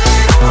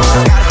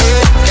 gotta be,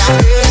 gotta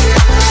be,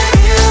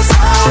 feels so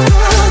good.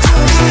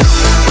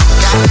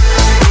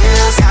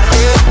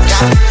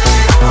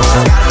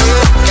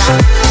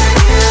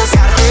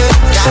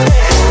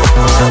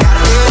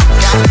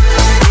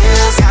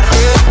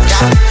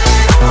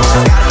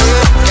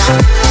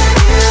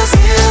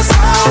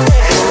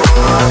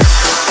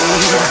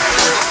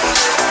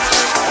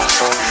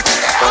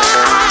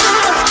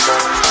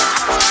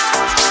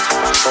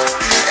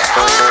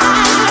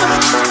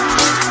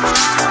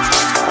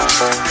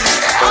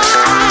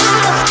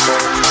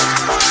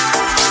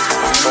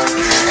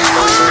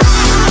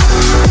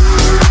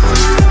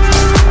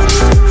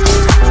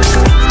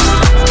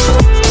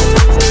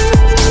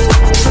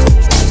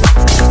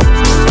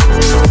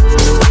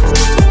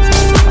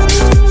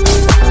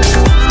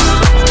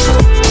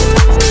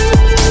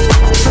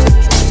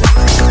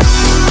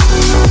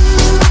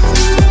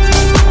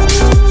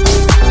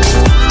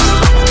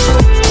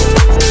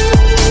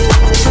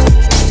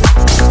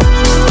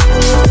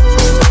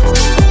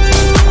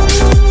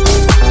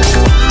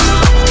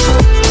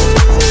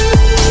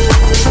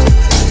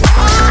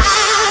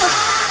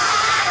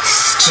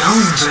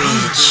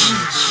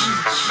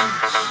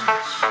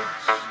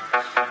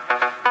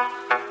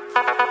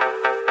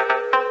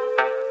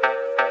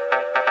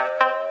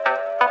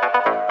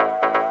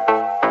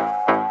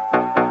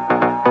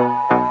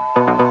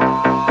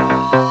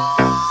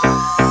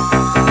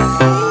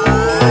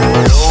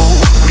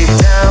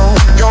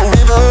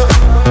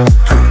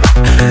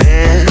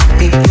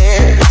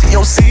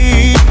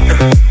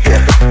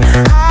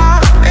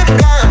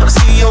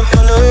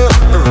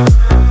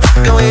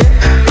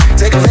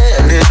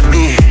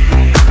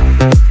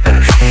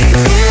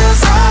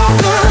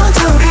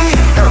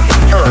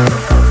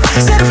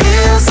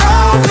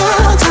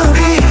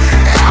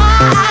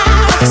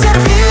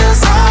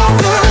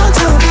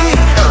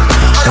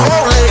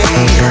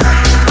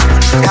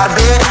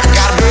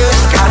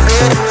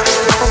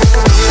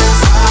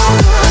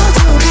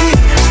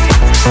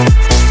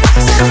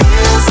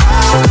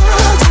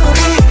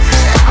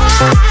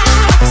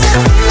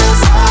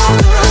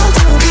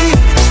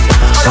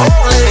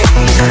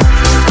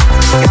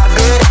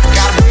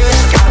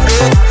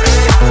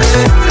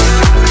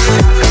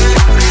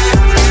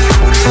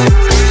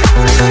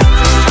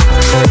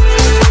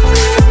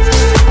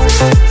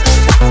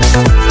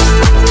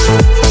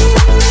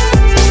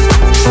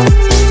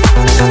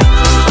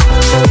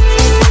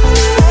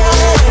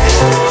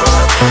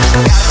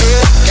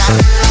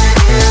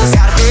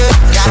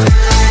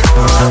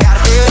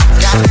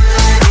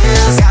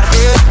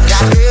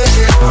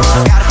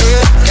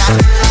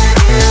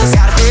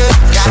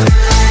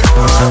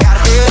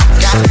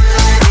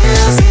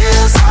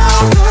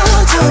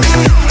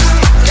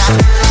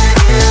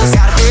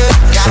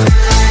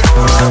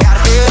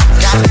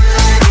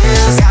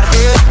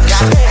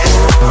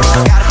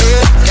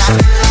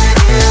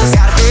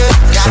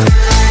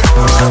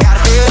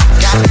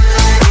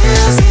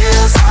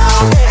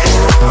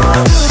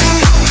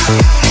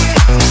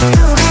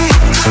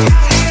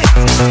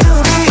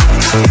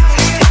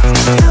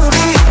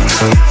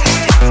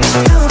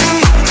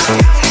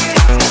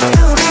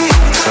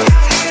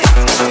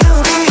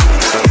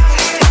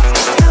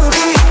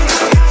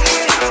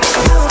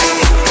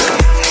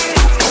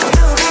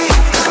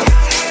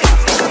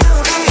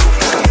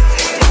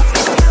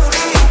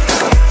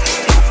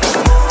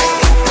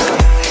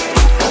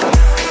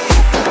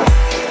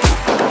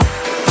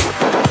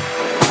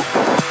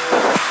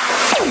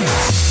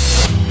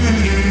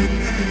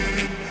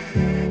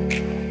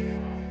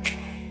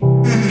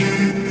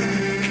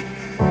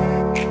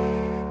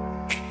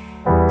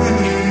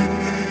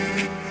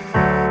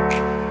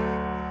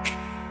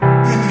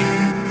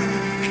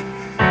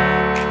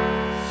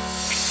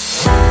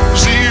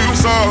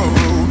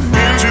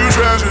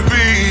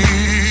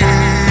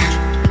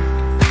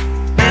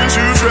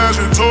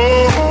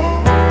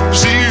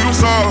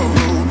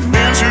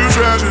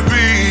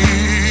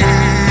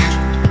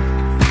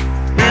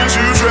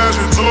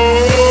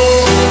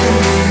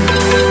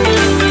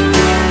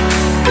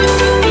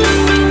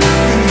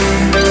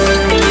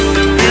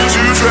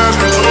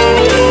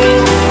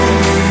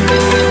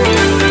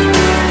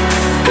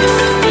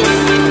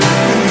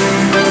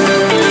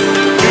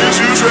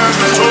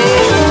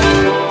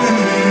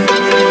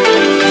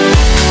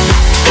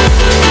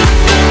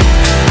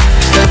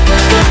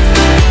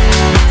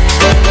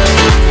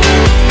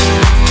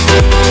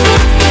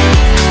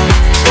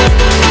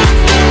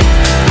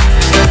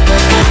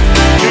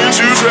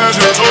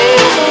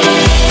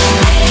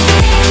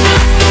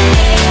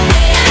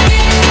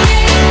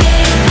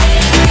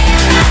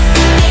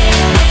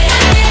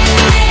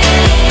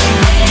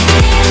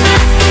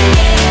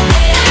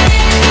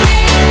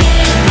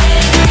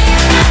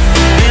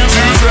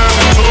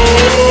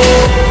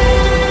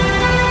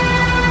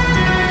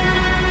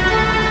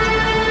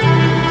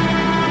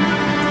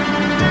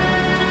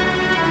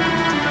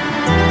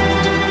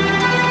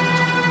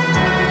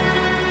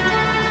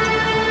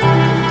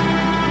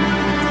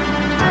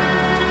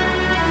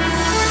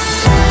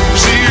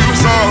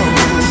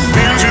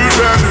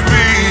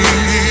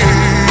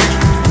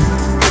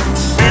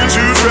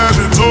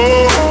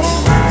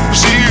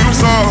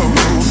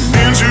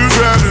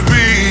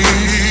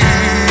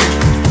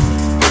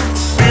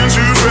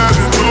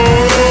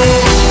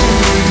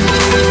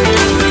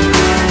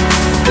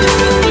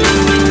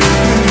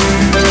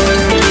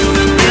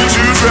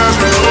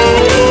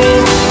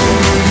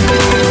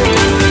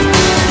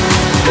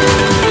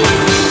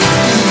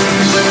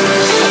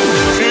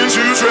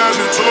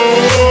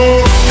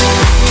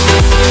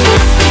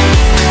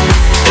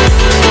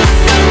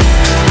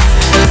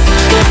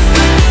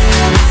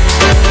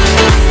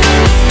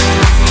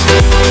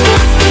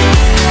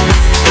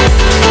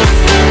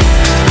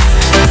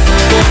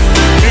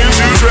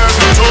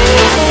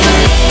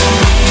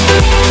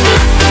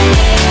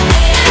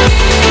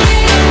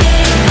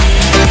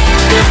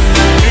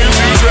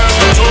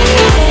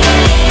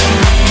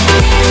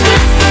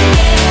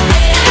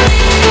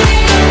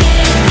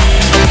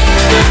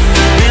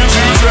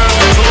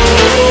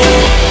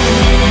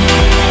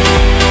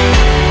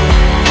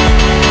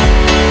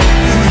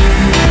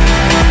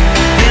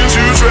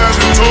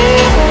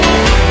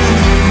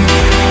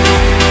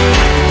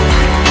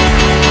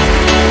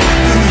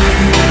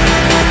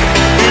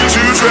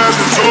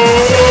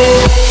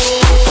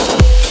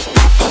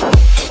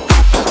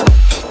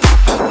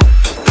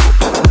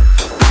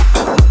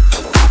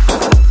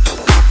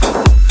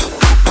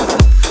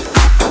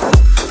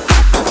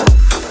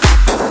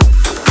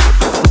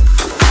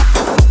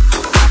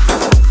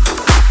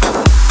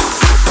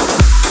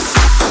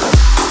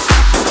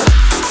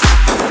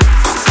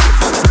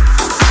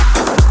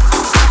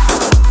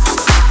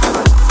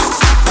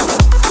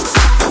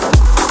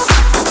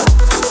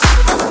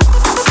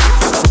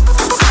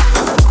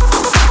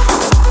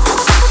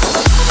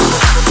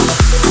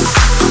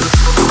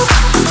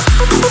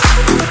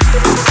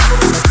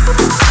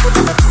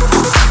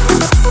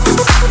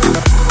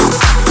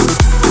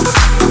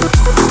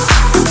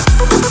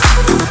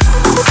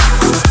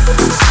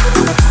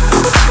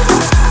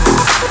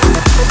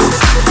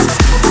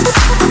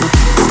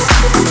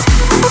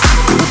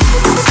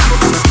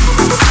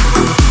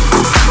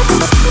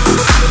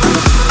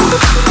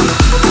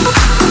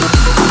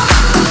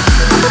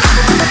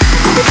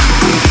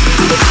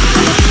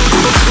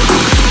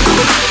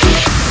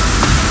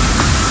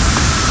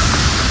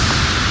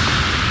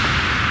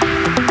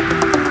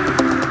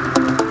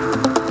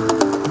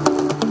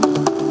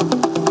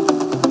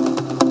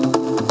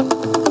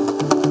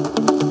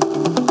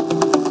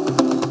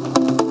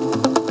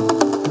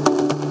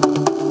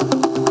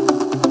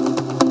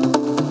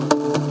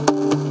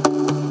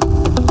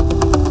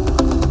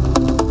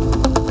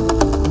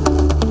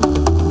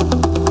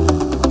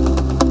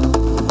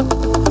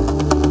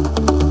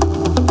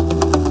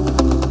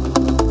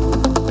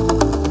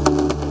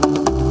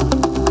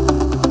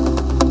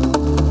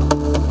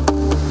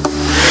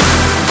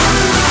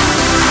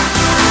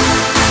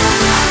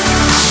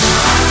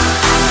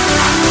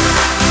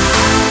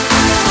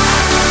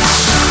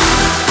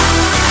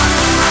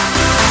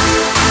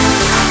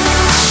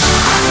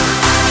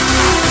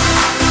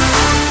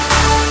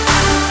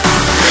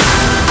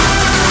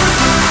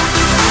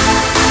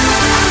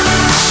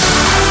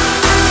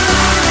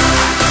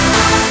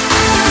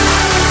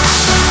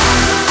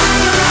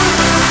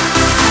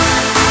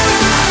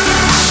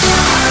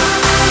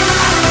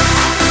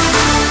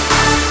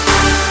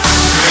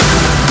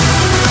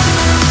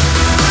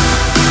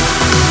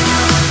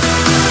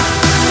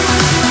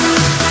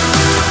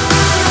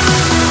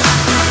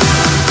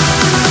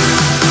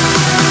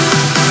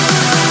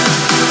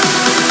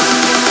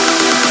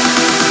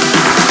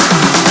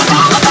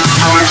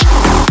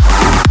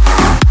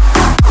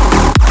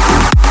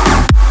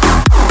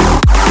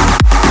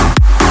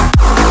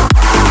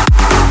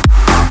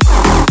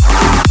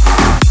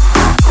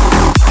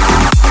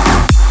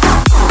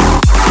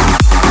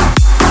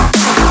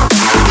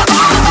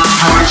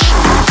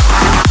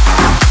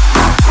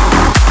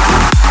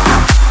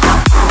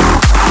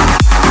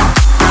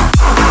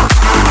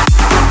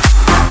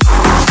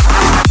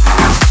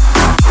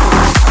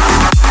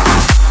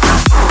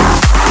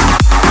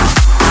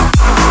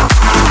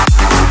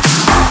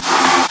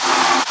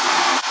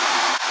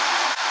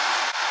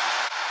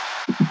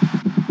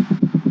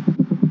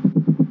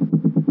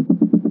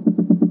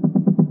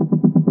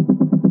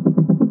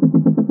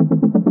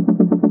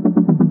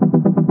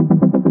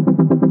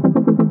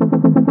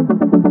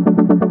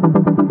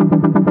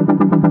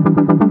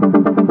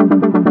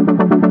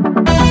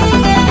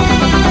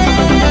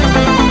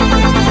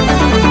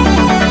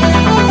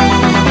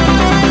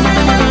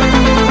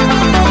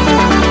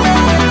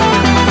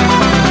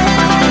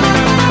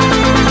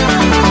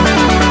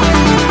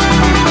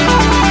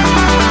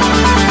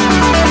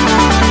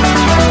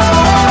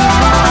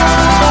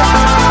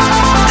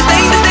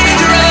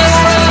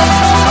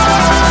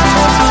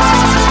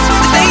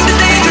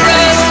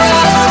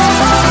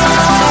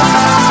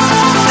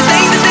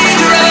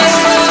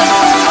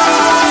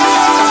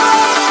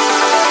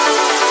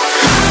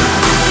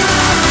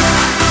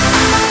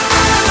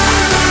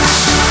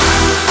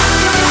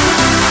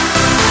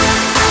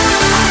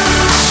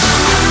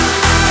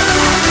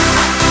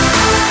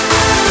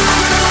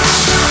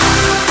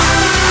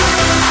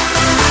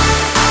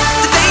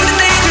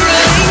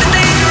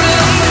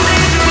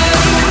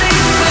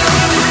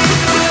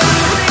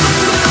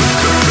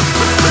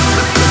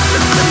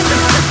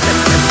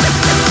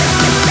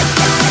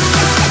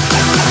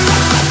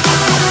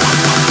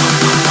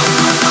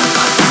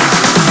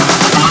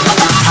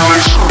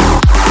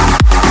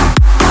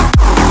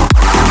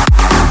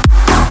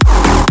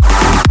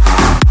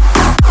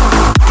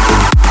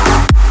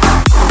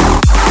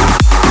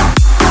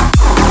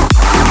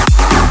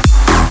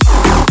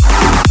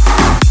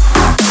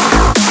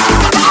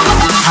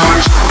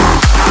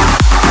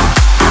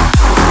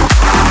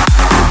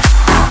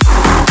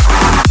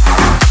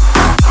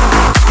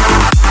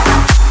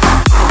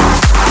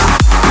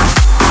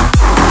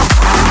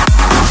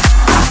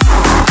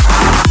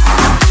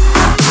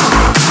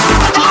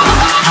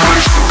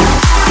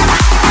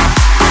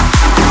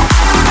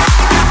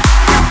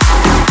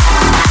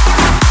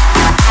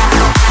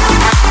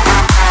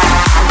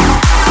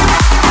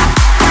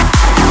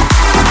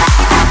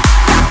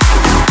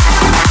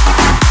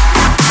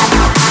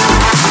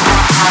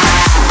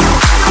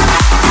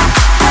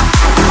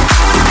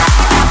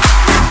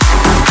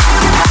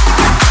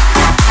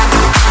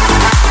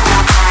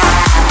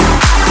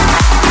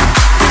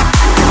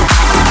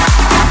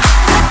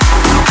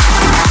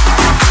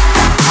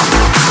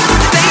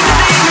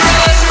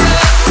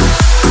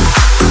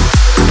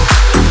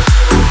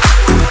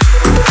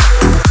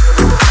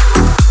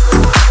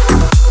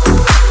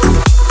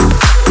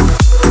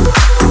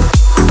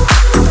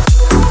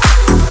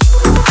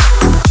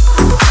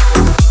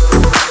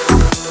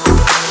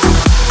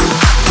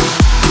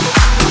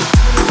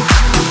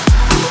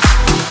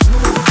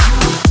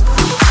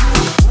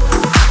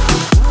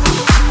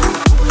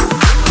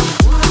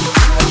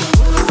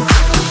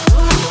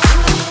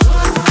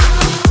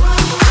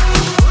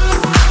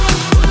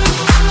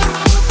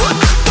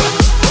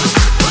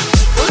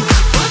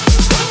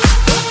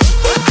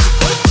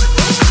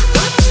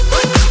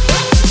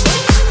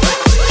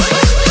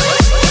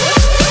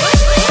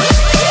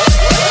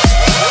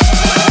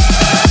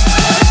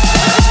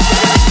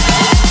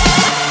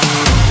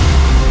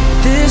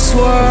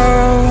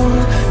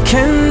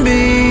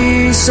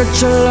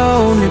 such a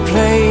lonely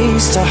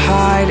place to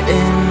hide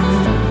in.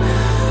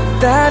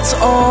 That's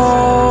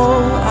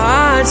all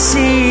I'd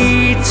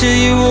see till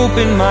you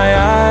open my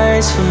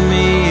eyes for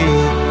me.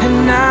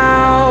 And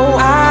now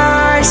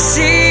I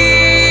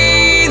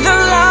see the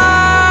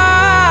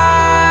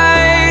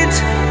light,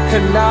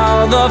 and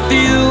now the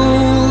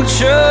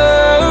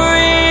future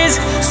is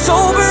so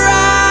bright.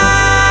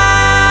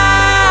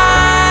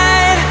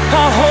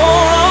 I'll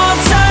hold on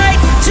tight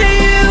to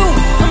you,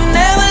 I'll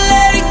never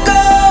let it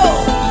go.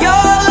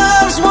 Your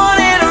love's one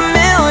in a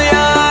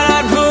million.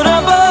 I'd put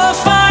up a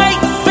fight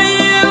for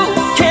you,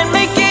 can't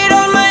make it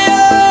on my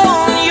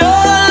own.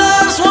 Your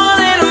love's one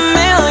in a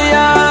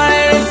million.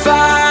 And if I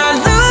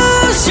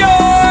lose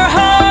your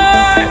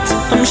heart,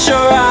 I'm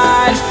sure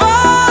I'd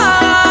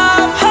fall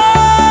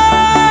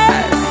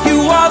apart. You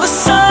are the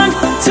sun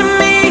to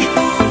me,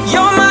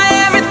 you're my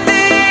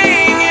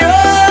everything.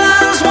 Your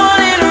love's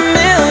one in a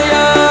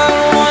million,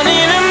 one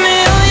in a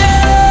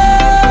million,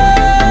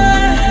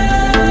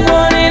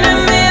 one in a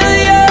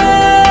million,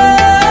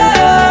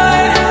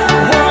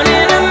 one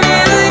in a million, one in a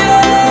million.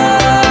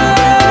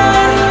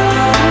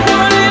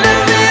 One in a million, one in a million, one in a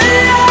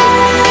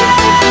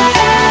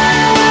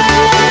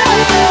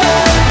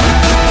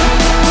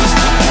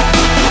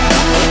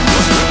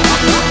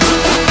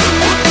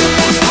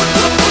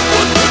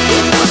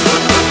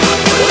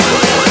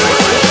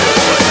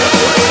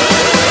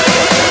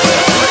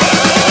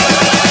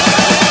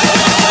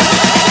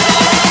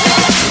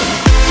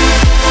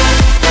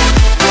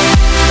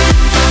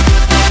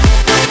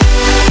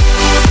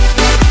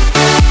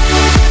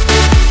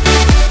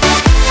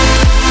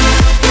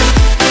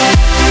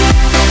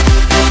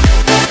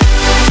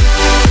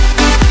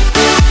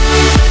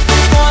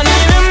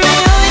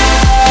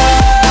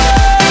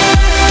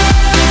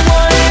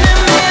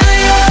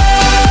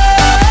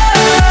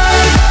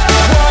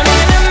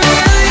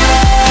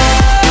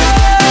one in a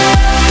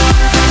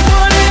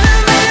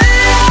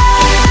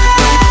million.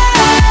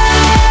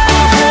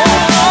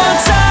 Hold on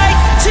tight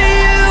to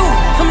you,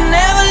 I'll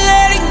never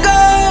let it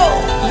go.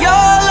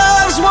 Your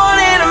love's one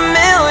in a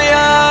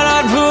million.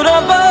 I'd put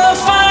up a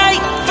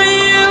fight for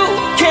you,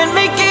 can't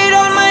make it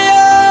on my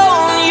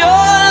own.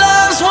 Your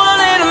love's one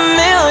in a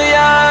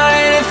million.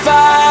 And if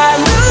I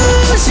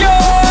lose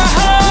your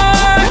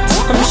heart,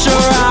 I'm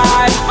sure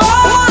I'd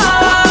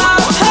fall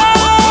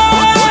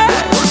apart.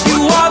 You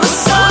are the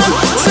sun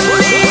to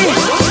me,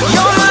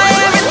 you're my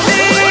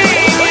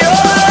everything.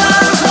 Your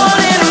love's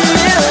one in a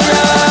million,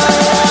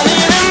 one in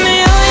a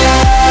million,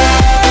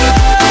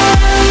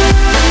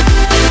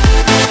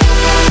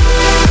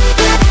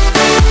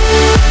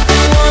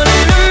 one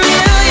in a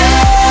million.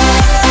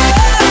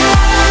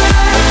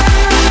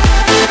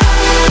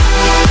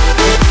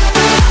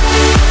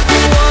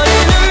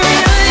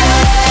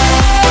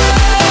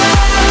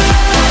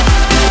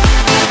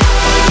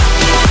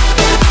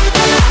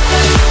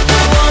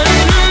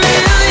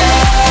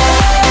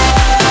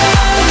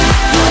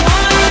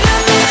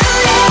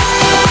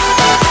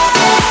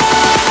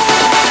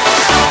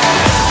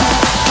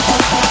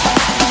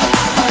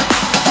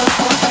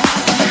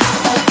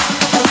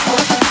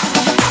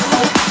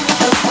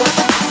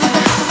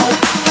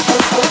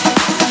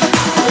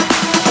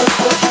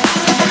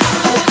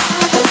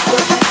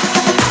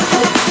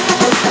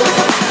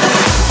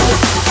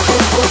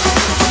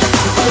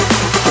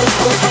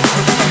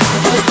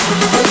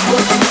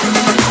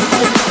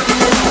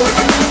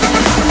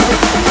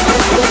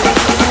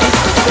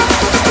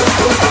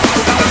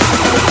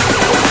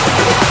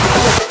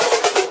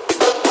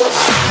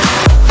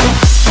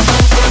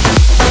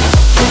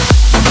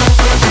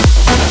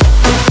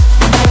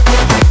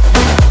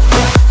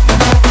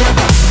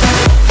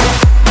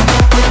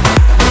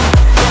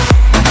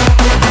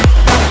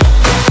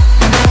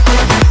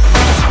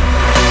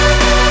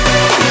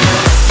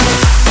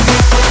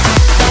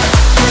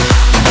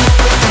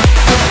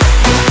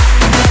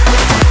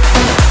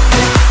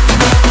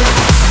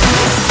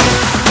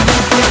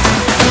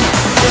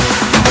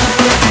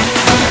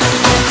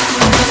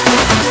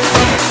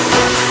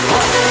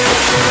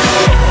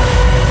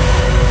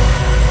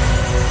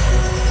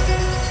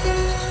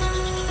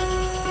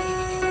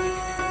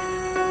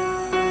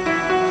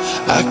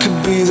 I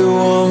could be the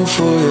one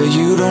for you,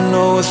 you don't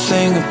know a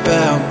thing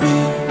about me.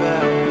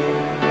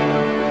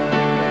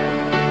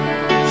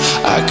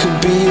 I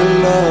could be your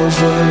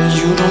lover,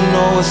 you don't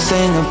know a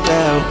thing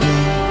about me.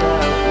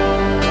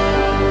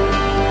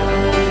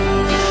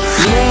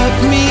 Let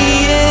me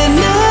in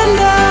and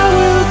I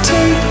will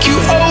take you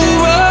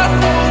over.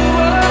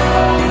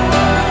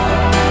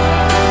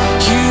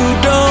 You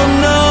don't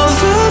know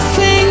the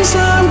things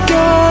I'm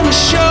gonna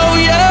show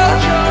you.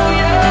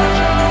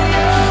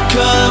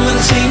 Come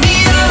and take me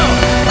out,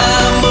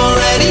 I'm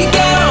already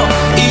gone.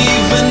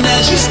 Even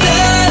as you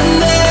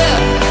stand there,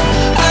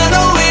 I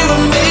know we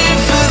were made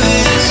for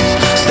this.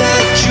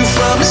 Statue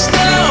from a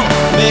stone,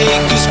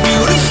 make us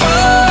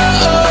beautiful.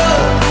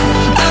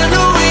 I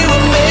know we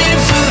were made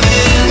for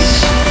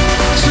this.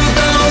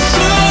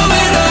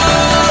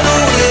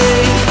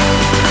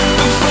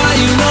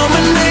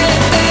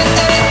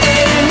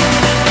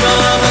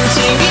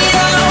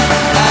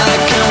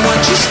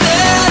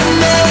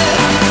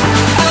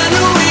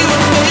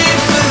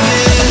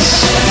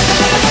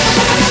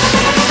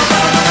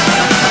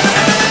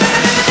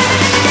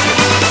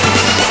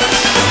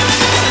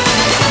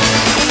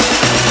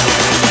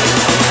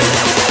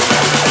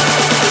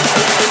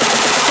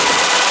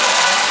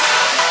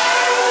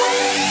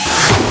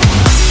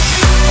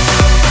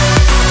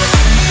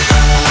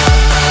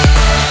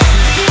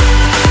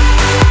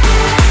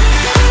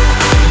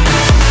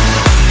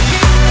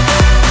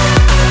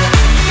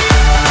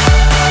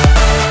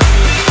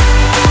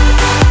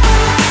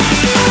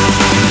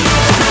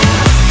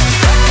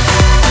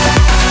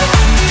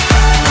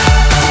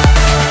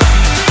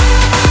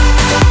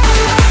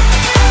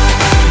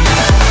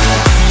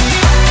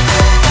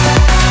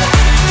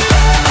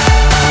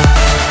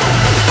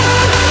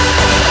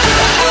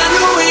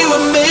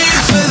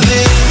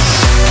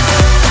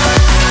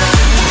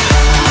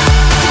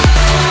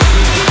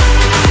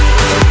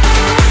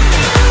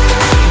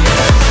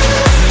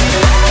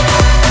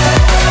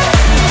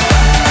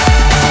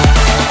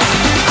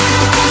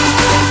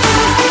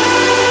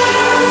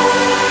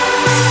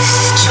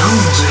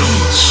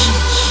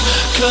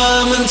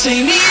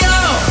 me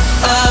out,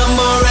 I'm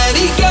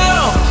already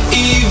gone.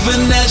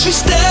 Even as you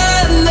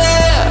stand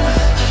there,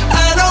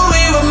 I know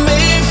we were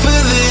made for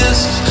this.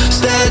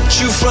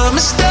 Statue from a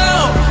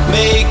stone,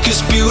 make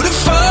us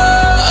beautiful.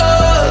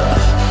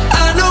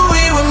 I know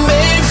we were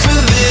made for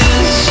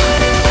this.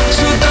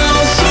 So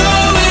don't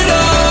throw it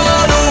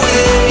all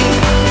away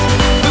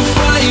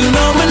before you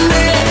know my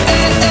name.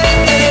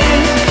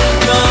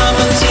 Come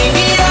and take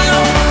me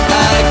out,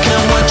 I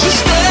can watch you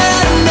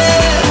stand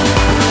there.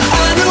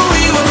 I know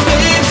we were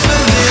made for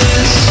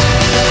this.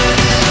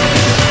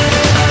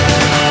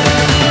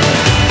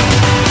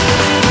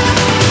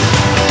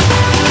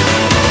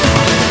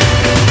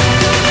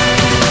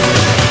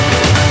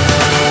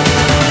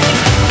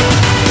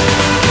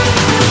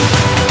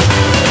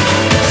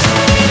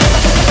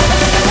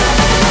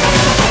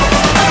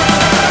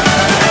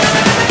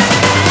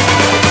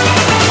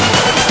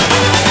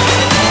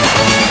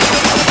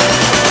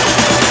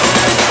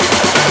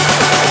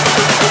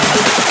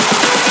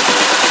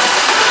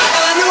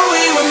 I know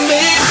we were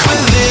made for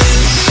this.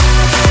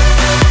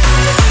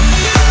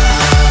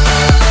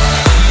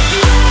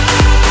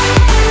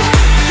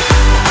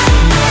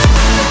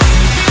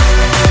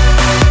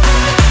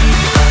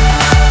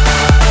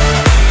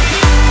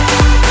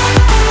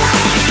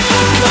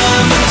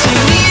 Come and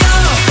take me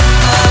out,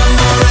 I'm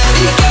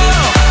already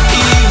gone.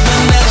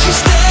 Even as you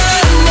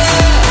stand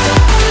there,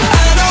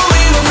 I know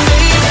we were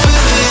made for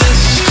this.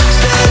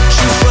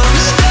 Statue from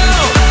a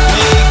stone,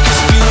 make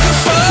us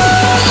beautiful.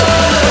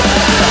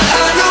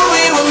 I know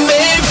we were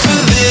made for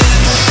this.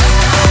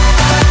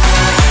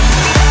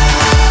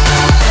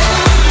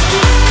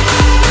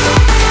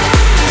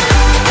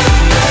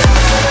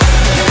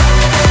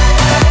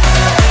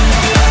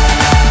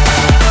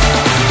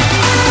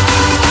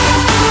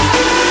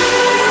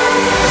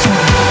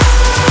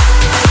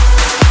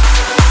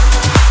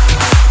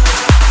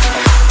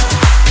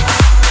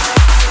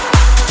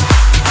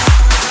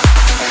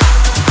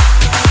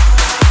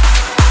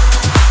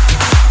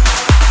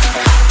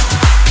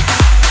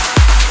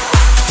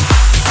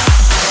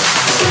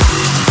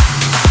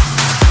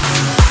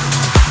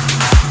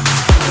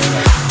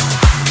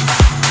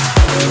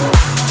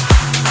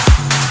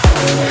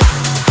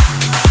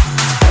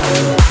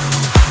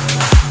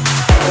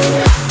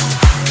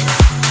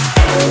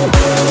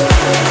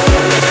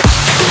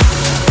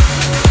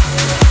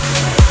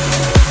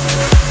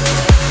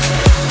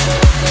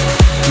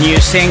 New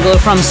single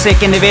from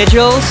Sick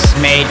Individuals,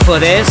 Made for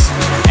This.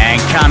 And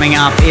coming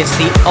up is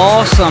the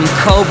awesome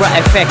Cobra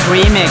Effect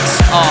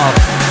remix of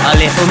A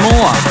Little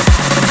More.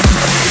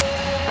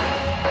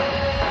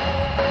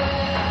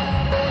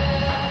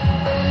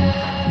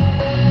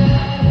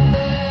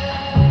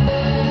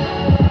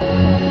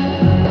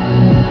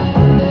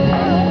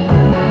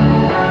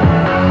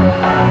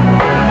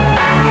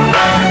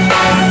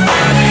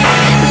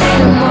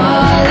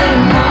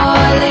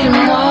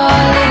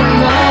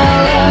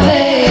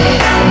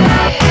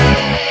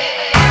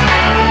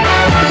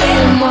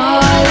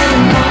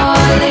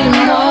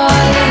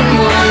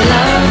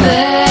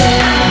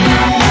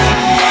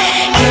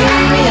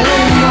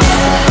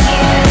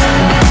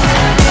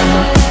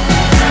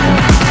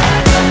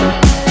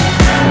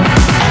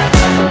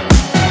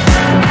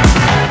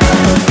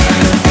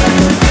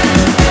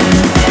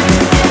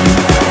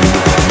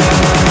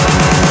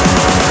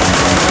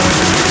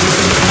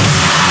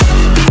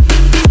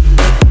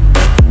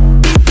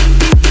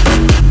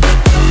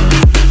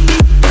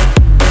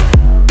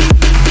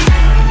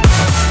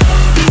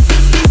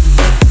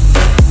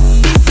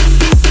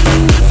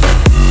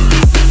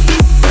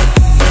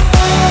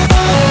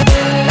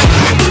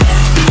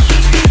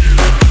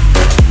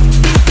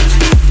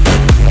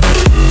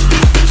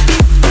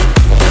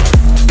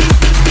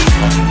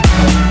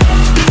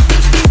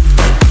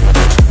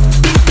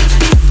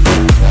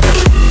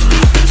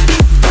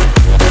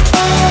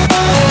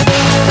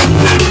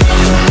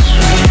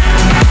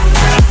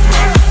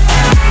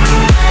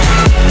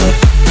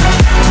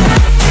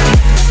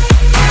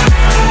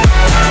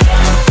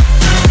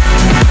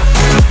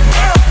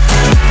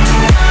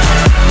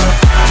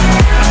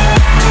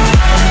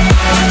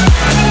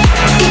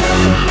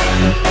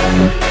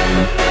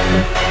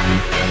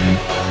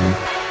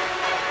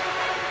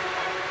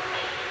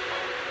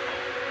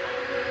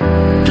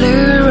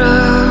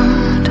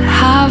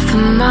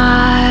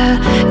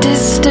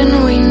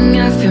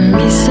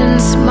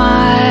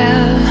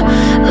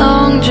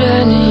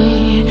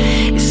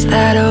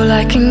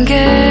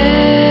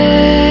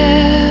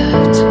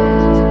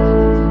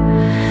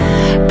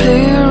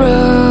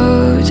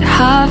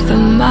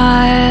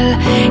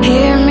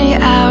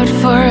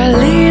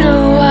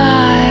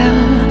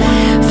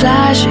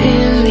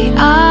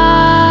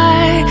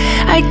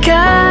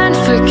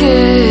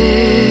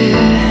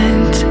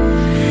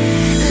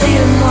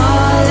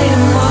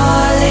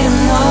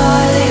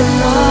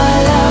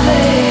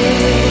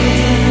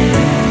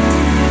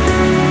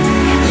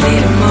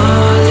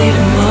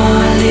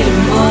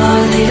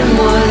 Little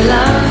more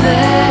love.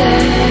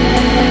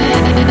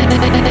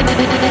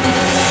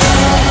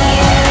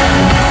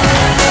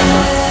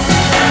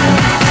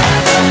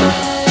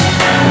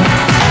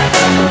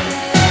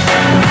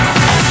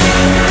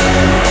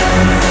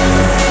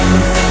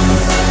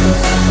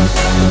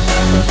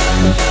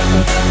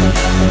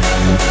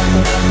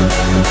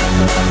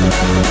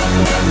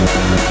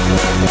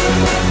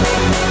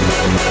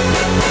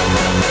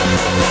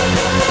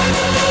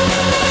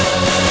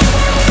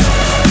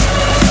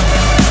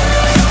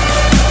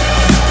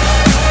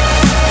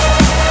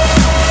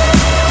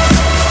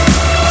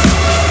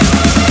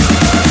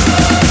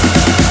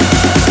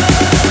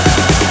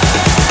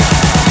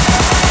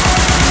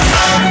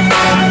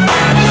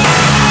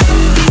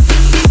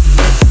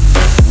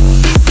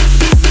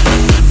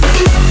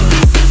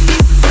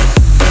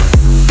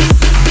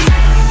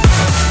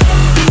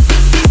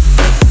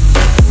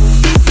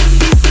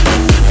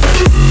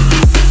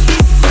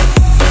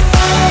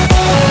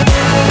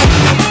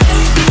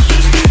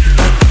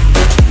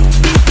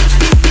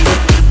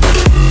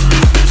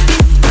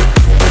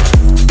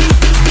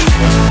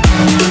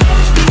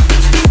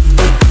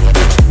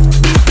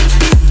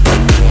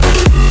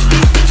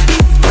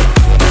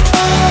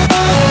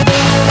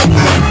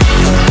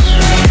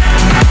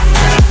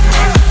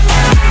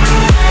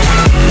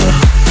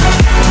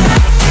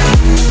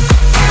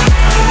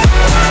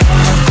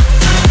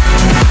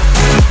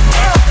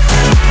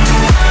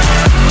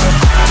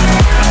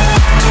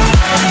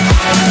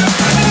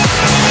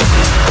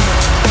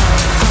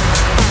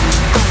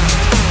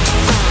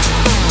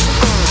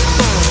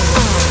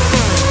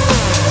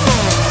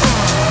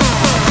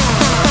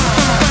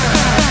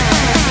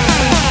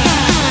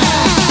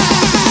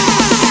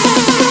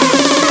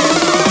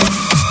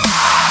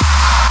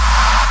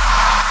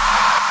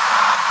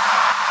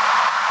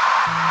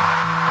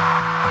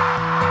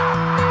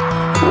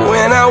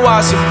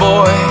 was a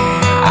boy,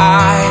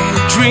 I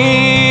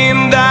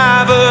dreamed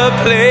of a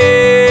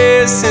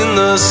place in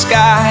the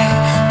sky,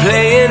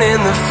 playing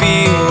in the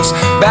fields,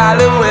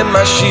 battling with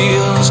my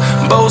shields,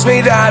 bows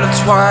made out of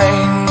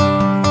twine.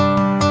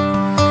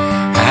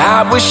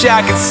 I wish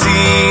I could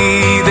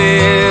see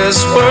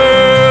this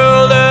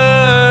world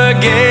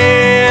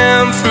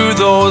again through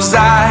those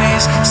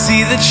eyes,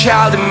 see the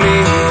child in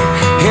me,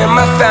 in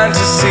my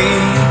fantasy,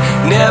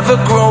 never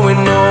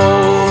growing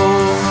old.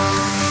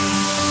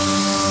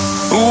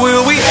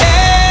 Will we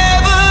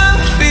ever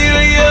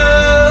feel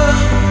young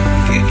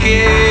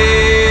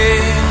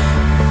again?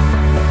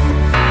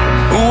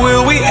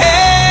 Will we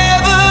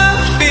ever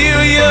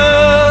feel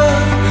young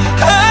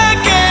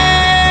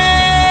again?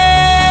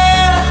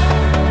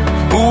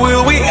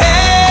 Will we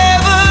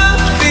ever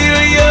feel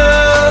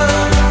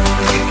young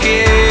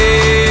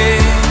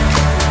again?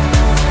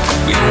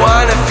 We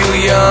wanna feel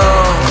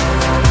young.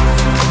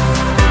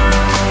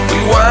 We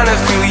wanna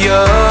feel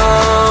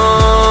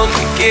young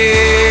again.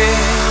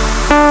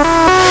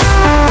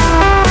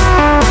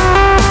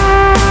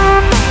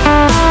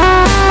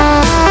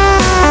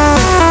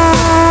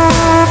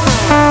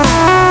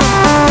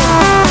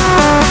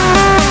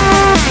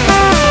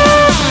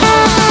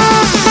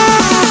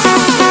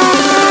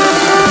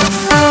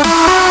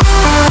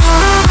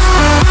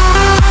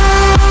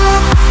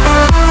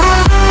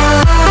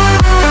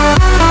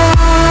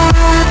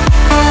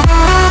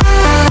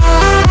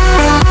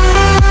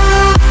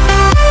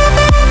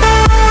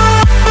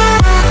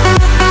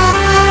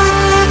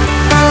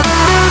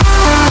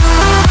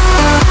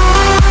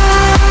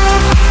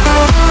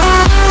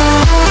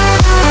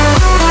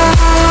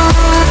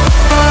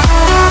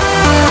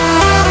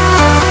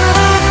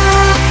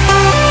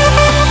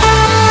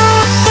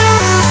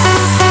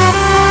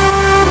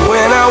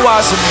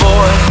 As a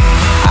boy,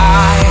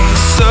 I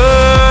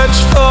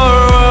searched for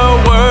a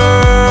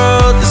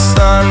world that's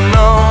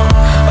unknown.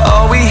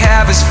 All we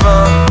have is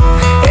fun.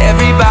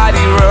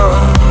 Everybody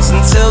runs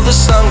until the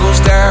sun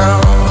goes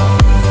down.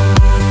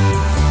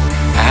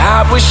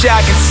 I wish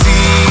I could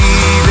see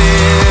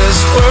this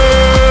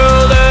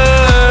world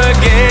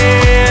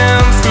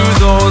again through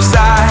those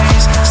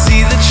eyes,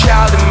 see the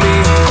child in me,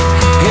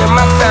 in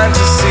my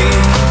fantasy,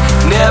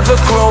 never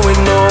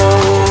growing old.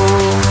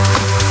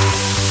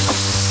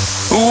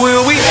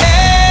 Will we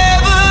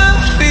ever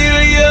feel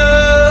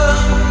young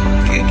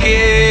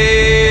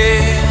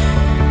again?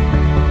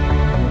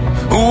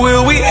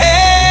 Will we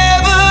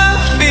ever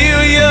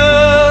feel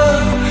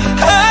young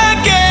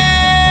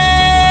again?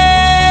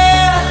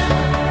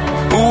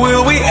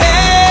 Will we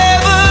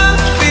ever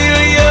feel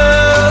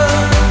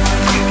young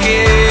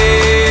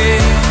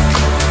again?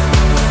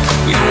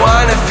 We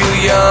wanna feel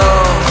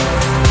young.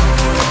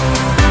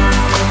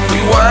 We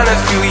wanna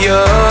feel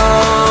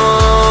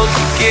young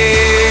again.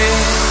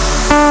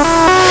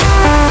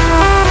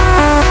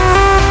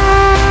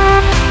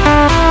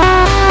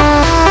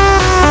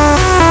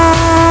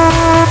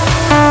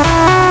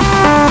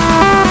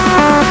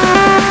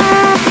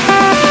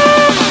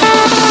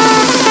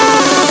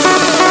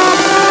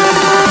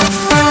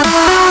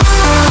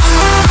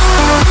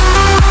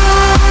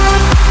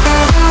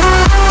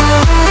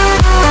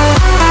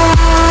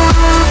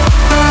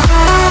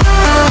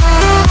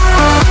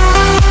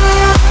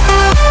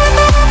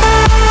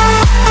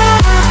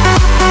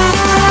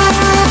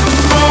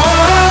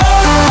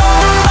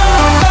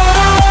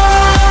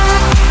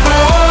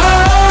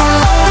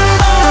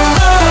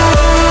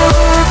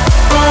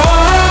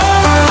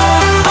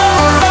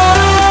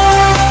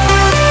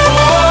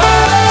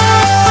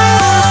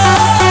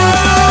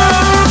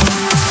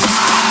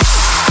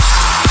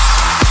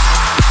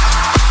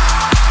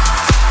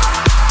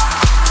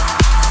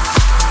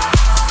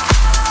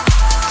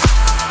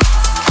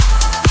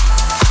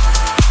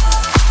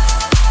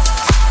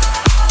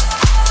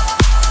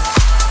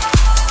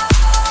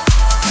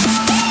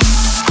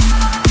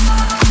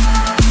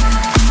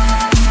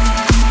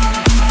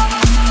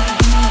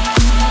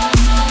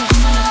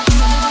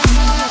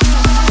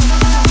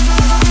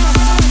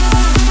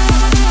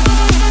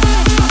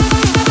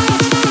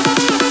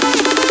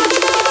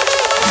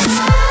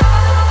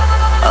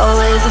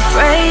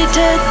 Afraid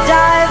to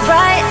dive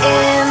right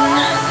in.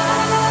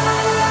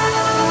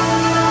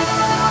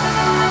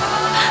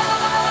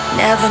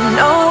 Never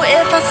know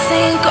if I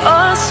sink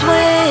or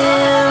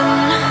swim.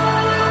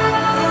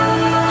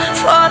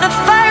 For the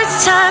first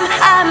time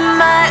I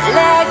might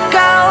let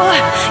go.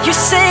 You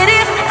said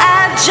if I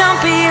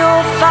jump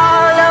you'll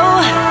follow,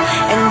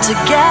 and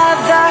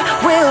together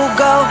we'll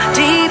go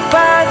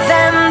deeper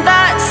than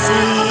the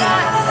sea.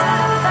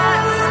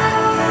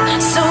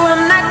 So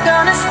I'm not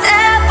gonna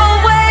step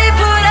away,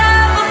 put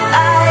up a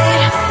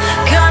fight.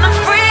 Gonna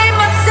free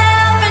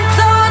myself and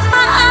close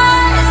my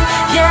eyes.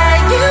 Yeah,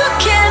 you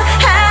can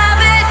have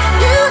it,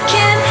 you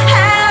can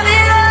have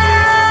it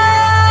all.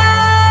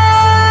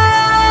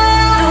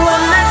 No,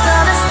 I'm not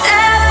gonna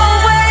step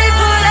away,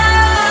 put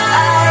up a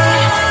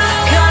fight.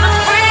 Gonna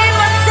free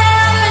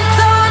myself and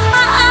close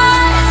my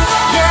eyes.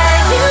 Yeah,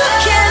 you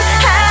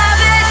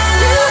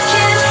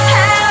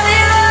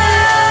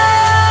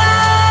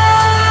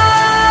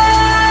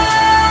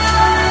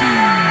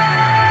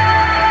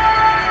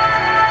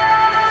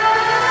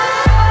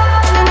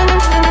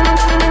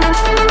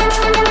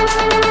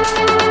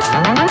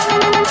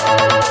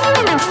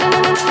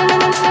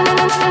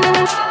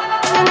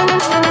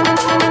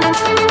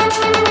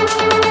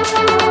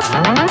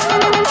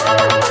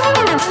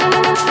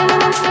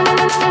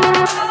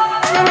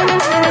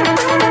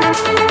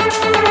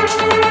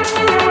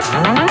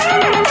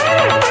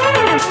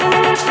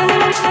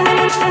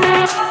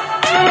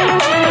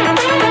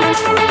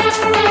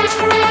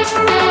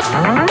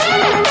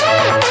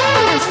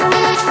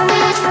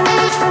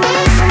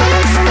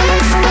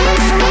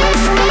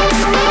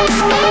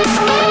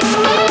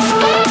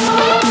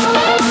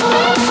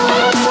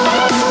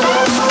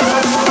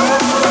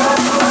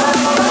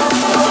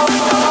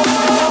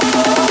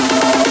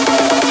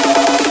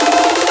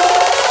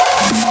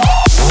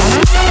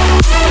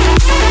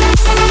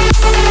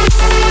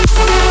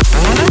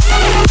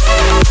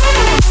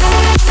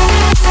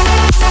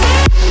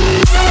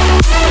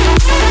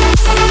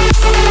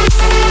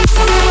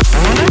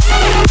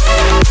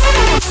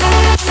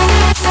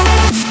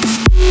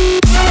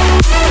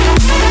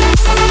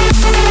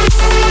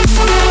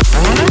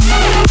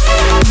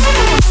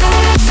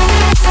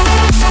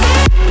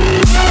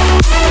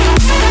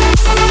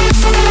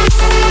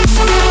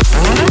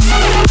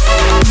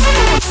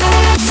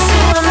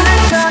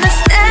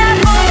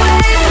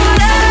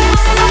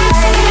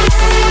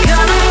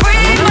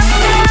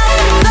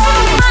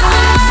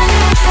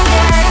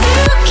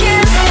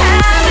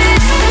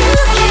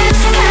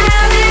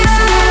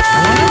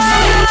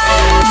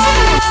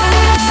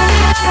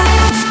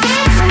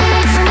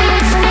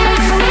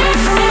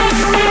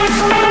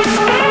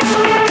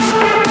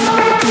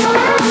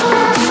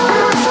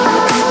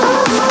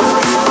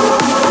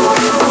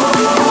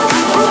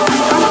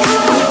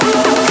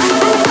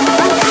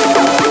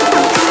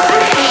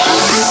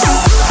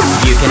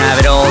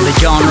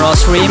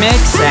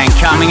remix, and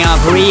coming up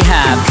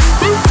Rehab,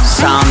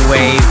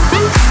 Soundwave.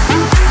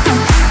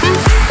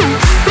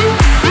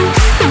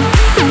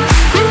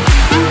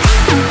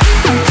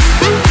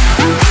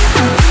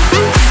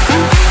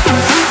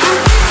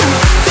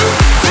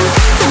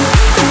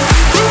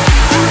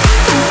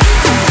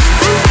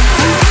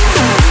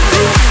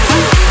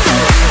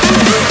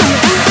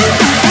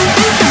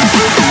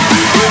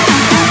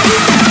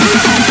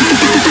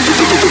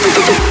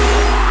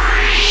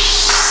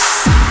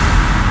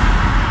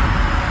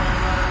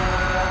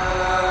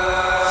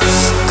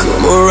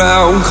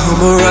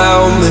 Come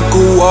around, make a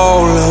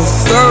wall of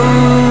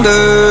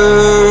thunder.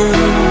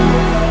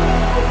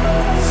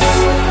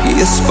 Be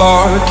a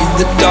spark in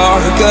the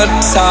dark, a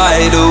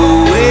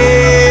tidal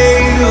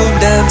wave of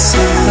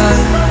dancing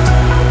light.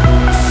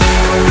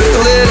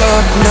 Build it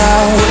up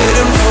now,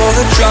 waiting for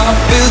the drop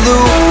is the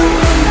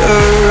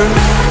wonder.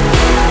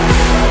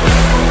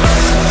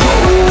 Oh,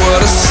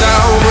 what a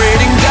sound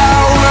raining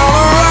down all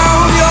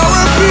around. You're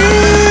a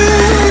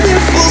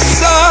beautiful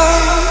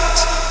sight.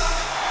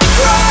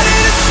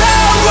 Riding a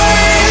sound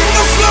wave,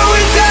 no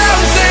slowing down,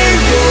 say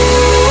go,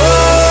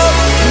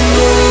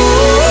 go.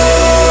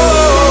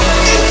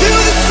 Into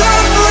the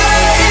sun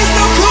rays,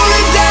 no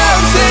cooling down,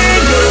 say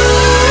no.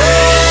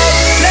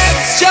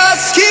 Let's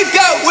just keep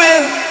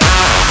going.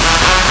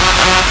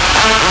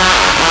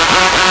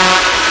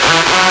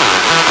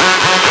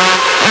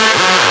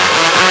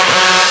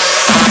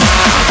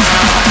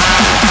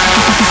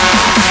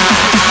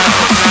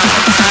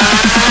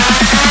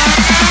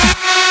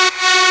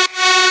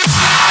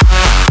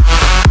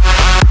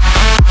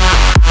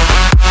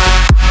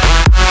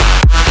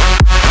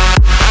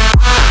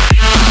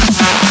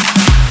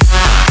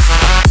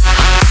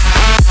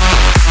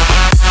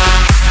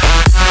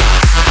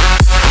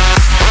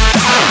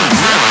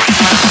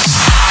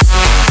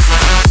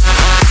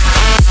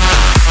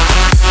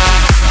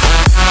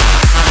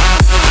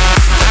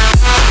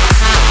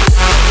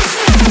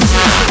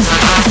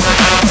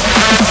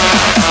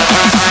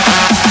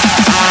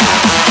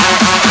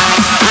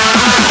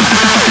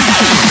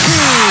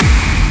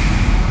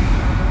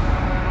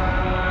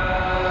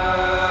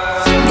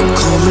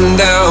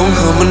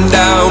 Coming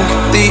down,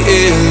 get the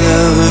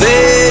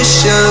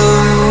elevation.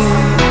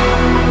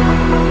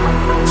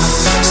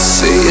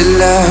 Say it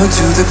loud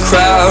to the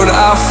crowd,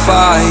 our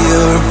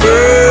fire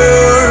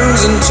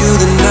burns into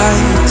the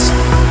night.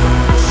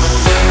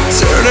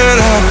 Turn it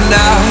up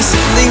now,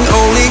 sending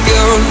only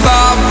good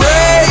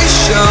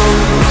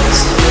vibrations.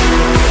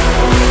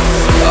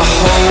 A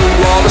whole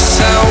wall of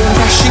sound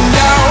crashing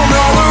down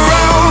all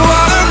around.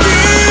 What a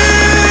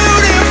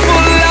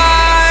beautiful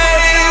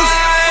life.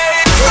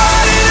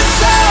 Riding a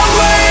sound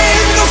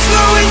wave, no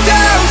slowing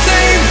down,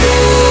 say go,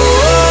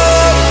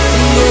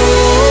 go.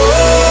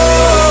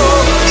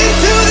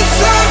 Into the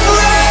sun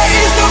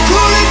rays, no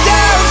cooling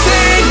down,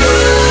 say no.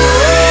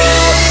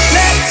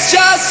 Let's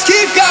just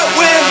keep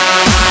going.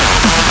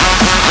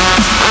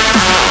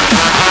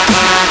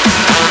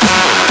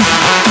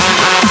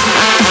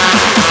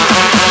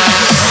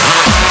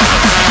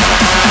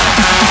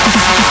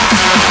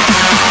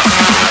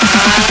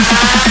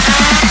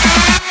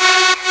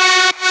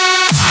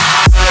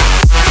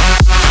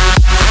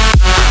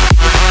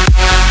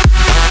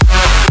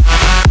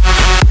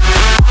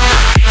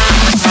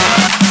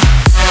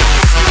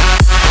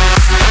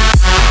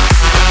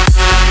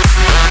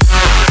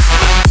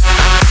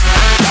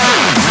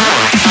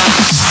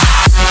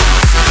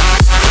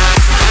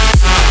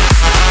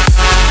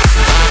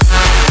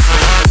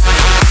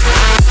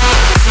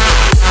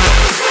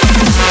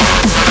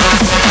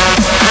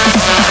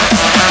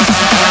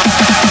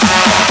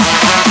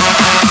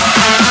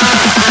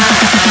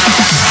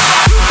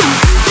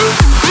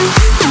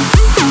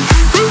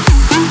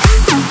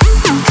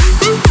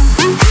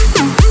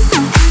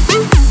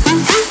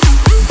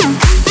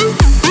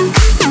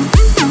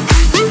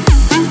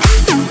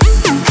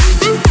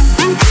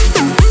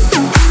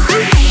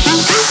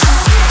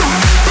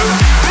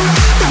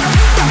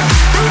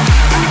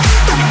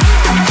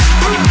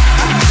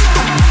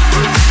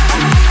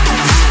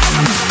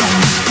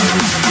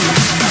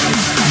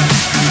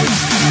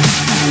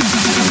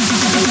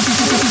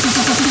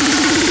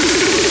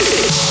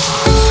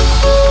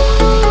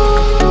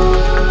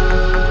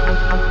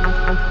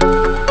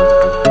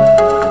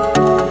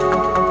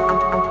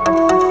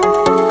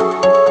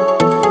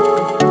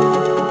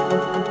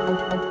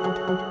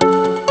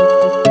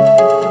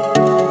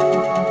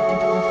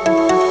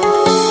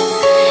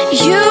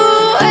 You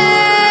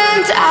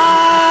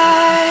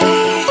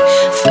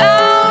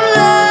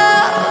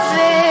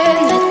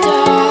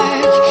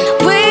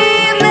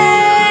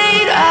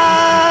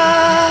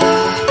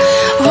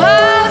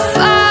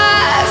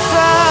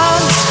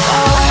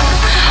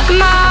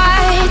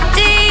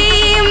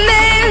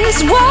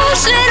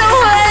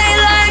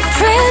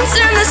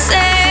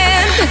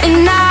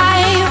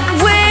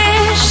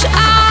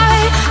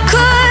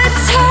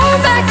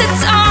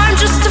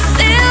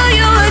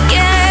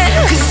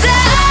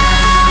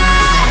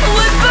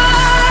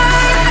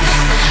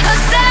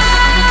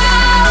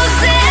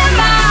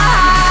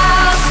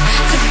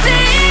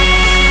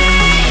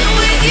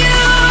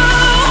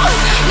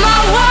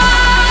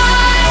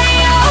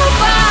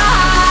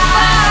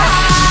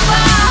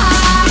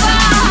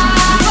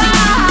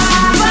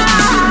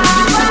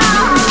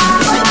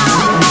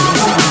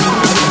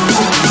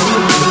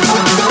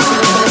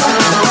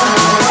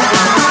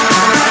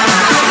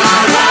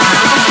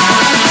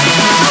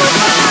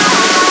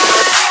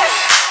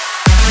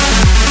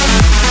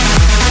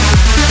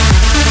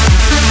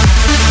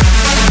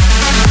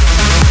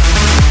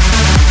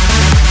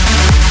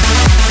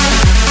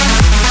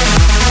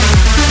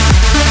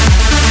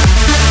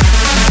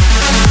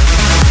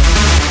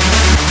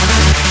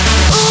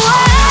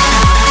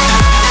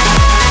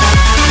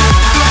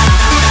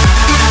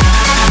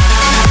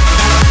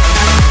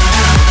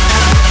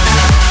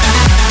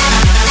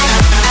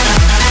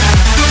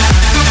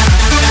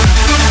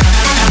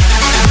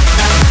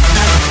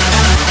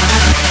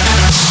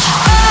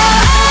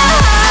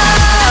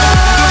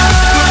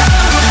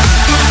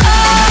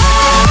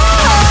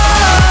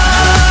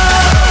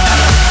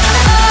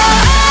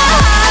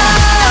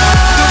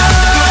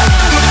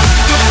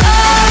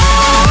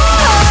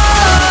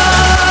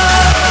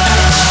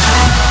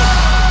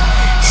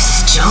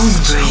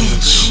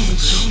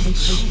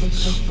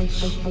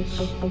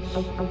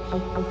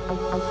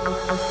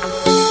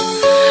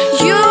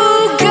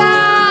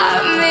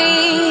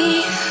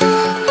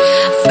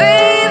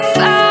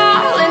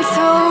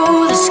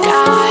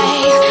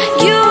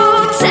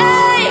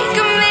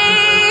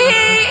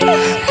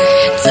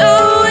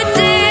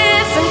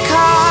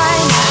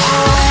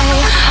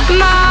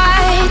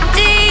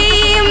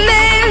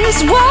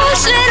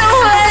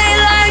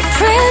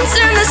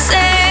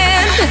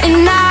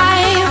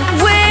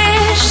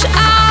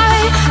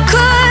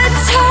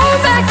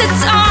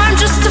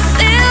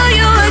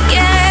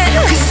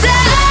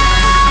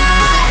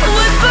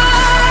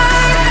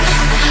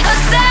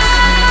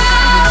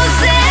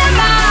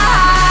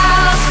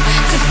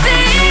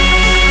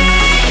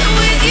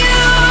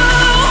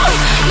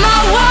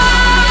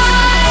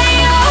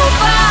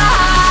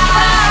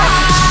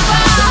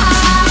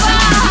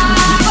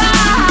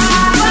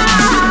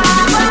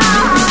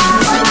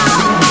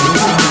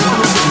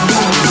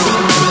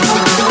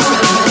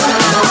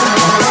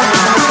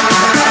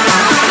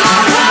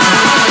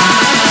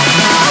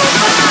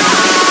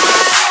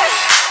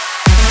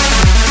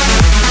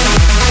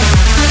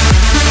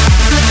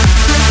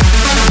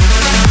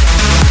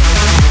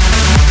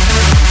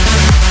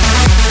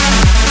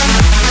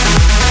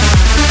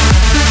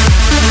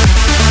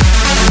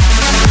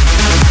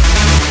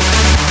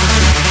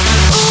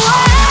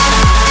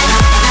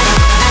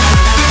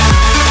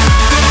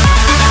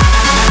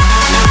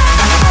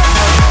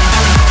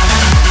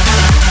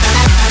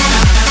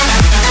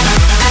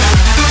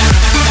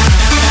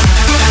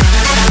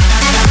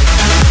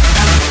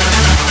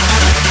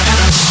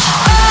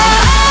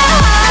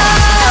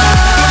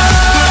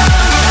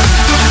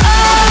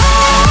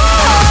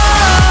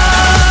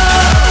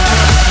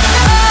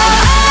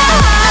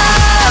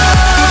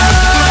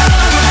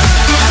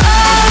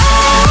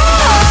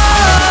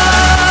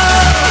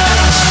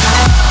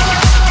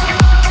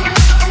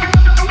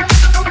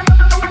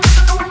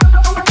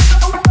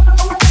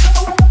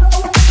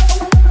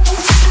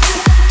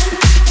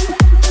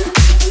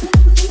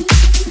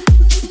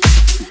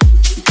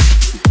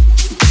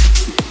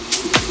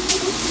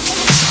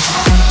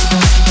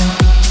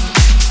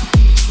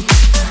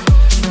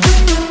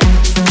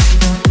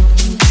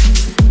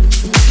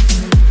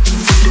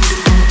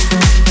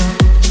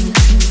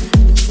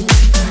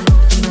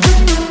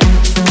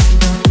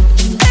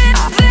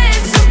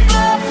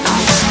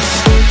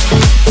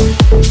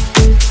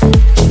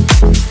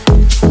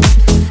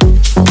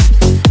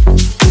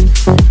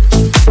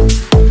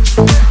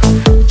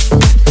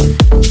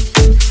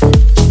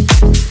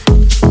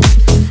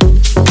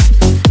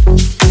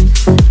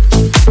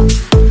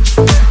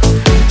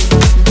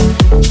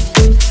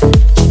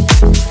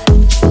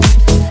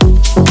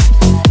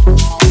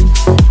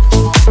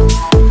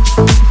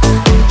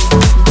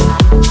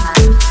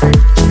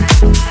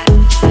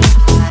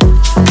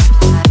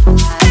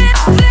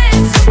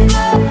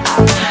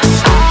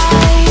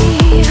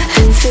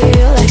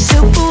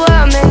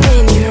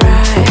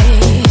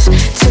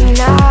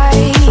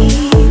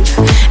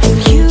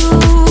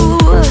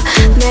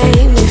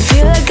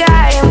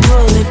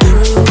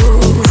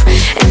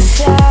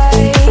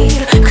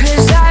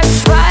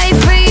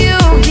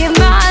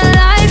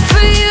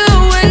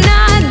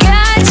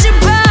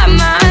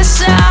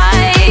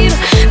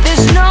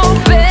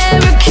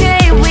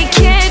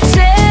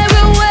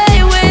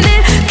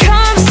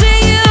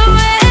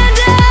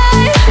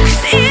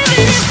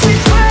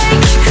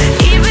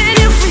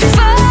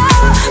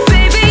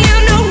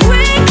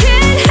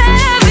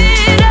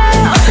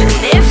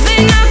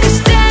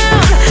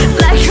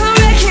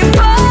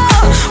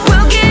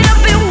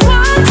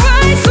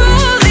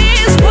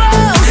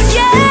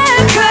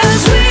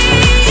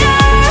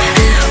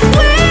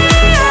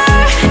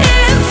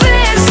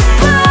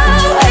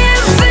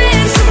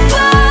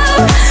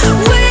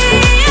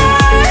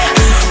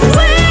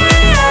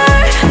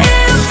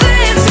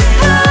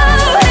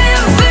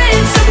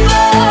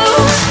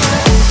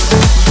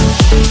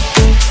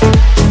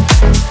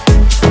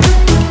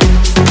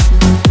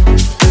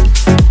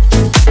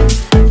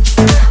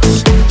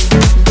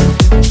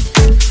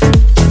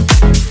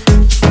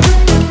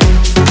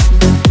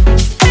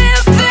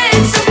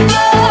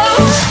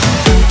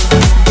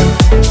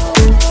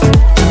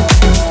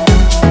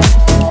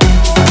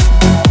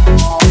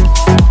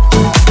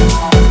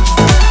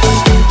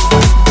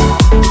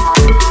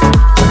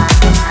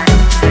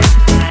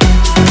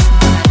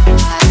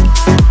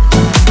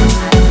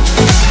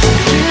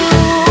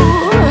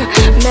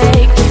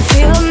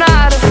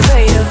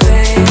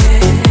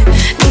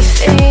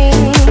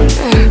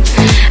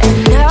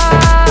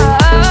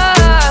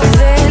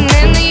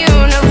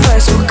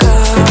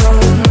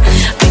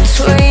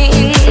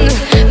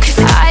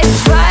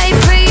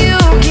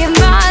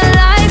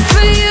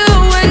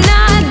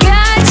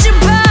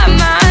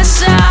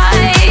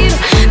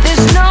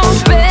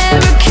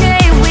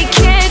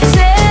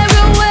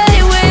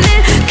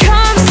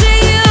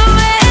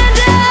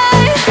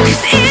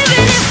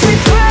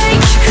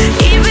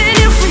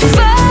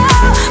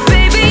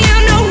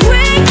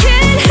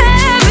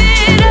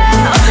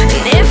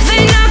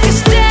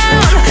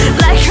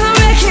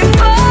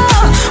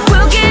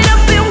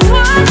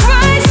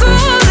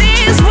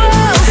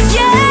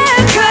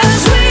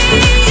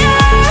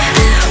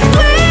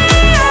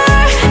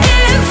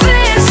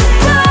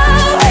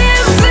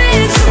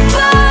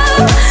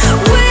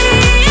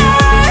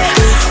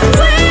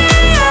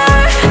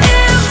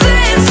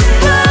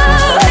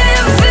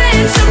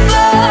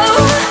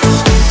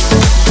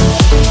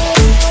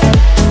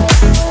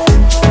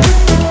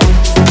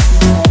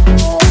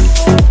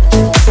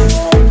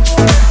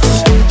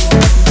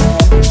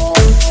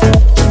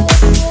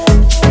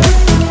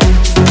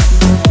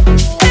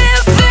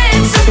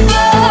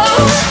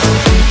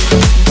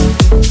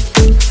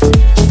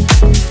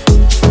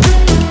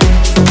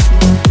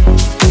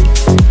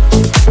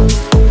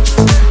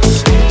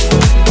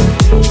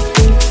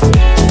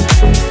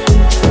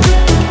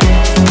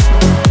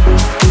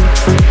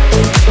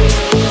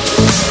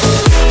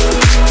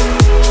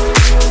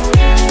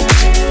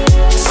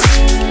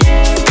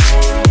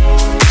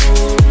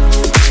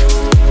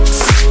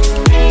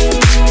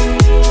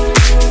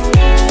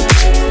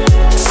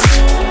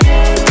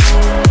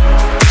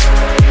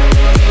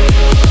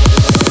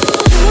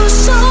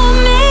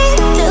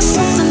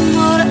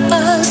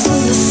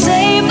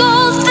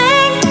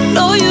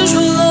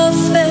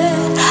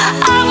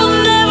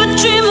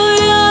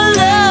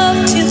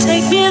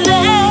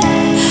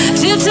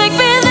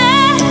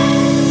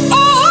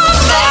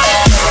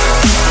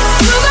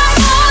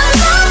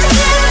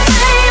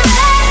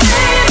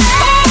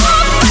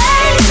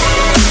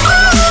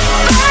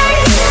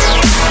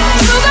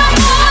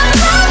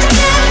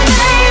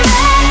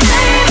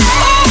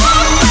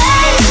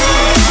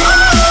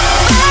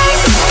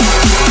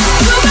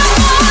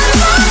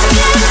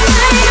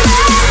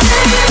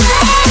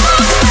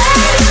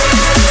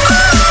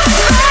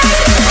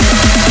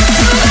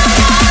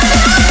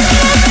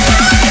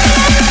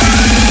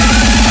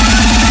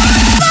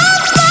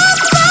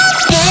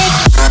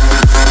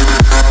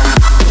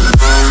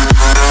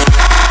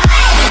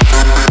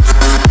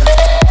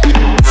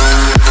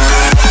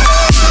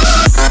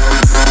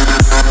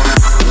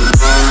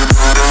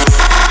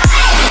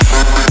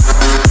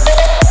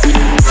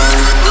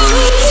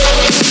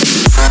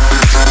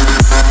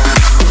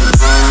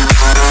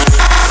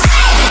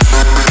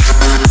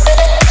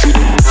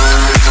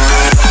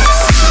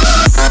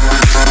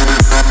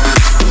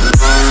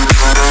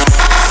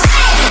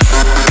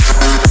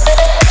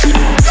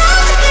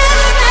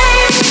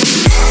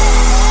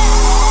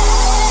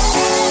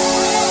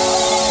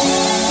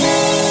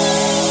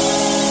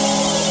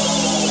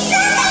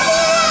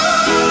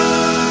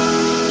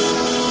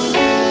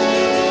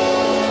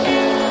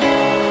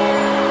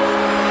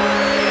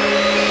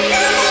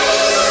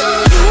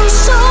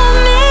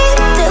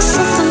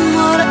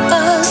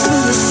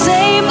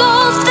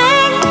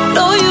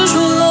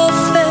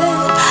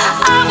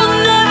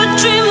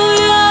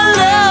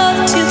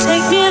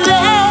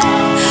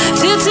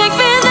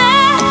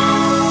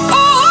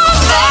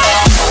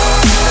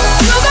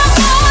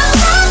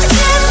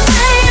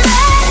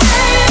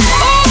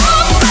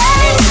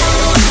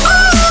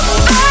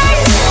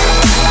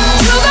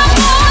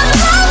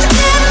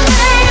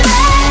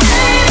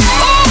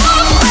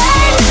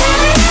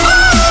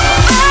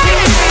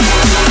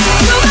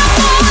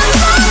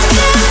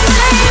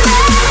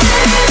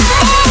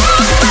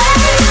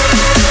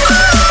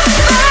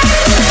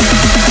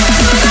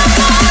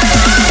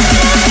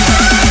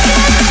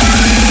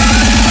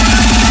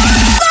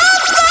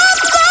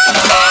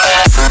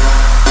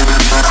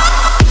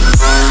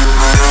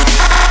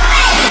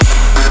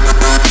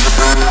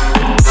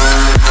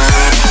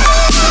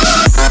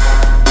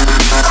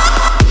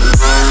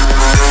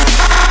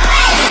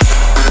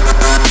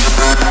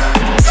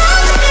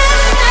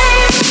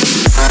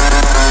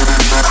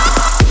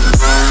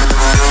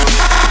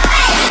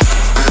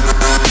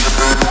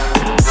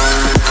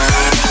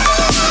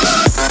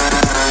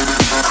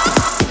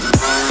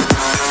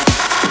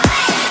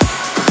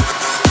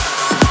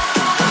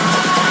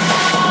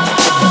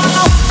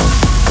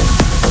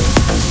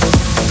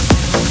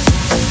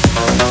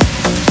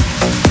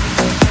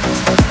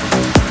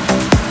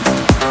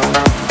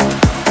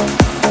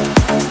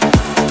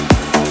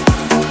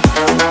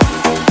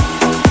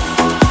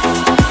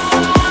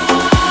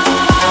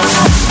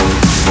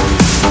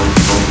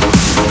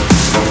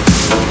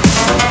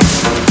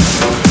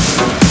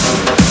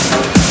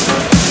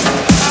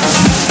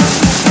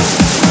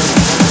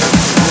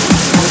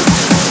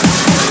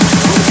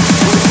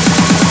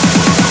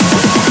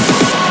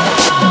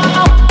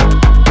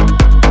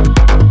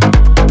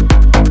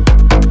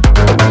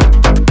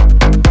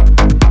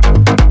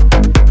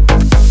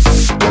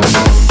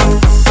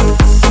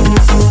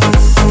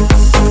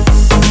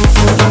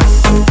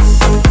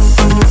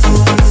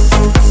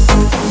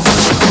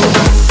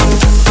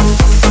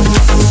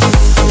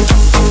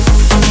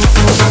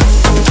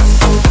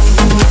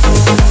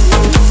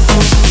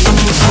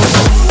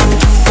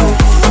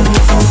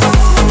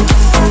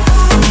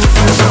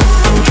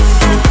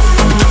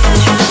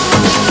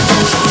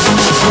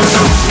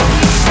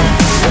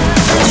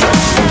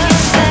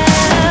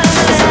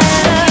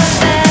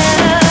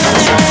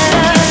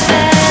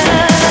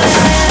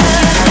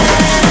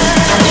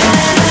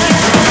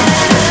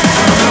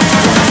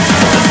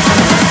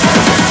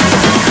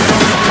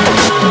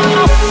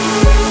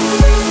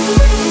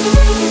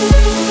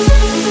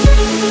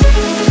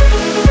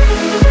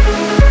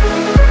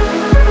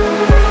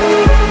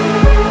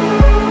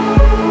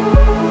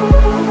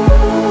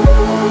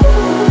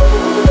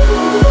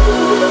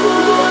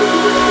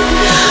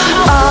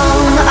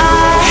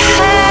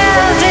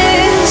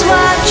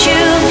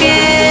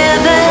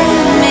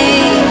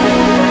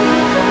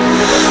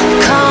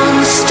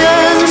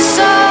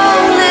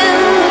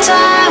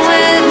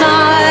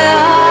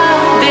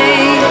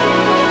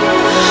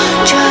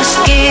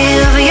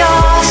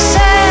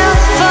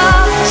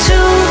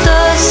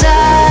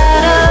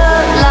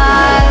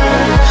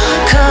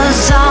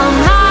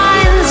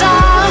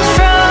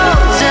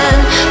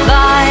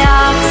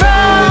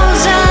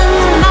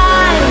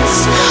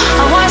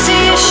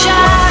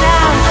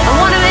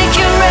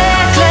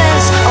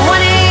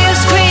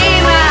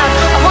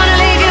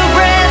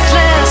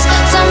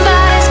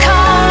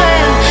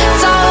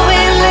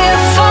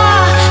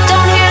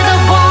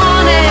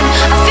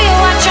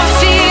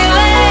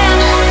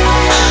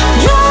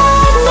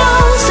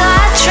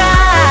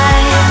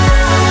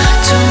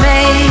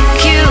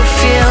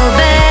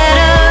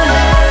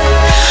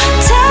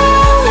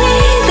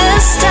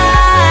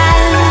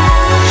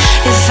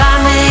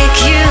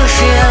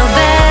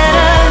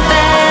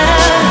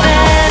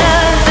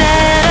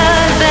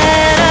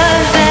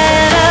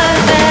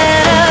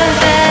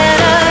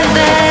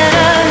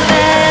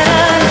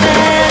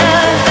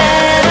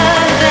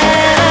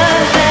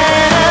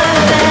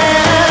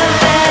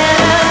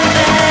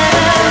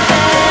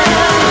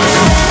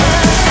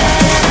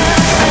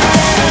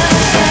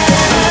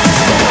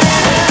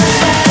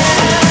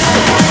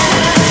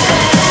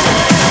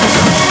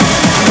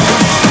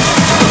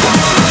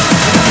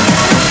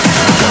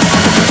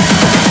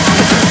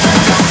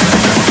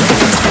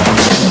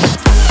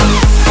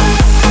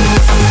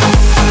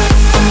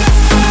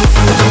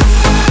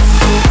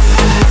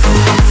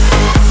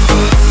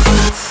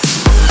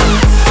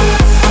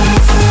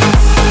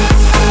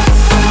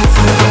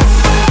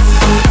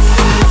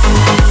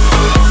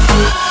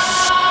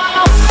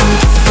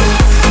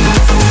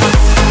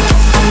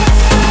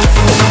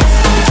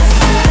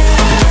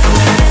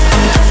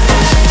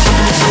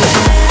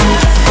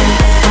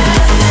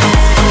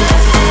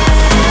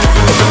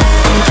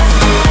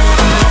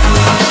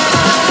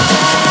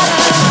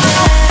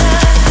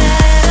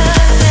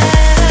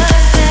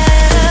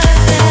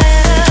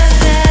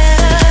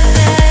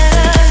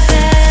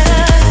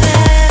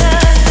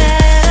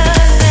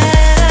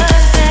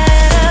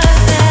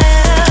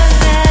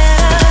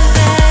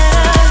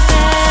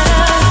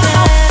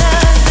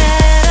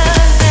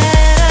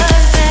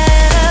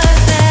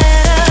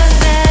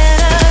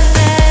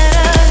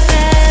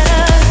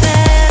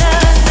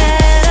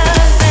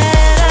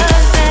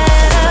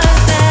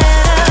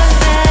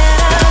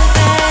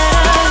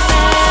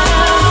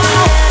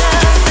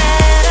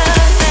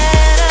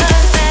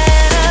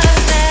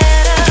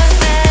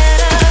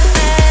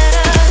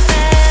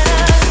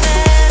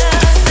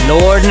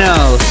Lord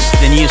Knows,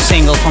 the new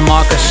single from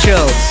Marcus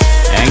Schultz.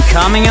 And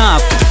coming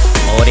up,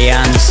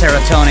 Orion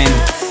Serotonin.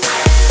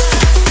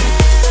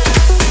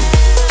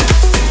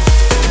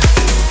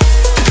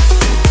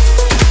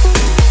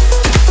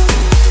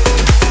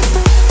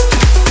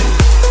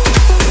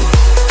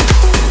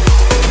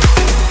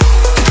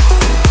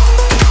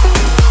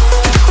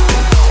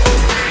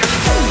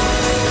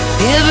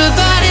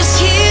 Everybody's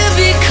here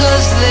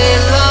because they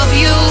love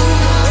you.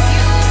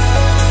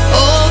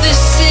 Oh, this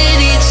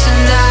city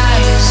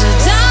tonight is a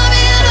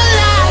diamond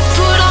alive,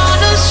 put on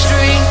a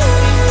string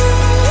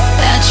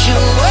that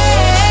you're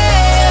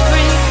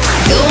wearing.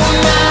 You're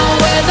my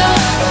weather,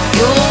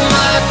 you're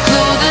my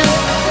clothing,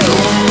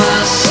 you're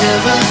my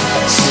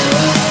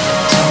serotonin.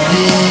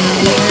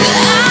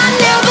 I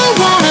never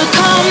wanna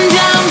come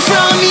down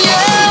from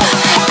you.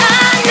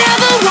 I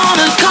never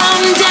wanna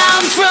come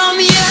down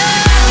from you.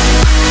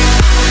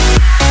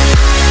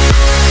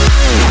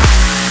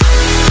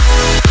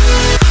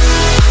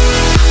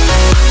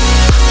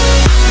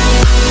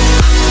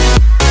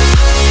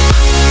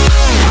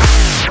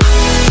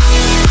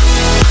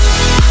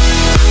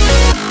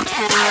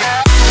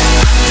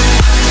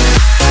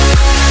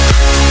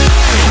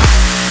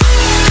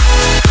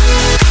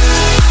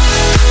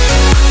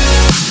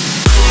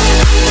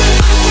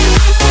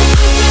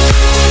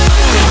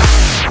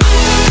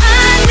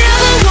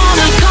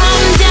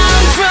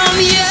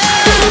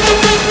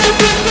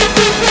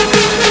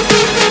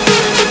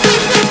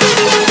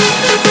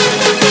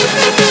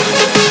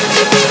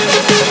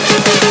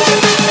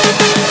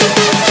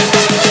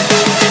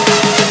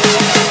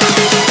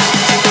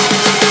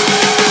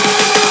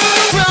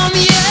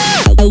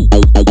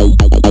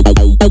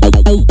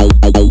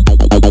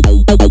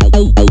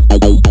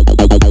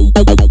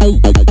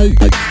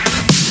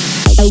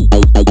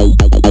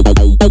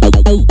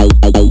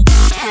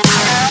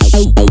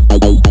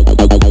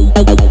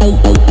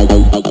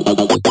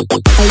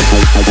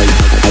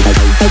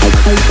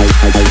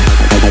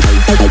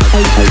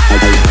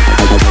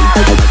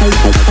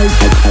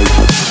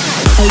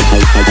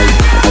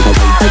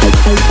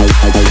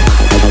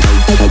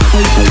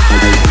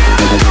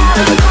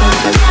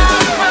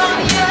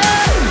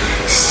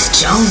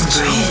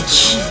 StoneBridge.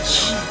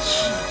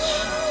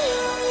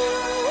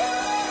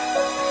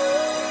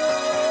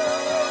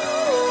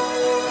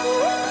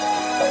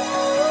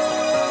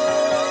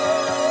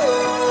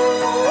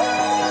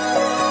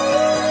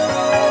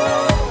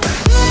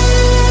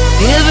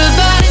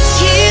 Everybody's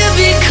here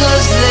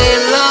because they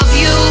love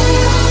you.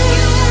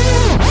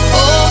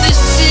 Oh, this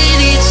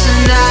city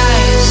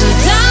tonight is a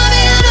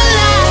diamond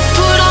alive,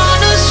 put on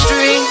a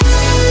string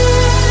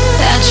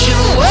that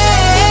you're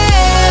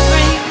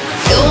wearing.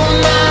 You're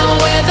my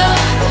weather,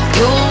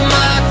 you're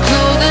my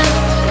clothing,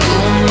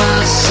 you're my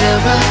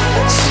serotonin.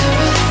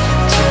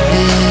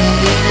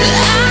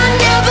 I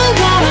never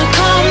wanna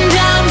come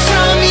down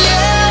from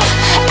you.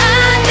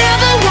 I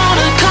never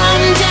wanna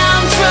come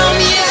down from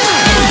you.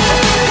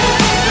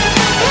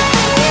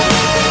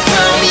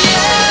 From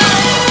you.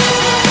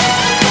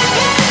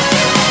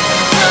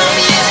 From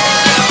you.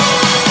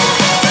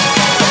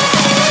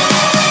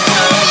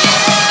 From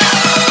you.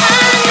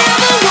 I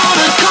never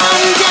wanna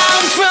come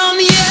down from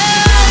you.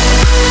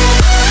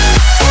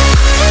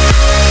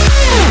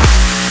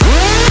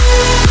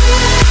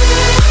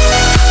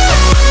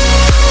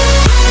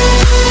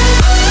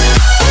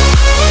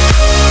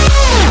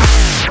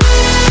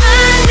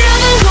 I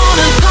never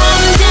wanna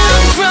come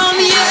down from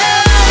you.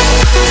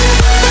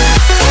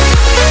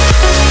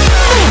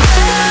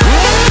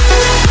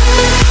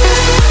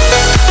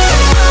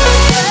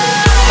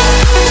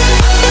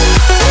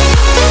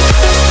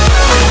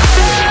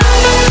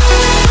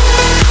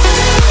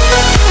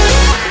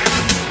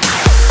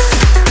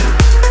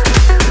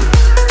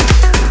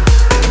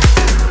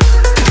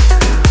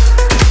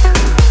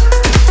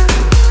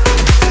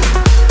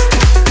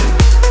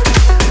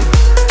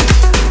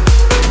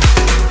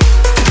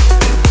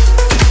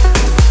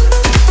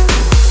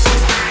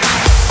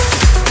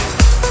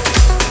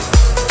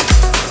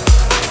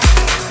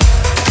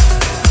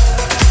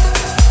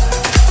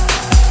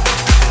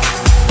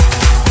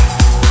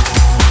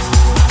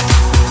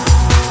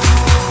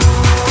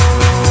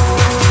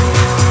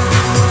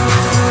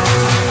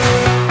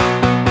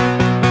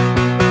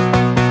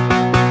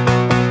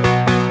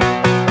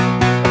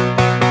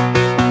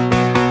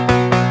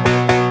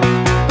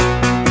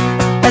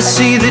 I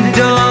see the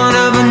dawn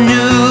of a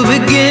new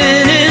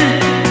beginning.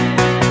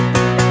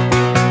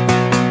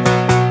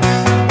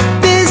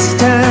 This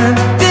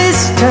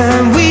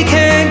time we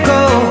can't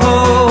go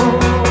home.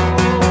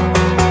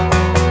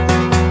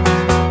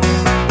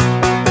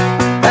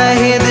 I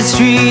hear the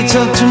streets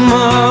of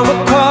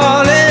tomorrow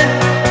calling.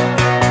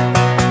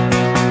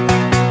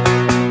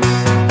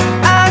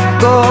 I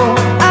go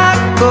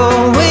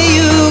where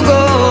you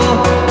go.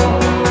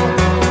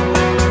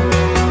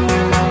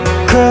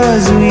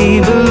 'Cause we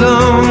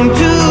belong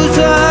to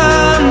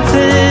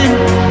something.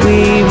 We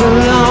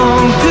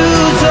belong to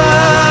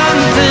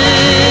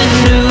something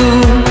new.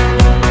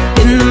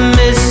 In the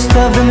midst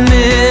of the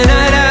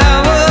midnight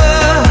hour,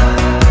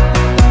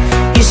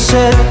 you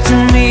said to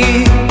me,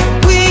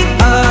 we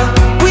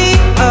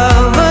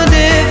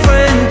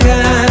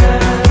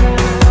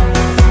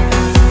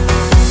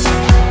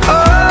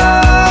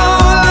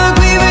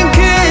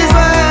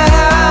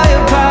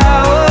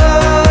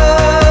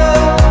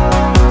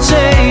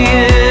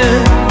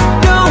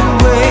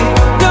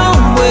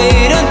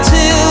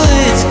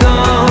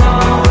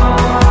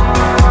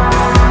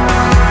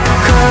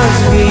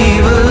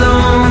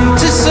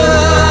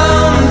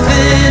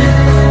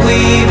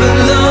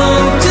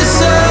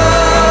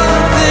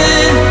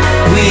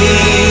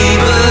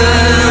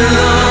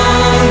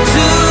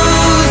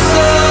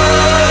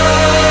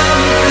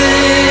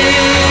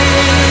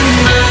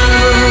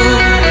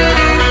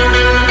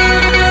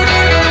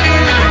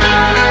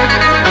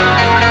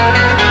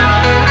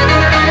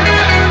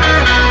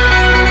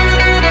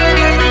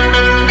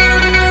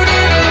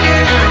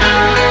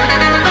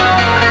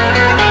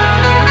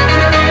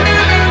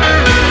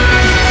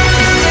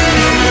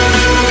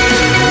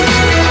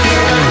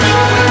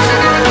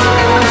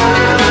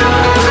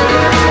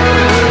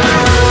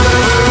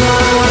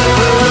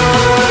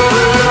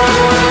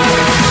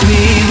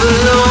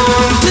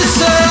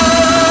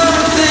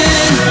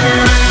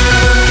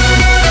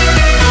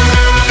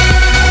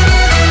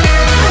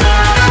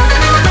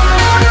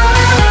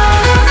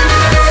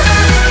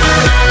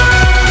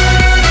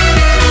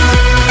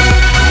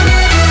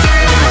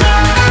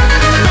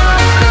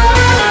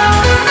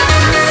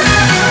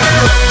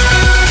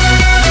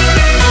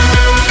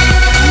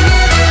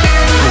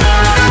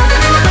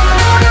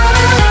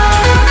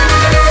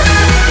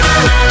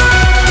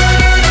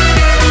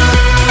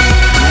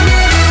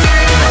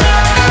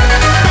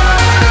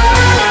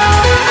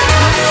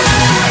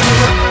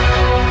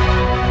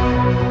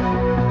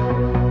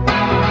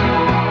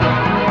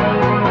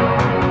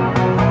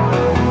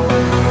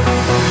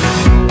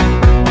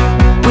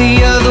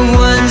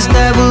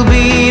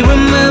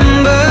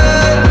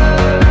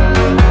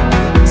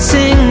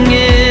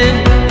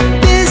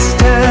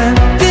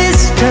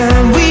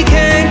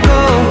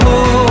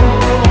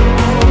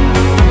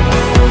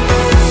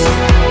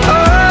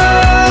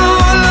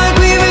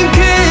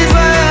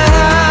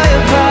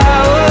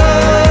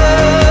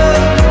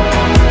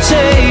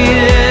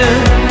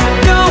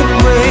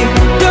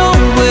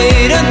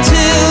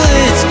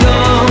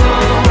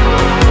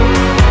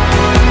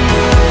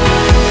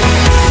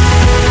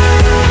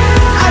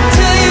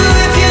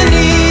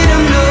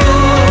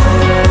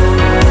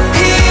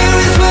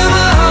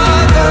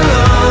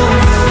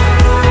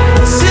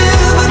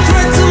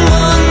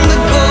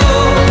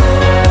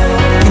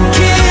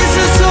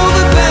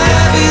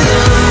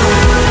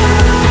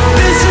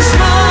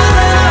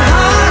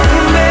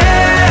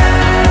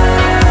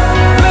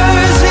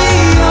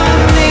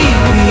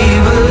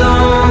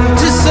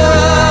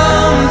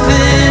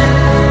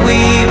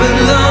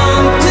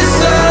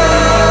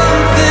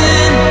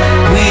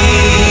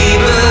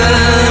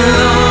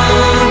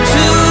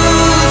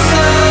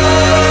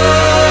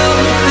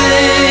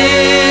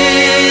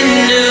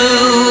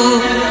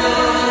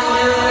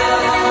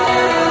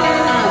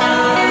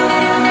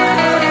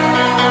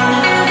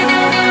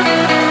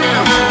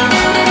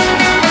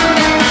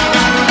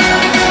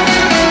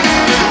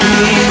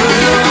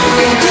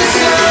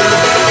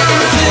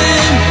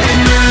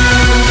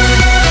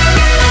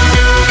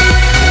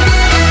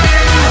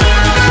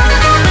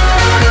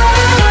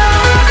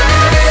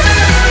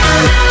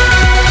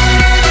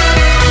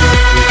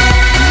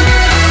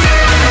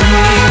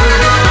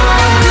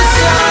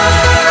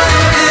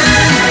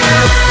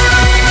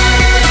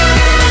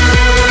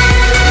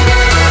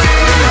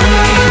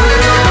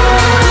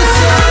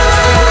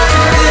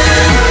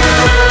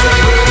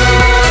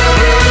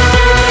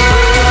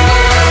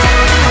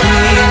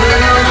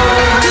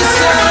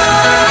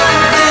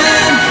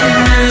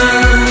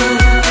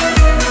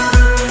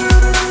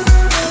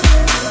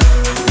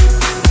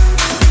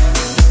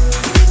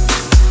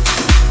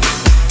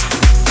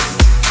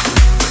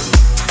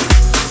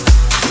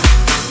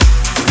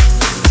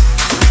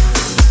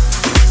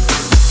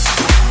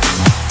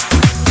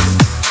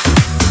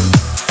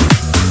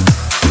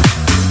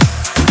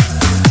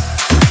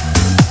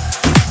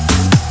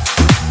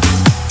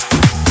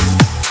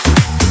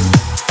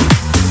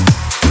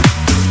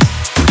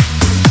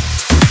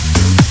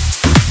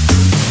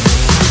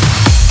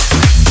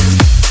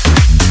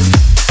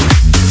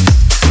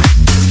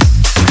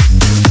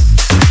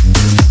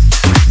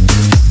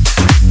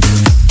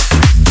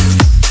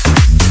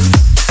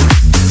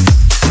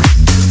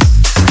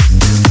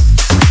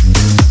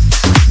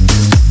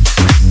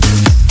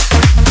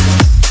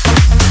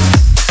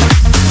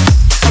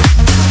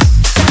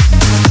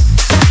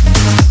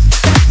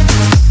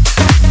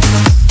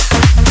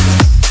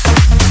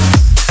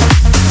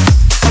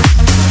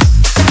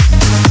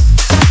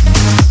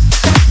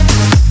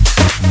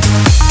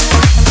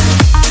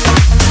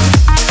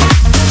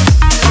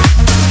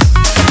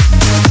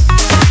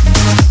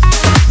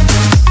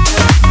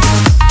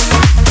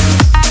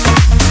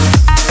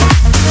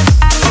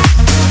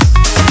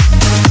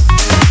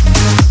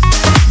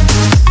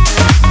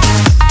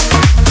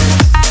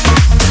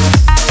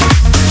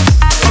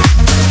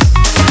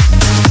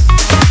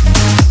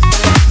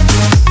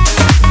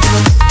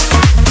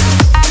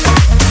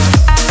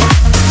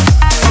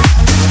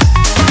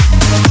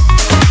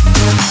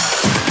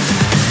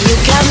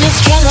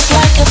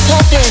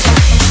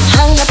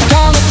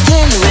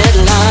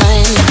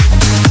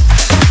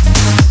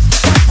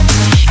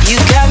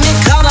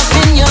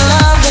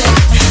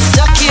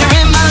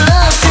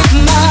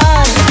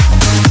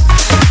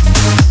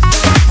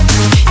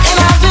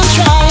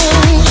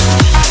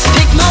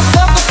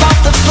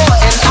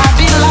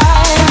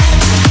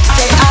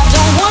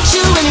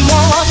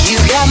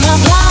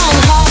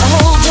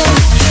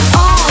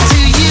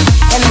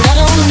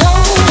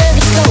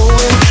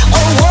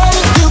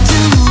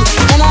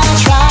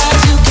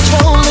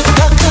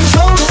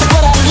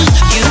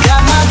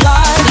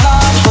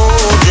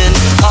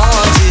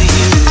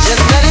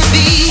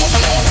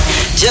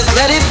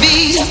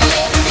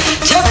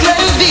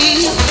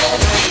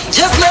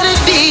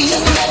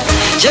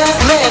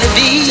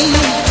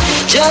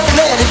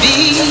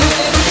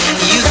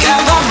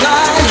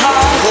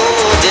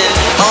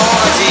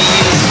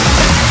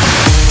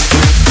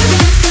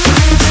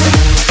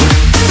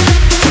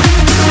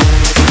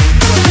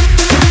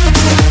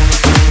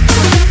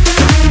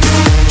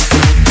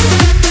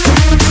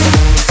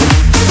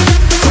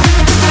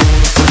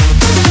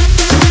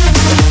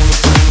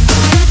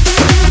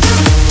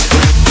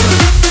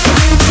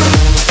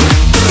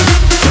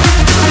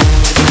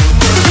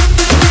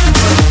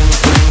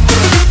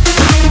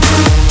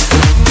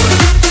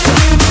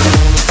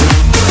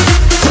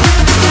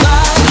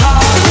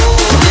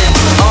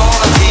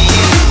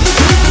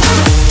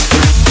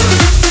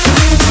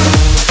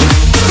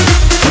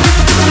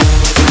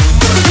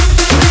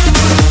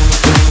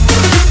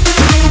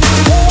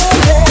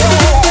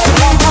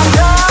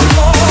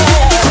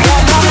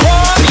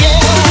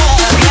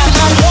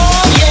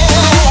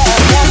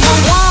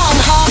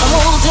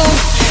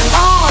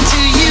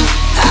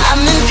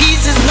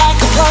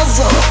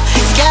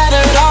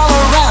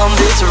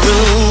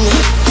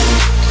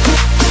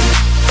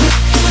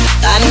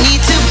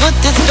put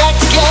this back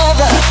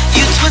together.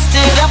 You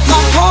twisted up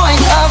my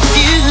point of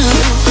view.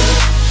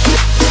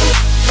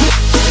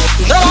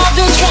 But I've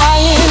been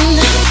trying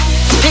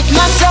to pick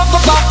myself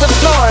up off the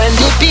floor, and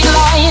it'd be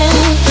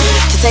lying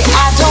to say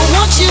I don't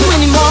want you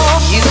anymore.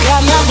 You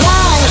got my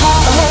blind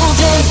heart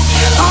holding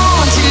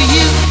on to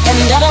you, and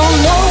I don't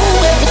know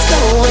where it's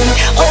going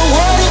or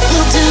what it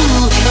will do.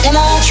 And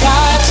I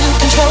try to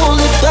control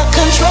it, but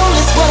control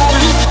is what I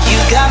do. You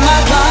got my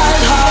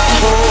blind heart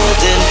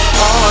holding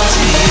on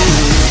to you.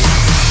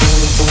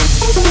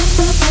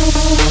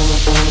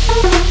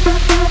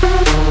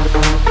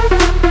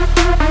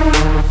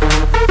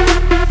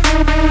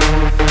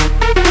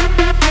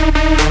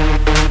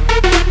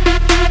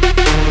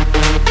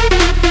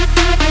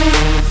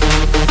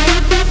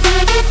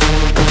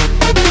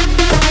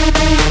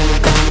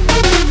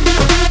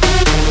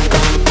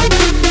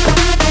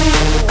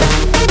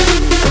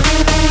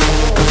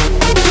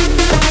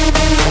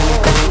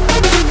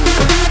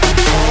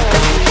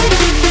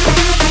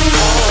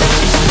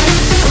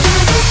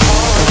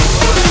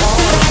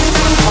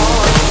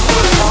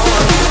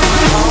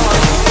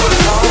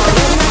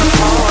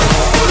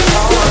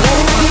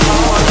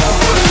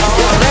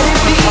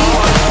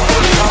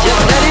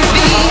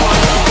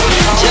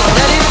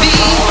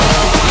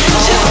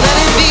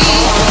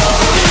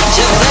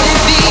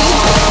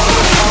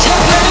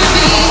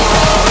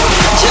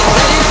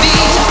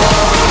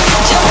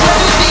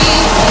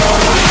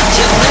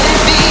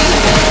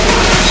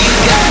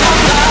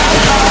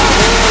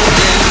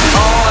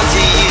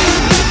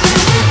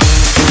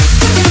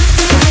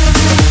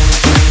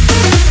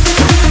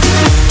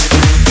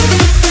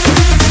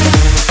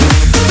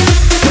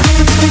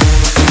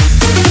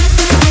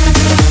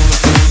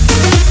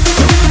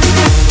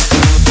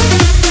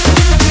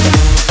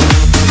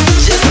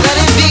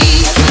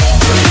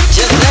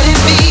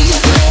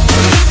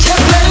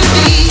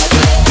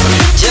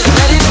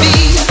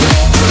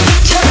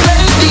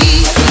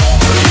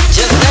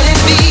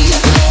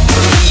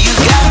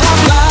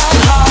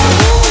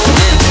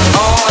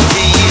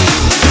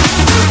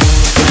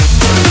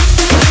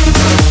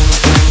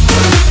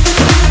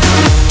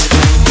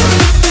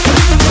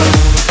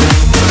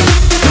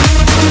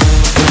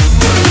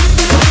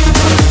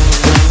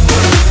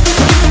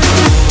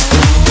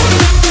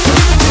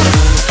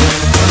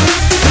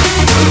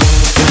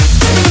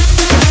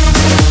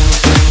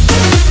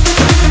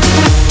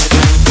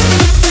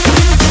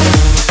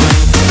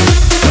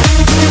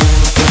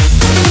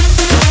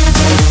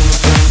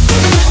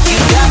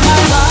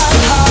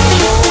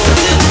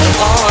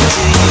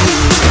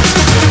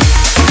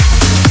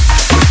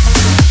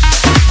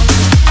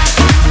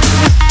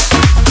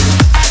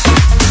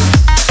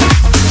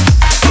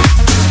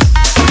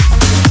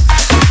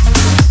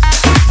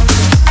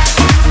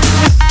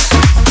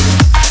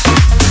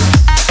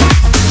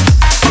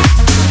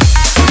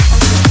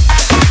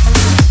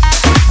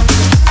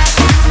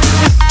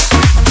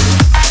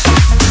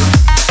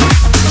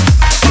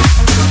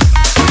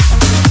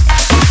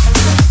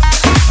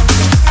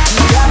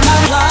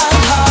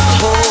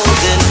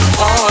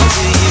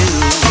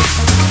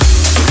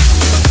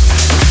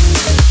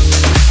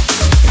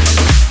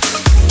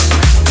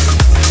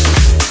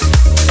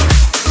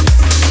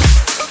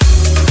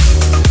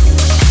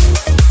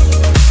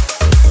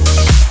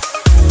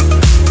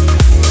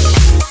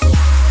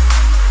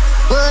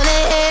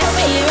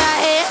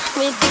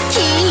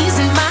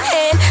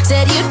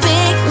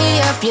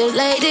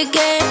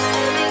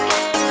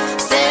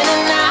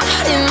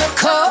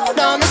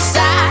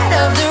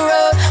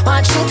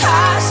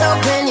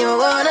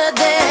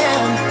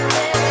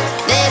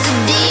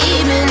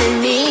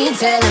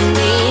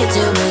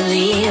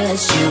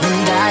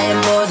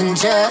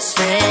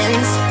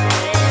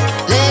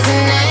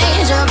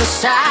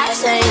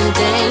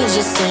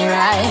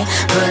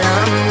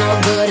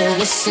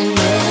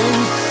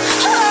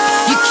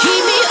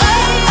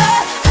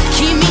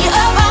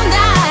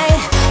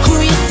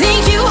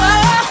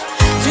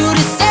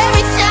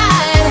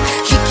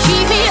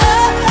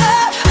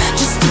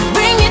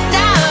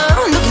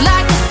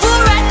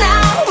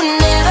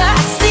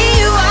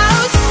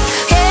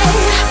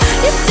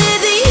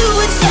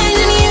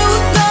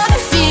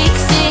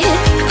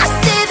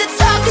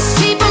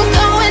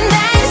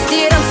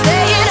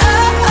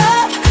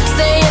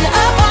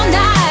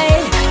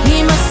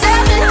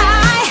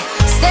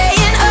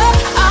 Staying up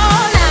all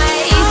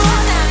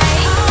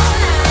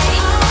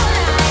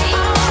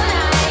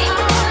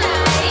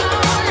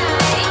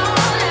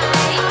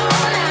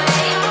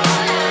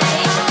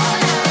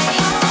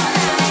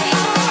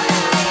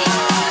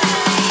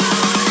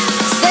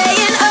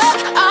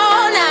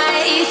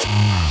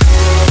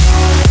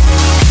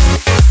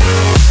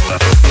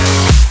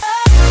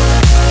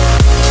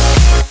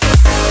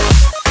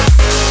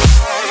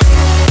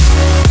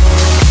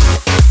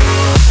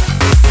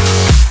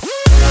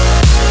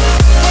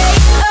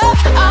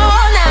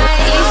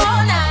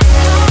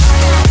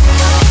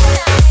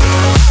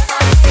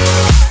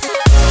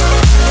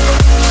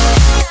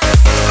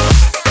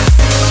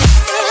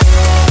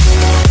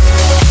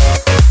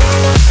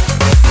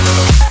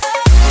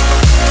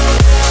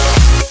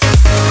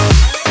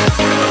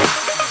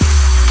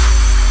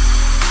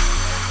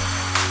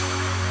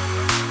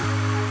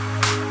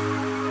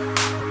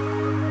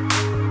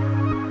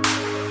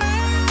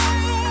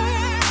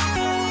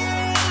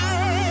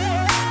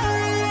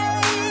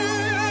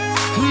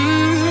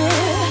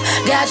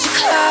Cause your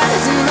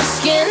claws in my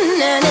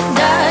skin and it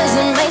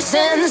doesn't make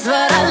sense,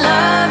 but I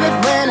love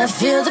it when I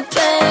feel the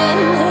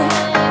pain.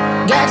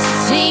 Got your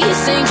teeth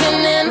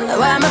sinking in,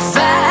 why am I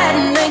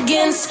fighting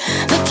against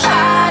the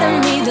part of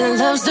me that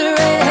loves the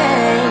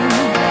rain?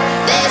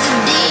 There's a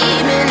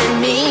demon in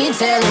me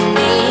telling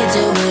me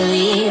to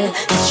believe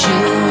that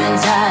you and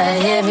I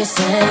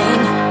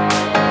everything.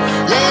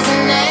 There's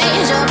an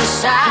angel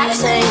beside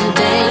saying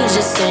things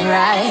just ain't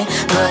right,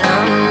 but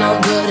I'm no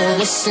good at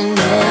listening.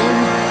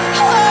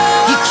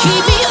 You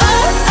keep me up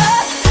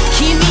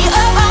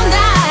all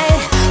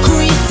night. Who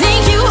you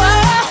think you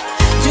are?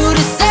 Do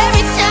this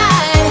every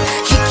time.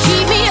 You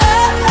keep me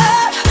up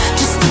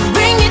just to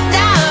bring it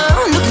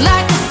down. Look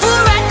like a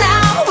fool right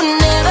now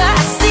whenever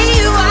I see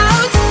you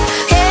out.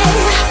 Hey,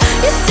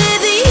 you said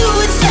that you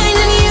would change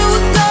and you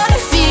were gonna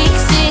fix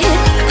it.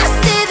 I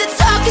said the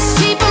talk is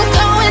cheap, I'm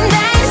going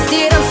down.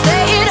 Instead I'm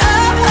staying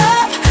up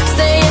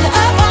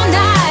all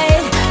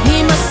night. Me,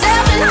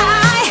 myself and I,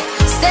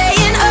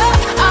 staying up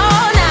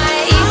all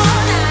night.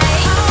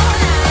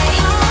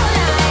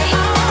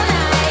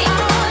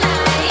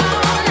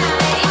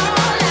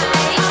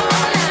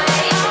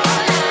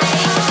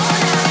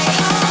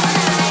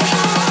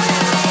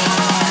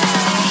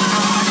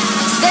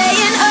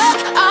 Staying up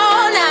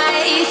all night. All night. All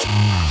night.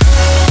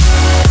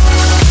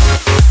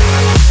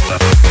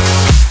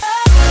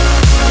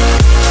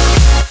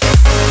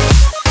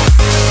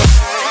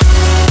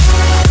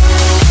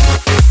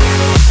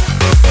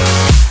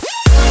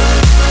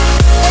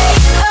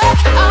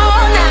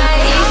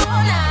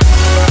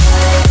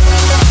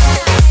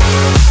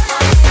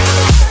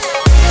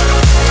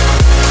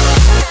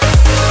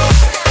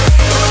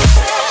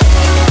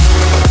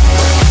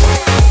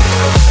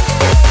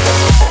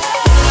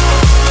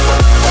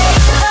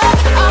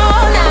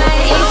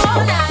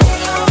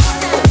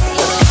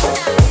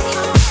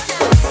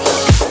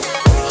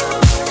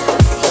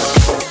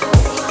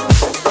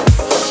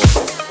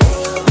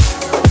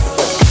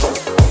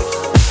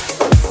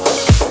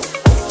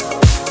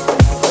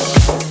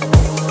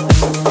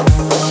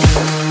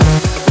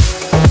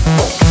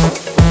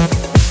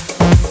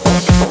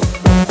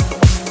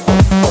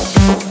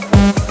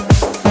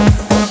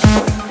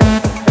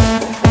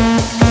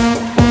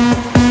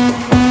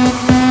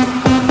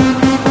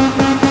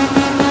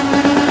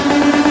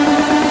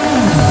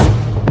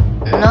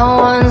 No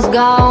one's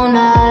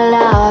gonna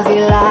love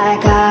you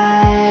like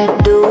I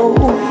do.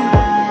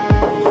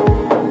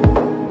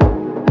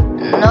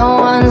 No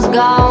one's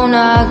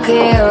gonna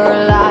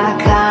care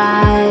like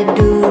I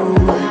do.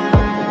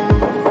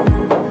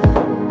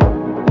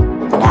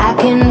 And I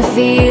can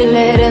feel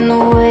it in the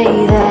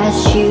way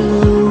that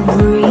you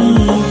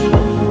breathe.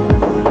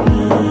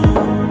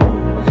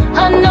 I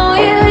know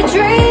you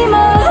dream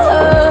of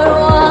her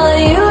while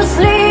you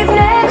sleep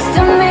next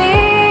to me.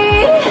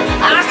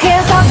 I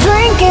can't stop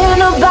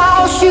drinking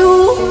about you.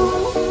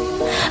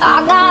 I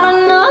gotta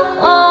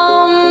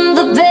numb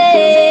the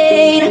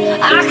pain.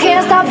 I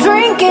can't stop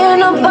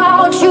drinking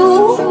about you.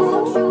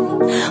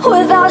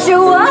 Without you,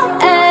 I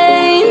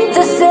ain't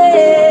the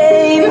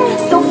same.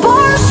 So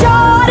pour a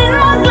shot in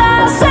my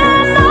glass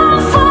and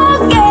I'll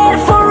forget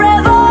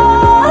forever.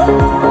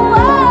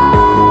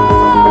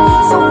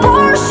 So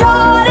pour a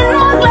shot in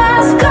my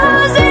glass,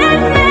 cause it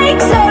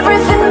makes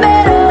everything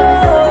better.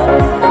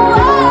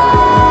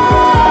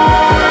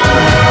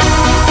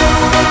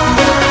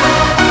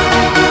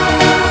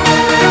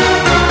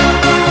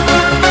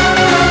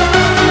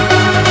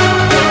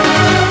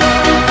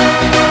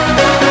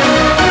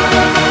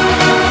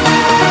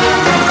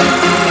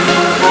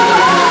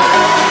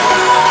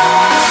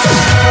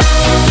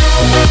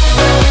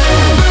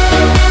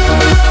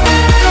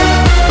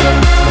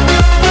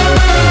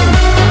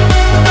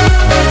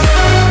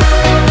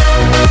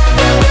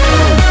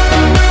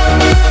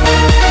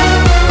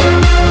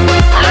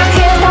 I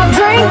can't stop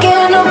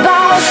drinking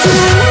about you.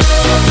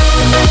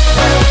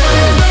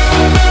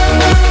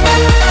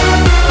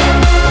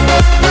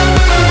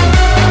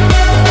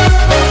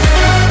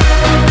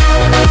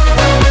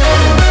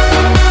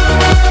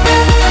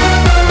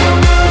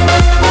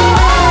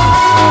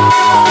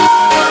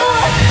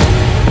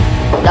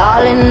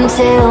 Darling,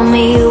 tell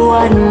me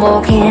what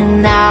more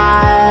can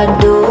I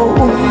do?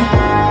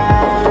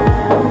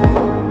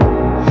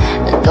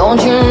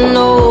 Don't you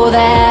know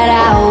that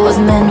I was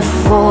meant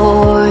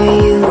for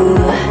you?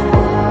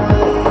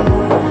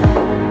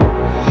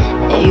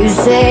 You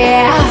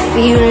say I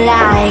feel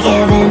like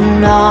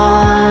heaven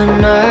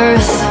on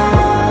earth,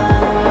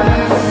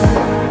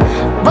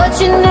 but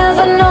you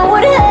never know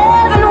what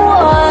heaven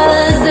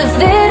was if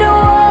it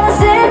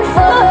wasn't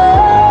for her.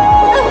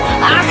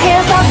 I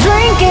can't stop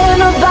drinking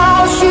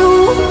about you.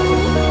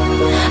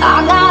 I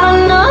gotta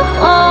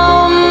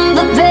numb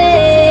the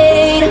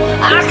pain.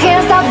 I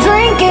can't stop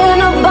drinking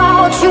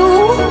about you.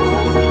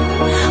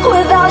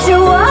 Without you,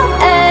 I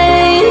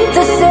ain't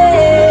the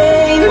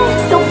same.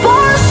 So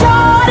pour a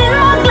shot in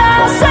my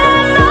glass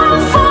and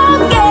I'll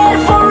forget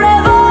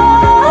forever.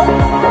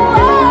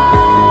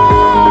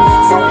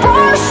 So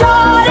pour a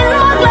shot in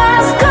my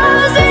glass,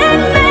 cause it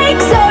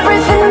makes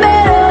everything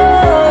better.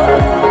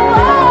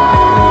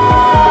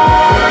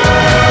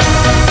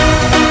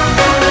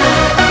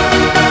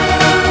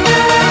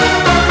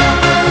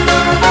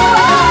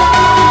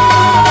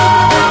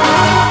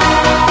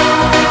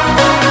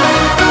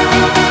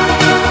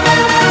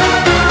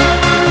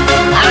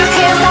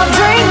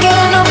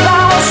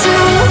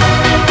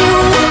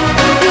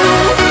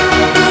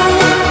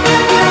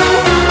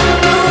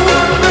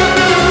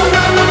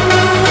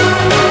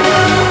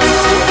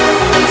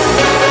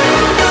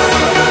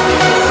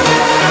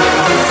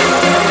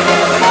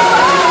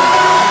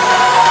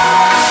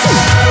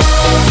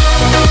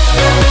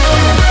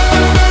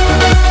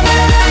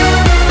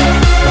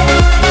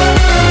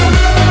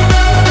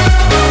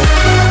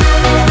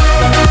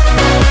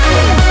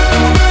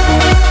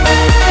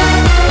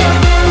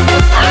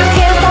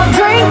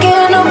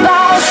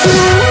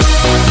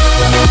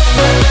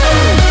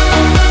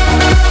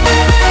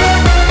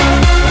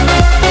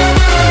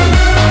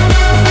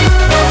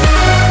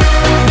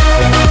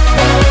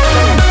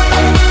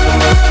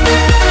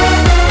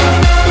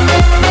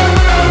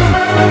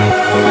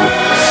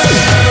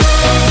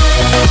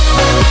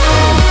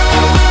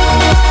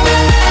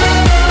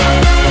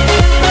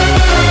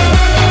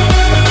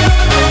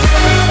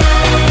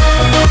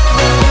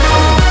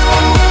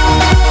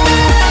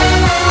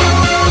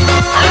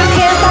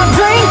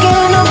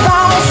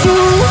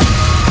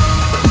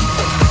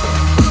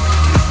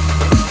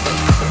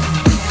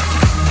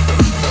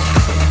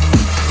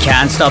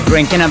 stop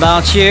drinking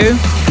about you.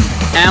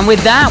 And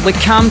with that, we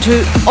come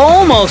to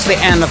almost the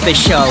end of the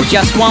show.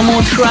 Just one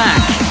more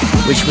track,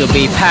 which will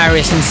be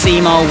Paris and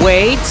Seymour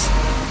Wade.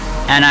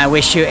 And I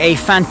wish you a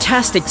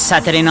fantastic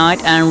Saturday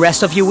night and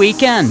rest of your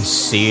weekend.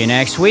 See you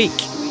next week.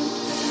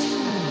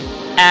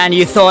 And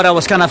you thought I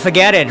was gonna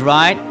forget it,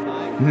 right?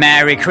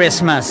 Merry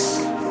Christmas.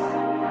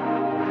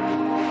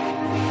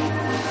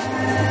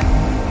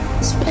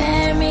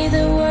 Spare me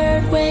the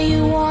word where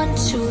you want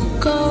to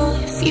go.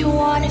 If you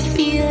wanna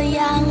feel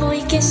young,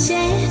 we can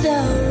share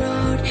the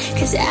road.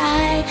 'Cause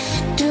I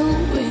do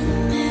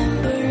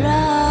remember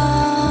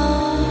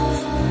love.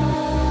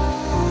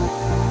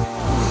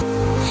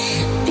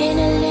 Been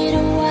a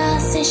little while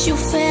since you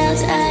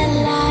felt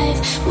alive.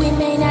 We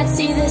may not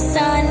see the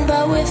sun,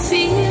 but we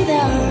feel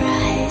the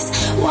rise.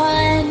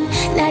 One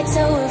night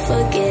so we'll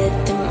forget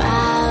the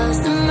miles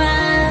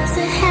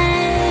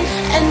ahead.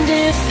 And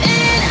if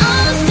it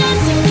all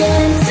starts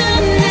again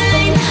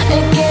tonight,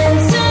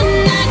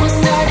 we'll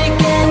start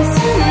again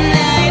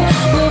tonight.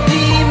 We'll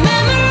be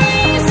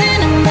memories in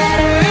a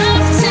matter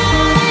of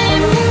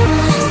time.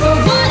 So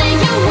what do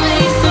you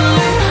wait for?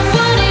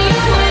 What do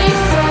you wait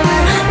for?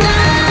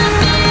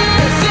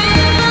 Nothing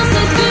feels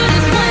as good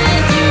as when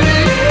you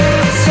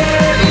lose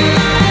your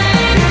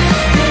mind.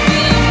 We'll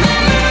be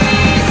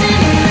memories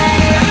in a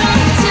matter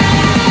of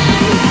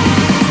time.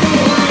 So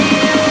what do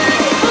you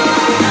wait for?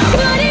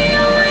 What do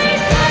you wait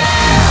for?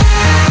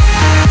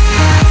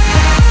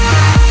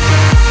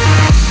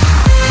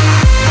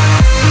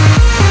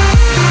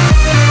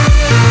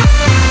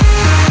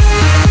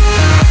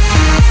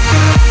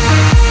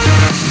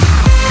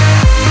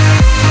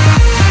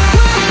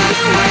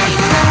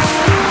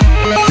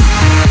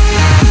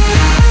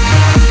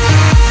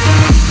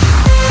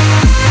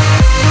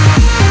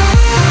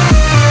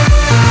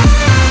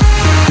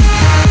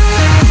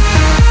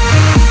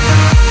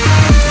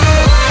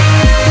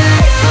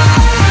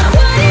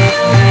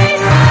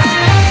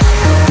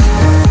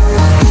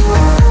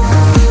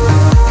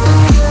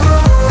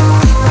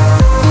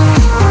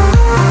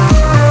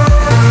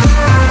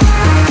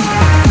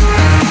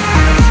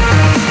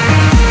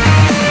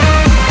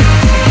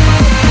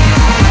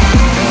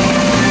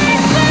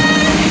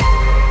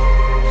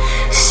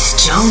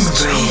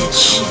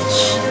 StoneBridge.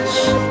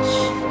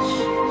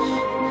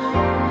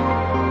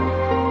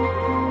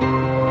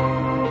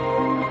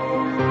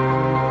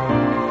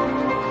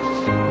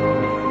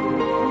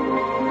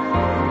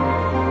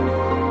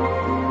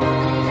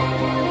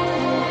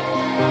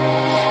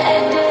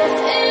 And if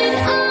it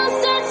all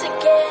starts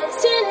again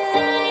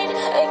tonight,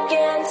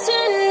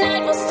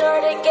 we'll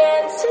start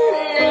again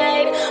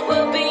tonight.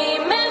 We'll be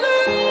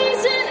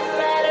memories in a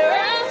matter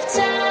of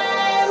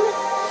time.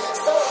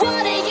 So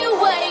what